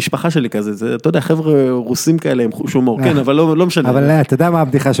מהמשפחה שלי כזה, זה, אתה יודע, חבר'ה רוסים כאלה עם חוש הומור, כן, אבל לא משנה. אבל אתה יודע מה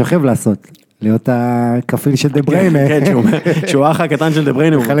הבדיחה שוכב לעשות? להיות הכפיל של דבריינה. כן, שהוא האח הקטן של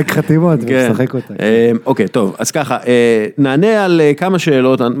דבריינה. הוא חלק חתימות ומשחק אותה. אוקיי, טוב, אז ככה, נענה על כמה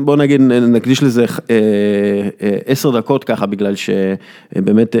שאלות, בוא נגיד, נקדיש לזה 10 דקות ככה, בגלל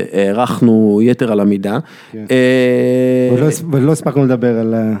שבאמת ערכנו יתר על המידה. ולא הספקנו לדבר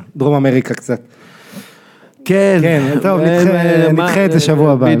על דרום אמריקה קצת. כן, טוב, נדחה את זה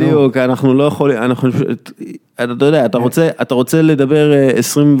שבוע הבא. בדיוק, אנחנו לא יכולים, אתה יודע, אתה רוצה לדבר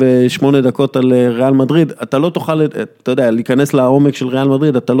 28 דקות על ריאל מדריד, אתה לא תוכל, אתה יודע, להיכנס לעומק של ריאל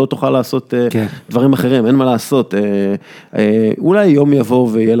מדריד, אתה לא תוכל לעשות דברים אחרים, אין מה לעשות, אולי יום יבוא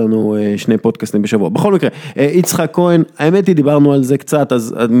ויהיה לנו 2 פודקאסטים בשבוע. בכל מקרה, יצחק כהן, האמת היא, דיברנו על זה קצת,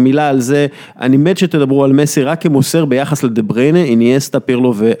 אז מילה על זה, אני מת שתדברו על מסי רק כמוסר ביחס לדבריינה, אינייסטה,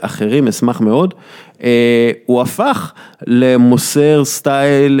 פירלו ואחרים, אשמח מאוד. הוא הפך למוסר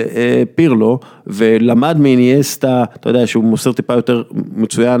סטייל פירלו, ולמד מאינייסטה, אתה יודע שהוא מוסר טיפה יותר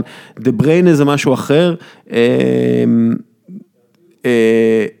מצוין, דבריינה זה משהו אחר,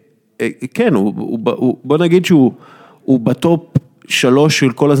 כן, בוא נגיד שהוא בטופ 3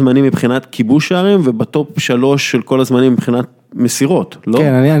 של כל הזמנים מבחינת כיבוש שערים, ובטופ 3 של כל הזמנים מבחינת מסירות, לא?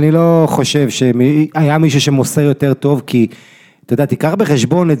 כן, אני לא חושב שהיה מישהו שמוסר יותר טוב, כי אתה יודע, תיקח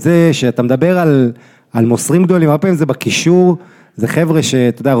בחשבון את זה שאתה מדבר על מוסרים גדולים, הרבה פעמים זה בקישור, זה חבר'ה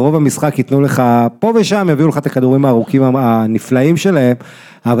שאתה יודע, רוב המשחק ייתנו לך פה ושם, יביאו לך את הכדורים הארוכים הנפלאים שלהם,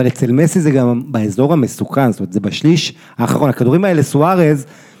 אבל אצל מסי זה גם באזור המסוכן, זאת אומרת, זה בשליש האחרון, הכדורים האלה סוארז,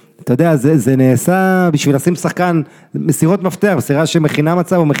 אתה יודע, זה נעשה בשביל לשים שחקן, מסירות מפתח, מסירה שמכינה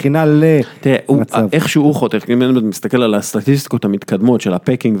מצב או מכינה למצב. איך שהוא חותך, אם אני מסתכל על הסטטיסטיקות המתקדמות של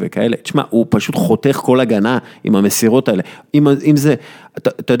הפקינג וכאלה, תשמע, הוא פשוט חותך כל הגנה עם המסירות האלה. אם זה,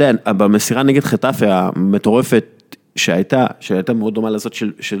 אתה יודע, במסירה נגד חטאפה המטורפת שהייתה מאוד דומה לזאת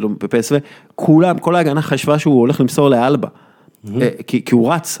שלו בפסו, כל ההגנה חשבה שהוא הולך למסור לאלבה. כי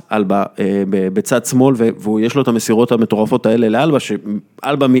הוא רץ אלבה בצד שמאל, ויש לו את המסירות המטורפות האלה לאלבה,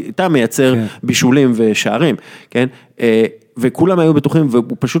 שאלבה איתה מייצר בישולים ושערים, כן? וכולם היו בטוחים,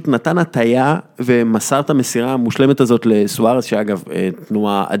 והוא פשוט נתן הטיה, ומסר את המסירה המושלמת הזאת לסוארס, שאגב,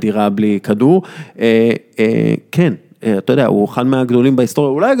 תנועה אדירה בלי כדור, כן. אתה יודע, הוא אחד מהגדולים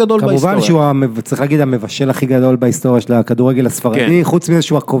בהיסטוריה, אולי הגדול בהיסטוריה. כמובן שהוא, צריך להגיד, המבשל הכי גדול בהיסטוריה של הכדורגל הספרדי, חוץ מזה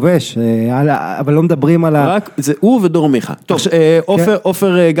שהוא הכובש, אבל לא מדברים על רק, זה הוא ודור מיכה. טוב,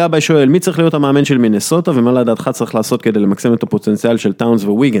 עופר גבאי שואל, מי צריך להיות המאמן של מינסוטה, ומה לדעתך צריך לעשות כדי למקסם את הפוטנציאל של טאונס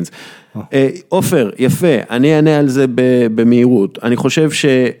וויגנס? עופר, יפה, אני אענה על זה במהירות. אני חושב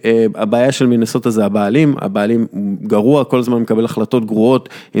שהבעיה של מינסוטה זה הבעלים גרוע, כל הזמן מקבל החלטות גרועות,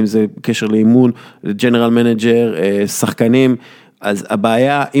 אם זה קשר לאימון, ג'נרל מנג'ר, שחקנים, אז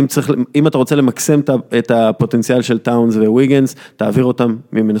הבעיה, אם אתה רוצה למקסם את הפוטנציאל של טאונס וויגנס, תעביר אותם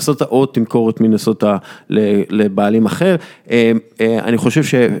ממינסוטה, או תמכור את מינסוטה לבעלים אחר. אני חושב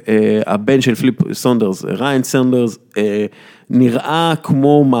שהבן של פליפ סונדרס, ריין סונדרס, נראה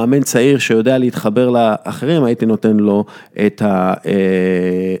כמו מאמן צעיר שיודע להתחבר לאחרים, הייתי נותן לו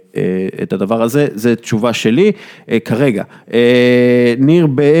את הדבר הזה, זה תשובה שלי כרגע. ניר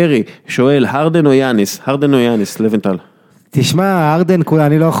בארי שואל, הרדן או יאניס, לבנטל. תשמע, ארדן,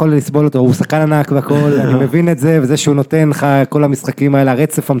 אני לא יכול לסבול אותו, הוא שחקן ענק והכל, אני מבין את זה, וזה שהוא נותן לך כל המשחקים האלה,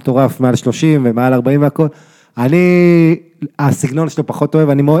 הרצף המטורף, מעל 30 ומעל 40 והכל, הסגנון שלו פחות אוהב,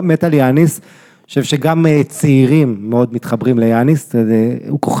 אני מת על יאניס, חושב שגם צעירים מאוד מתחברים ליאניס,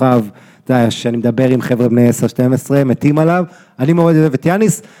 הוא כוכב, אתה יודע, שאני מדבר עם חבר'ה בני 10-12, מתים עליו, אני מאוד אוהב את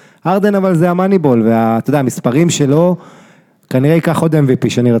יאניס, ארדן אבל זה המאניבול, ואתה יודע, המספרים שלו, כנראה ייקח עוד MVP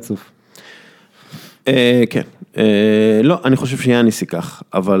שאני רצוף. כן, לא, אני חושב שיאניס ייקח,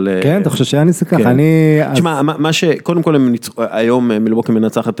 אבל... כן, אתה חושב שיאניס ייקח? תשמע, מה שקודם כל היום מלבוקי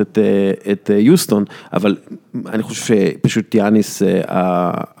מנצחת את יוסטון, אבל אני חושב שפשוט יאניס,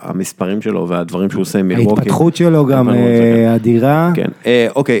 המספרים שלו והדברים שהוא עושה מלבוקי... ההתפתחות שלו גם אדירה. כן,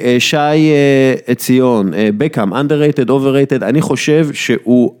 אוקיי, שי ציון, בקאם, underrated, overrated, אני חושב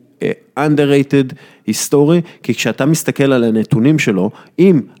שהוא... underrated היסטורי, כי כשאתה מסתכל על הנתונים שלו,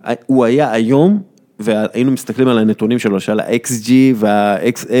 אם הוא היה היום, והיינו מסתכלים על הנתונים שלו, של ה-XG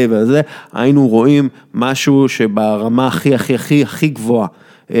וה-XA וזה, היינו רואים משהו שברמה הכי גבוהה,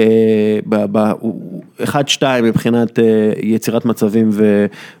 1-2 מבחינת יצירת מצבים,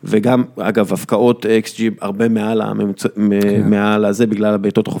 וגם, אגב, הפקעות XG הרבה מעל הזה, בגלל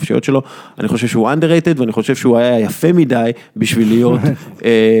הביתות החופשיות שלו, אני חושב שהוא underrated, ואני חושב שהוא היה יפה מדי, בשביל להיות,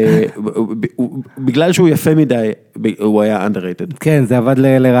 בגלל שהוא יפה מדי, הוא היה underrated. כן, זה עבד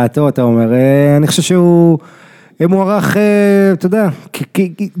לרעתו, אתה אומר, אני חושב שהוא מוערך, אתה יודע,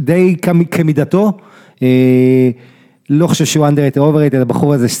 די כמידתו, לא חושב שהוא underrated, overrated,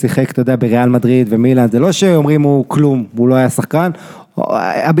 הבחור הזה ששיחק, אתה יודע, בריאל מדריד ומילאן, זה לא שאומרים הוא כלום, הוא לא היה שחקן,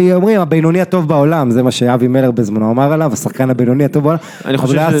 אומרים, הבינוני הטוב בעולם, זה מה שאבי מלר בזמנו אמר עליו, השחקן הבינוני הטוב בעולם, אני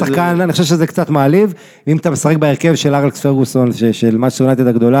חושב שזה קצת מעליב, אם אתה משחק בהרכב של אלכס פרגוסון, של מאצ'סטר יונייטד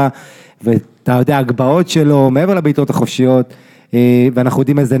הגדולה, ואתה יודע, הגבעות שלו, מעבר לבעיטות החופשיות, ואנחנו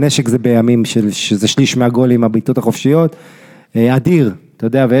יודעים איזה נשק זה בימים, שזה שליש מהגולים, הבעיטות החופשיות, אדיר, אתה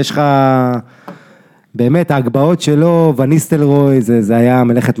יודע, ויש לך, באמת, ההגבעות שלו, וניסטלרוי, זה היה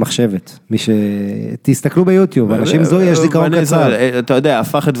מלאכת מחשבת. תסתכלו ביוטיוב, אנשים זוהי, יש זיכרון קצר. אתה יודע,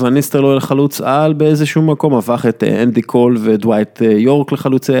 הפך את וניסטלרוי לחלוץ על באיזשהו מקום, הפך את אנדי קול ודווייט יורק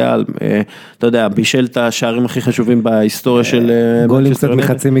לחלוצי על, אתה יודע, בישל את השערים הכי חשובים בהיסטוריה של... גולים קצת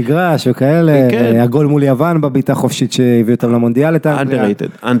מחצי מגרש וכאלה, הגול מול יוון בביתה חופשית שהביא אותם למונדיאל.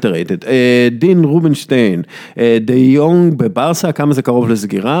 underrated. דין רובינשטיין, די יונג בברסה, כמה זה קרוב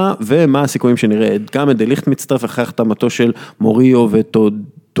לסגירה, ומה הסיכויים שנראה גם את דליכט מצטרף אחרי החתמתו של מוריו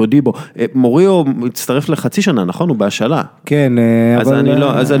ותודיבו. מוריו מצטרף לחצי שנה, נכון? הוא בהשאלה. כן.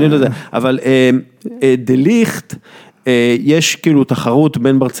 אז אני לא יודע. אבל דליכט, יש כאילו תחרות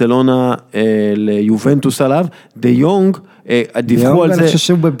בין ברצלונה ליובנטוס עליו, די יונג, דיווחו על זה. אני חושב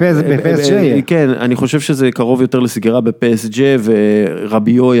שהוא בפסג'. כן, אני חושב שזה קרוב יותר לסגירה בפסג'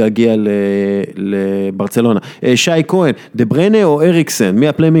 ורביו יגיע לברצלונה. שי כהן, דבריינה או אריקסן, מי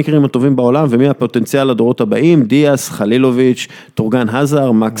הפליימקרים הטובים בעולם ומי הפוטנציאל לדורות הבאים? דיאס, חלילוביץ', טורגן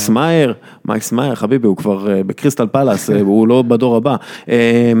הזר, מקס מאייר, חביבי, הוא כבר בקריסטל פלאס, הוא לא בדור הבא.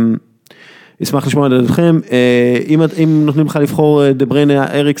 אשמח לשמוע על דעתכם, אם נותנים לך לבחור דבריינה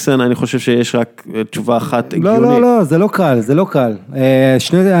אריקסן, אני חושב שיש רק תשובה אחת הגיונית. לא, זה לא קל.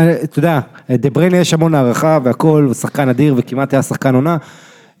 אתה יודע, דבריינה יש המון הערכה והכל, הוא שחקן אדיר וכמעט היה שחקן עונה.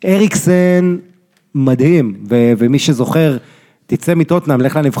 אריקסן מדהים, ומי שזוכר, תצא מטוטנהאם,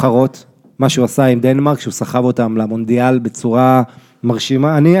 לך לנבחרות, מה שהוא עשה עם דנמרק, שהוא סחב אותם למונדיאל בצורה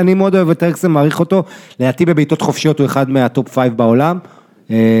מרשימה. אני מאוד אוהב את אריקסן, מעריך אותו, לדעתי בבעיטות חופשיות הוא אחד מהטופ 5 בעולם.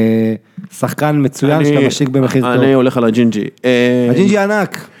 שחקן מצוין שאתה משיק במחיר טוב. אני הולך על הג'ינג'י.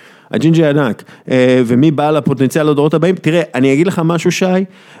 הג'ינג'י ענק, ומי בעל הפוטנציאל לדורות הבאים? תראה, אני אגיד לך משהו שי,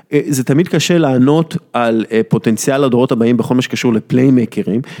 זה תמיד קשה לענות על פוטנציאל לדורות הבאים בכל מה שקשור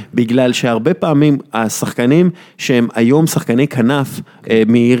לפליימקרים, בגלל שהרבה פעמים השחקנים שהם היום שחקני כנף,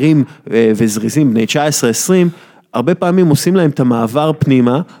 מהירים וזריזים, בני 19-20, הרבה פעמים עושים להם את המעבר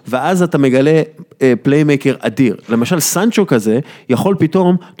פנימה, ואז אתה מגלה פליימקר אדיר. למשל, סנצ'ו כזה, יכול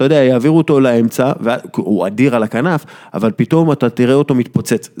פתאום, אתה יודע, יעבירו אותו לאמצע, הוא אדיר על הכנף, אבל פתאום אתה תראה אותו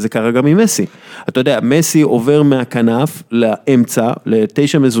מתפוצץ. זה קרה גם עם מסי. אתה יודע, מסי עובר מהכנף לאמצע,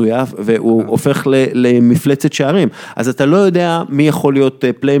 לתשע מזויף, והוא הופך למפלצת שערים. אז אתה לא יודע מי יכול להיות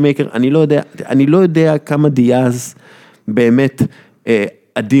פליימקר, אני לא יודע כמה דיאז באמת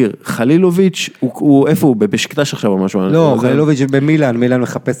אדיר. חלילוביץ' הוא איפה הוא? בשקטש עכשיו או משהו? לא, חלילוביץ' במילאן, מילאן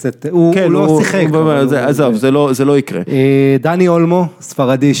מחפשת, הוא לא שיחק. עזוב, זה לא יקרה. דני אולמו,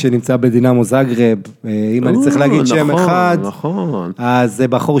 ספרדי שנמצא בדינמו זאגרב, אם אני צריך להגיד שם אחד, אז זה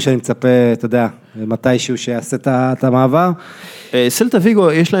בחור שאני מצפה, אתה יודע, מתישהו שיעשה את המעבר. סלטה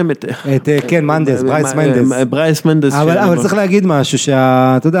ויגו, יש להם את... כן, מנדס, ברייס מנדס. אבל צריך להגיד משהו,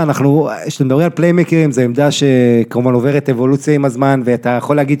 שאתה יודע, כשאתם מדברים על פליימקרים, זו עמדה שכמובן עוברת אבולוציה עם הזמן, ואתה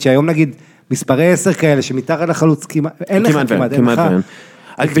יכול להגיד שהיום נגיד, מספרי 10 כאלה, שמתחת לחלוץ, אין לך כמעט, אין לך.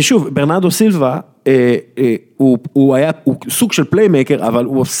 ושוב, ברנרדו סילבה, הוא סוג של פליימקר, אבל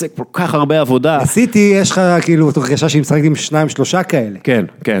הוא עושה כל כך הרבה עבודה. עשיתי, יש לך כאילו תורגשה שהיא משחקת עם 2-3 כאלה. כן,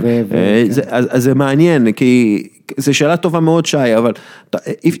 כן. אז זה מעניין, כי זו שאלה טובה מאוד שי, אבל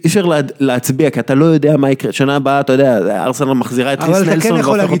אי אפשר להצביע, כי אתה לא יודע מה יקרה. שנה הבאה, אתה יודע, ארסנל מחזירה את ריס נלסון. אבל אתה כן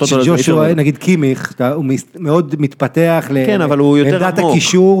יכול להגיד שג'ושוע, נגיד קימיך, הוא מאוד מתפתח לעמדת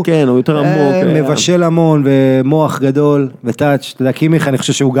הקישור. כן, הוא יותר עמוק. מבשל המון ומוח גדול וטאץ'. אתה יודע, קימיך, אני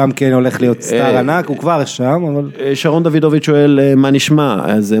חושב שהוא גם כן הולך להיות סטאר ענק, הוא כבר שם, אבל... שרון דוידוביץ' שואל, מה נשמע?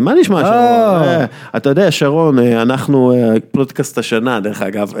 אז מה נשמע שרון? אתה יודע, שרון, אנחנו פודקאסט השנה, דרך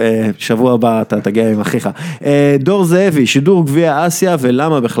אגב, שבוע הבא אתה תגיע עם אחיך. דור זאבי, שידור גביע אסיה,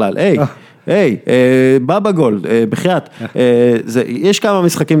 ולמה בכלל? היי, בבא גול, בחייאת, יש כמה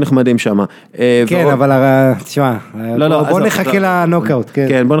משחקים נחמדים שם. כן, אבל תשמע, בוא נחכה לנוקאוט.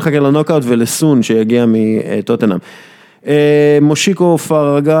 כן, בוא נחכה לנוקאוט ולסון שיגיע מטוטנהאם. מושיקו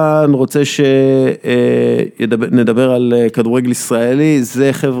פרגן רוצה שנדבר על כדורגל ישראלי, זה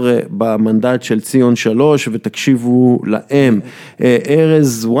חבר'ה במנדט של ציון 3 ותקשיבו להם.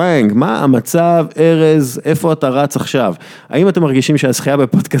 ארז וואנג, מה המצב? ארז, איפה אתה רץ עכשיו? האם אתם מרגישים שהשחייה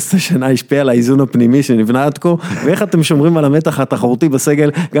בפודקאסט השנה השפיעה על האיזון הפנימי שנבנה עד כה? ואיך אתם שומרים על המתח התחרותי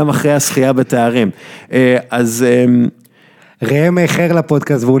בסגל גם אחרי השחייה בתארים? אז ראם איחר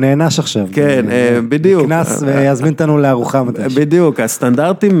לפודקאסט והוא נענש עכשיו. כן, בדיוק. נכנס ויזמין אותנו לארוחה. בדיוק,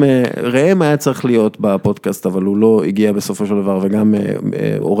 הסטנדרטים, ראם היה צריך להיות בפודקאסט, אבל הוא לא הגיע בסופו של דבר, וגם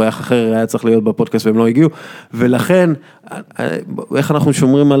אורח אחר היה צריך להיות בפודקאסט והם לא הגיעו, ולכן, איך אנחנו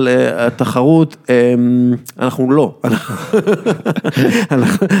שומרים על התחרות, אנחנו לא.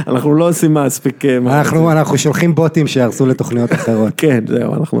 אנחנו לא עושים מספיק. אנחנו שולחים בוטים שירסו לתוכניות אחרות. כן,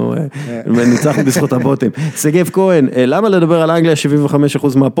 זהו, אנחנו ניצחנו בזכות הבוטים. סגב כהן, למה לדבר על אנגליה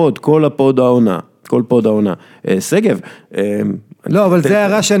 75% מהפוד? כל הפוד העונה. כל פוד העונה. סגב. לא, אבל זה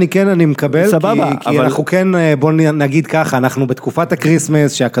הערה אני מקבל. סבבה. כי אנחנו כן, בוא נגיד ככה, אנחנו בתקופת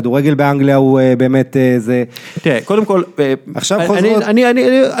הקריסמס, שהכדורגל באנגליה הוא באמת זה. תראה, קודם כל, עכשיו חוזרות.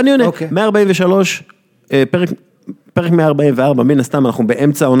 אני עונה, 143, פרק 144, מן הסתם, אנחנו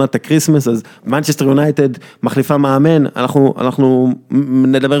באמצע עונת הקריסמס, אז מנצ'סטר יונייטד מחליפה מאמן, אנחנו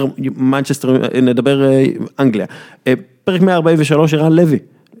נדבר אנגליה. פרק 143, ערן לוי,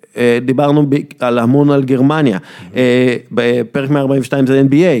 דיברנו על המון על גרמניה, בפרק 142 זה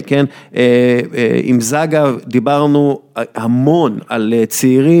NBA, כן? עם זגה דיברנו המון על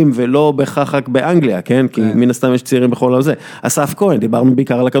צעירים ולא בכך רק באנגליה, כן? כי מן הסתם יש צעירים בכל הזה. אסף כהן, דיברנו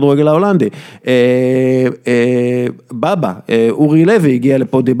בעיקר על הכדורגל ההולנדי. בבא, אורי לוי הגיע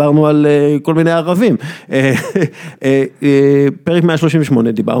לפה, דיברנו על כל מיני ערבים. פרק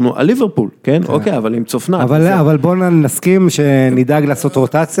 138 דיברנו על ליברפול, כן? אוקיי, אבל עם צופנת. אבל בואו נסכים שנדאג לעשות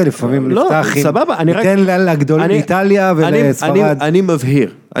רוטציה, לפעמים נפתח עם... סבבה, ניתן לגדול לאיטליה ולספרד.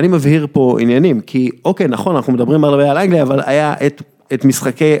 אני מבהיר פה עניינים, כי אוקיי, נכון, אנחנו מדברים הרבה על אנגליה, אבל היה את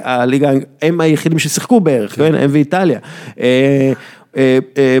משחקי הליגה, הם היחידים ששיחקו בערך, כן? הם ואיטליה.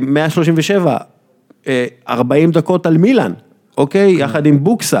 137, 40 דקות על מילאן, אוקיי? יחד עם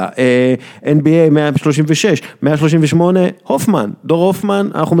בוקסה, NBA 136, 138, הופמן, דור הופמן,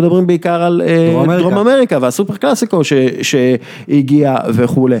 אנחנו מדברים בעיקר על דרום אמריקה, והסופר קלאסיקו שהגיע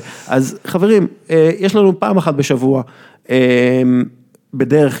וכו'. אז חברים, יש לנו פעם אחת בשבוע,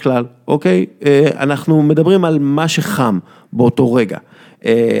 בדרך כלל, אוקיי? אנחנו מדברים על מה שחם באותו רגע.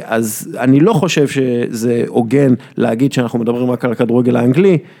 אז אני לא חושב שזה הוגן להגיד שאנחנו מדברים רק על הכדורגל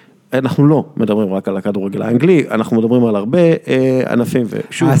האנגלי, אנחנו לא מדברים רק על הכדורגל האנגלי, אנחנו מדברים על הרבה ענפים,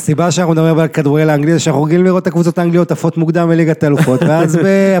 ושוב. הסיבה שאנחנו מדברים על הכדורגל האנגלי, זה שאנחנו רגילים לראות את הקבוצות האנגליות עפות מוקדם בליגת האלופות, ואז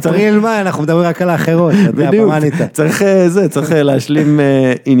באפריל מאי אנחנו מדברים רק על האחרות. בדיוק, צריך להשלים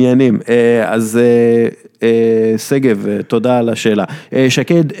עניינים. אז סגב, תודה על השאלה.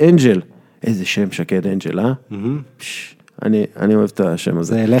 שקד אנג'ל, איזה שם שקד אנג'ל, אני אוהב את השם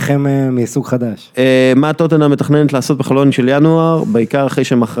הזה. זה לחם מסוג חדש. מה טוטנהאם מתכננת לעשות בחלון של ינואר, בעיקר אחרי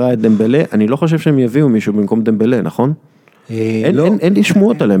שמכרה את דמבלה, אני לא חושב שהם יביאו מישהו במקום דמבלה, נכון? אין לי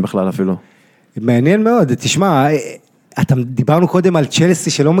שמועות עליהם בכלל אפילו. מעניין מאוד, תשמע, דיברנו קודם על צ'לסי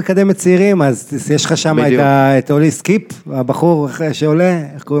שלא מקדמת צעירים, אז יש לך שם את אולי סקיפ, הבחור שעולה,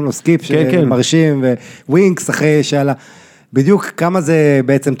 איך קוראים לו סקיפ, שמרשים, ווינקס אחרי שעלה, בדיוק כמה זה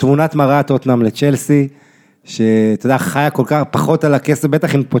בעצם תמונת מראה טוטנהאם לצ'לסי, שאתה יודע, חיה כל כך פחות על הכסף,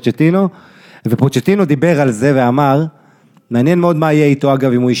 בטח עם פוצ'טינו, ופוצ'טינו דיבר על זה ואמר, מעניין מאוד מה יהיה איתו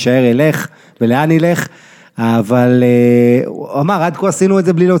אגב, אם הוא יישאר ילך, ולאן ילך, אבל הוא אמר, עד כה עשינו את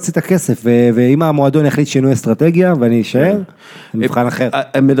זה בלי להוציא את הכסף, ואם המועדון יחליט שינוי אסטרטגיה, ואני אשאר, נבחן אחר.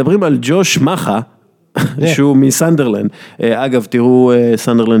 הם מדברים על ג'וש מחה, שהוא מסנדרלנד, אגב תראו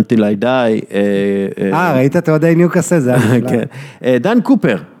סנדרלנד תילי די. ראית אתה יודע ניוקאסל זה? כן, דן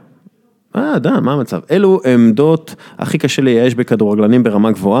קופר. דן, מה המצב? אלו עמדות הכי קשה לייאש בכדורגלנים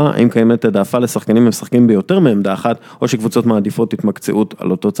ברמה גבוהה, האם קיימת העדפה לשחקנים ומשחקים ביותר מעמדה אחת, או שקבוצות מעדיפות התמקצעות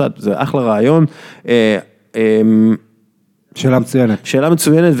על אותו צד, זה אחלה רעיון. שאלה מצוינת. שאלה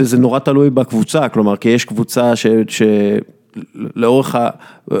מצוינת, וזה נורא תלוי בקבוצה, כלומר, כי יש קבוצה לאורך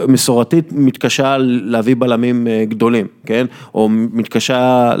המסורתית מתקשה להביא בלמים גדולים, כן? או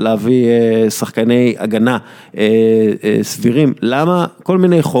מתקשה להביא שחקני הגנה סבירים. למה? כל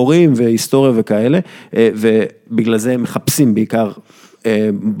מיני חורים והיסטוריה וכאלה, ובגלל זה הם מחפשים בעיקר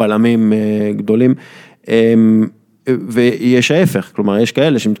בלמים גדולים, ויש ההפך, כלומר יש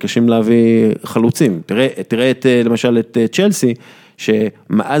כאלה שמתקשים להביא חלוצים. תראה למשל את צ'לסי,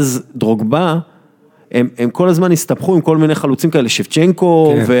 שמאז דרוגבה, הם כל הזמן הסתבכו עם כל מיני חלוצים כאלה,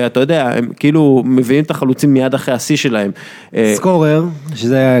 שבצ'נקו, ואתה יודע, הם כאילו מביאים את החלוצים מיד אחרי השיא שלהם. סקורר,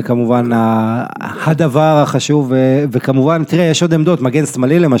 שזה כמובן הדבר החשוב, וכמובן, תראה, יש עוד עמדות, מגן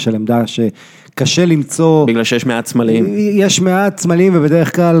שמאלי למשל, עמדה שקשה למצוא. בגלל שיש מעט שמאליים. יש מעט שמאליים,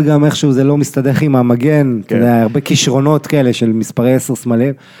 ובדרך כלל גם איכשהו זה לא מסתדך עם המגן, אתה יודע, הרבה כישרונות כאלה של מספרי 10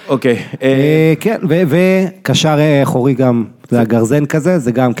 שמאליים. אוקיי. כן, וקשר אחורי גם, זה הגרזן כזה,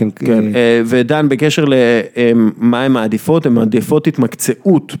 זה גם כן. כן, ודן, בקשר למה הן העדיפות, הן העדיפות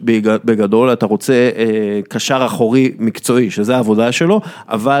התמקצעות בגדול, אתה רוצה קשר אחורי מקצועי, שזה העבודה שלו,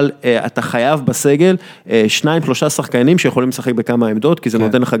 אבל אתה חייב בסגל 2-3 שחקנים שיכולים לשחק בכמה עמדות, כי זה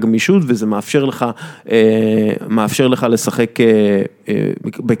נותן לך גמישות, וזה מאפשר לך לשחק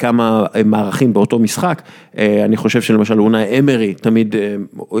בכמה מערכים באותו משחק. אני חושב שלמשל אונה אמרי,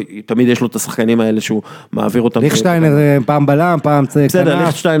 תמיד יש לו את השחקנים האלה שהוא מעביר אותם. ליכשטיינר פעם בלם, פעם כנף. בסדר,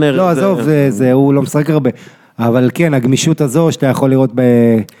 ליכשטיינר. לא, עזוב, הוא לא משחק הרבה. אבל כן, הגמישות הזו שאתה יכול לראות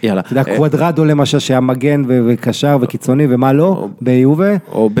בקוואדרדו למשל, שהיה מגן וקשר וקיצוני ומה לא, ביובה.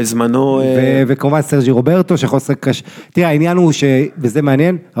 או בזמנו. וכמובן סרג'י רוברטו, שיכול לשחק קשה. תראה, העניין הוא וזה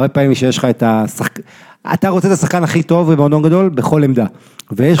מעניין, הרבה פעמים שיש לך את השחקן, אתה רוצה את השחקן הכי טוב ובמועדון גדול, בכל עמדה.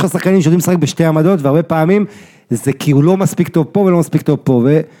 ויש לך שחקנים שיודעים לשחק בשתי עמדות, והרבה פעמים זה כי הוא לא מספיק טוב פה ולא מספיק טוב פה.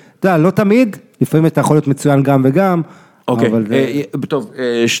 ואתה יודע, לא תמיד, לפעמים אתה יכול להיות מצוין גם וגם, אוקיי, טוב,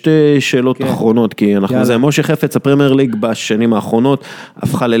 שתי שאלות אחרונות, כי אנחנו זה, משה חפץ, הפרמייר ליג בשנים האחרונות,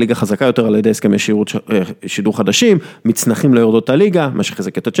 הפכה לליגה חזקה יותר על ידי הסכמי שידור חדשים, מצנחים ליורדות הליגה, מה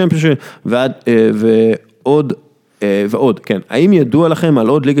שחזק את הצ'מפיונשיפ, ועוד, כן. האם ידוע לכם על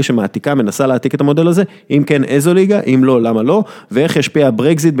עוד ליגה שמעתיקה, מנסה להעתיק את המודל הזה? אם כן, איזו ליגה? אם לא, למה לא? ואיך ישפיע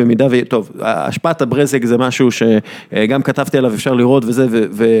הברקזיט במידה טוב, השפעת הברזק זה משהו שגם כתבתי עליו, אפשר לראות וזה,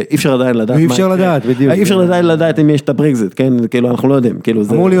 ואי אפשר עדיין לדעת. אי אפשר לדעת, בדיוק. אי אפשר עדיין לדעת אם יש את הברקזיט, כן? כאילו, אנחנו לא יודעים.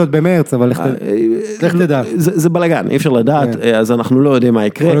 אמור להיות במרץ, אבל לך תדע. זה בלגן, אי אפשר לדעת, אז אנחנו לא יודעים מה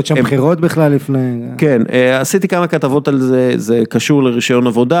יקרה. יכול להיות שם בחירות בכלל לפני. כן, עשיתי כמה כתבות על זה, זה קשור לרישיון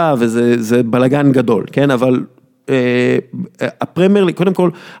עבודה, וזה בלגן גדול, כן? אבל הפרמייר ליג, קודם כל,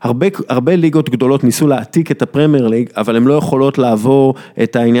 הרבה ליגות גדולות ניסו להעתיק את הפרמייר ליג, אבל הן לא יכולות לעבור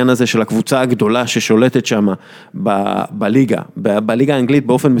את העניין הזה של הקבוצה הגדולה ששולטת שם בליגה. בליגה האנגלית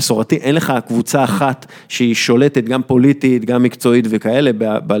באופן מסורתי, אין לך קבוצה אחת שהיא שולטת גם פוליטית, גם מקצועית וכאלה,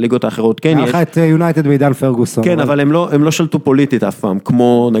 בליגות האחרות כן יש. היה לך את יונייטד בעידן פרגוסון. כן, אבל הם לא שלטו פוליטית אף פעם,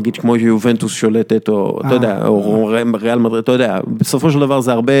 כמו יובנטוס שולטת, או אתה יודע, או ריאל מדריד, אתה יודע, בסופו של דבר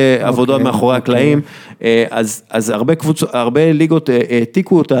זה הרבה עבודות מאחורי הקלעים, אז הרבה ליגות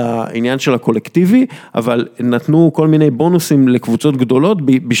העתיקו את העניין של הקולקטיבי, אבל נתנו כל מיני בונוסים לקבוצות גדולות,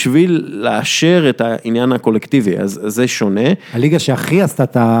 בשביל לאשר את העניין הקולקטיבי, אז זה שונה. הליגה שהכי עשתה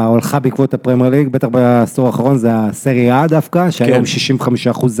את ההולכה בעקבות הפרמייר ליג, בטח בעשור האחרון, זה הסריה דווקא, שהיום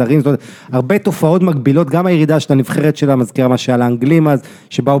 65% זרים, זאת אומרת, הרבה תופעות מקבילות, גם הירידה של הנבחרת שלה, מזכירה מה שעל האנגלים אז,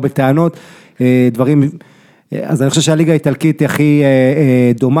 שבאו בטענות, דברים, אז אני חושב שהליגה האיטלקית היא הכי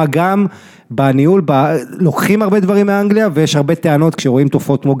דומה גם, בניהול, לוקחים הרבה דברים מאנגליה, ויש הרבה טענות כשרואים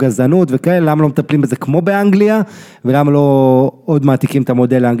תופעות כמו גזענות וכאלה, למה לא מטפלים בזה כמו באנגליה, ולמה לא עוד מעתיקים את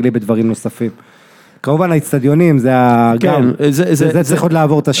המודל האנגלי בדברים נוספים. כמובן האצטדיונים, זה גם, זה צריך עוד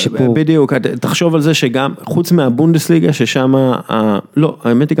לעבור את השיפור. בדיוק, תחשוב על זה שגם, חוץ מהבונדסליגה, ששם, לא,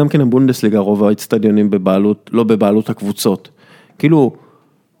 האמת היא גם כן הבונדסליגה, רוב האצטדיונים בבעלות, לא בבעלות הקבוצות. כאילו,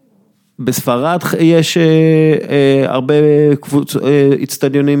 בספרד יש הרבה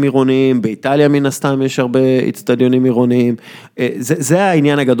אצטדיונים עירוניים, באיטליה מן הסתם יש הרבה אצטדיונים עירוניים, זה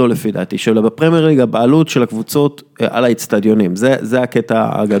העניין הגדול לפי דעתי, שבפרמייר ליג הבעלות של הקבוצות על האצטדיונים, זה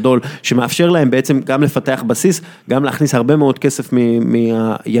הקטע הגדול, שמאפשר להם בעצם גם לפתח בסיס, גם להכניס הרבה מאוד כסף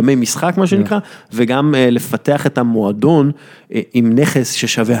מימי משחק מה שנקרא, וגם לפתח את המועדון עם נכס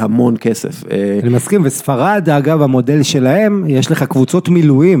ששווה המון כסף. אני מסכים, וספרד אגב המודל שלהם, יש לך קבוצות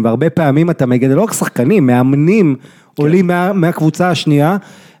מילואים, והרבה פעמים אתה מגדל, לא רק שחקנים, מאמנים עולים מהקבוצה השנייה,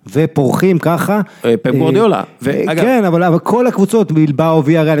 ופורחים ככה. פפ גוארדיולה. כן, אבל כל הקבוצות, בלבאו,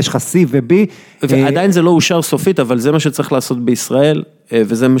 ריאל, יש לך C ו-B. ועדיין זה לא אושר סופית, אבל זה מה שצריך לעשות בישראל,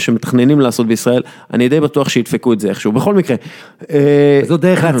 וזה מה שמתכננים לעשות בישראל, אני די בטוח שידפקו את זה איכשהו. בכל מקרה. זו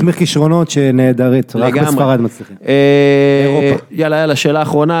דרך להצמיח כישרונות שנהדרת, רק בספרד מצליחים. יאללה, שאלה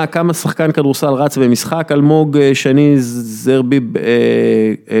האחרונה, כמה שחקן כדורסל רץ במשחק, אלמוג שני זרביב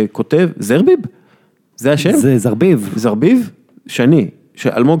כותב, זרביב? זה השם? זה זרביב. זרביב? שני.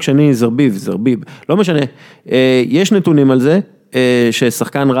 אלמוג שני זרביב, לא משנה, יש נתונים על זה,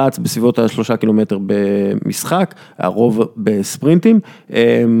 ששחקן רץ בסביבות 3 קילומטר במשחק, הרוב בספרינטים,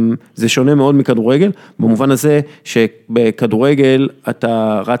 זה שונה מאוד מכדורגל, במובן הזה שבכדורגל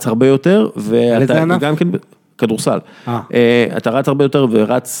אתה רץ הרבה יותר, ואתה גם כן כדורסל, אתה רץ הרבה יותר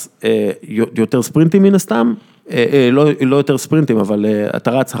ורץ יותר ספרינטים מן הסתם, לא יותר ספרינטים, אבל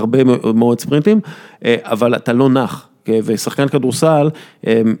אתה רץ הרבה מאוד ספרינטים, אבל אתה לא נח, ושחקן כדורסל,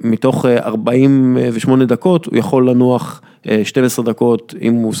 מתוך 48 דקות, הוא יכול לנוח 12 דקות,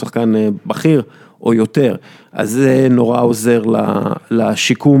 אם הוא שחקן בכיר או יותר, אז זה נורא עוזר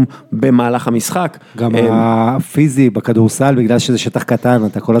לשיקום במהלך המשחק. גם הפיזי בכדורסל, בגלל שזה שטח קטן,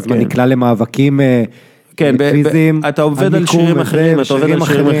 אתה כל הזמן נקלע למאבקים כן, אתה עובד על שירים אחרים, אתה עובד על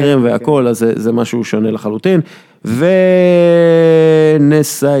שירים אחרים והכל, אז זה משהו שונה לחלוטין.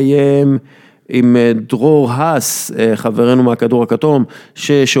 ונסיים עם דרור האס, חברנו מהכדור הכתום,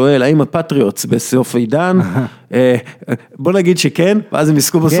 ששואל, האם הפטריוטס בסוף עידן? בוא נגיד שכן, ואז הם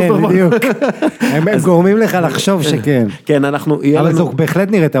יזכו בסופרבול. כן, בדיוק. הם גורמים לך לחשוב שכן. כן, אנחנו... אבל זו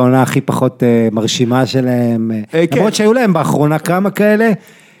בהחלט נראית העונה הכי פחות מרשימה שלהם. למרות שהיו להם באחרונה כמה כאלה,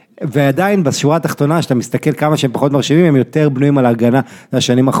 ועדיין בשורה התחתונה, שאתה מסתכל כמה שהם פחות מרשימים, הם יותר בנויים על ההגנה.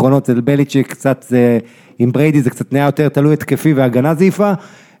 השנים האחרונות, אצל בליצ'יק קצת, עם בריידי זה קצת נהיה יותר תלוי התקפי וההגנה זעיפה.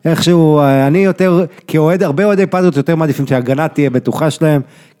 איכשהו, אני יותר, כאוהד, הרבה אוהדי פטריוטס יותר מעדיפים שההגנה תהיה בטוחה שלהם,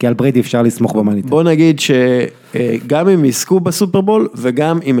 כי על בריידי אפשר לסמוך במאניטה. בוא נגיד שגם אם יזכו בסופרבול,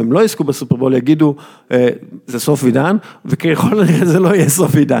 וגם אם הם לא יזכו בסופרבול, יגידו, זה סוף עידן, וככל הנראה זה לא יהיה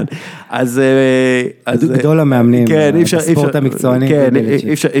סוף עידן. אז... גדול המאמנים, בספורט המקצועני. כן,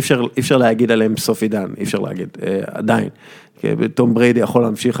 אי אפשר להגיד עליהם סוף עידן, אי אפשר להגיד, עדיין. תום בריידי יכול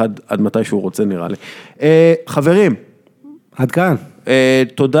להמשיך עד מתי שהוא רוצה, נראה לי. חברים. עד כאן.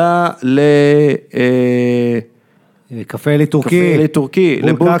 תודה קפה אלי טורקי,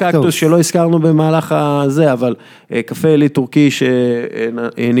 לבול קקטוס שלא הזכרנו במהלך הזה, אבל קפה אלי טורקי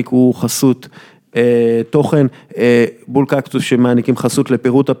שהעניקו חסות תוכן, בול קקטוס שמעניקים חסות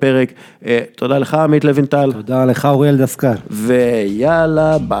לפירוט הפרק, תודה לך עמית לוינטל. תודה לך אוריאל דסקל.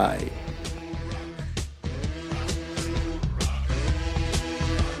 ויאללה ביי.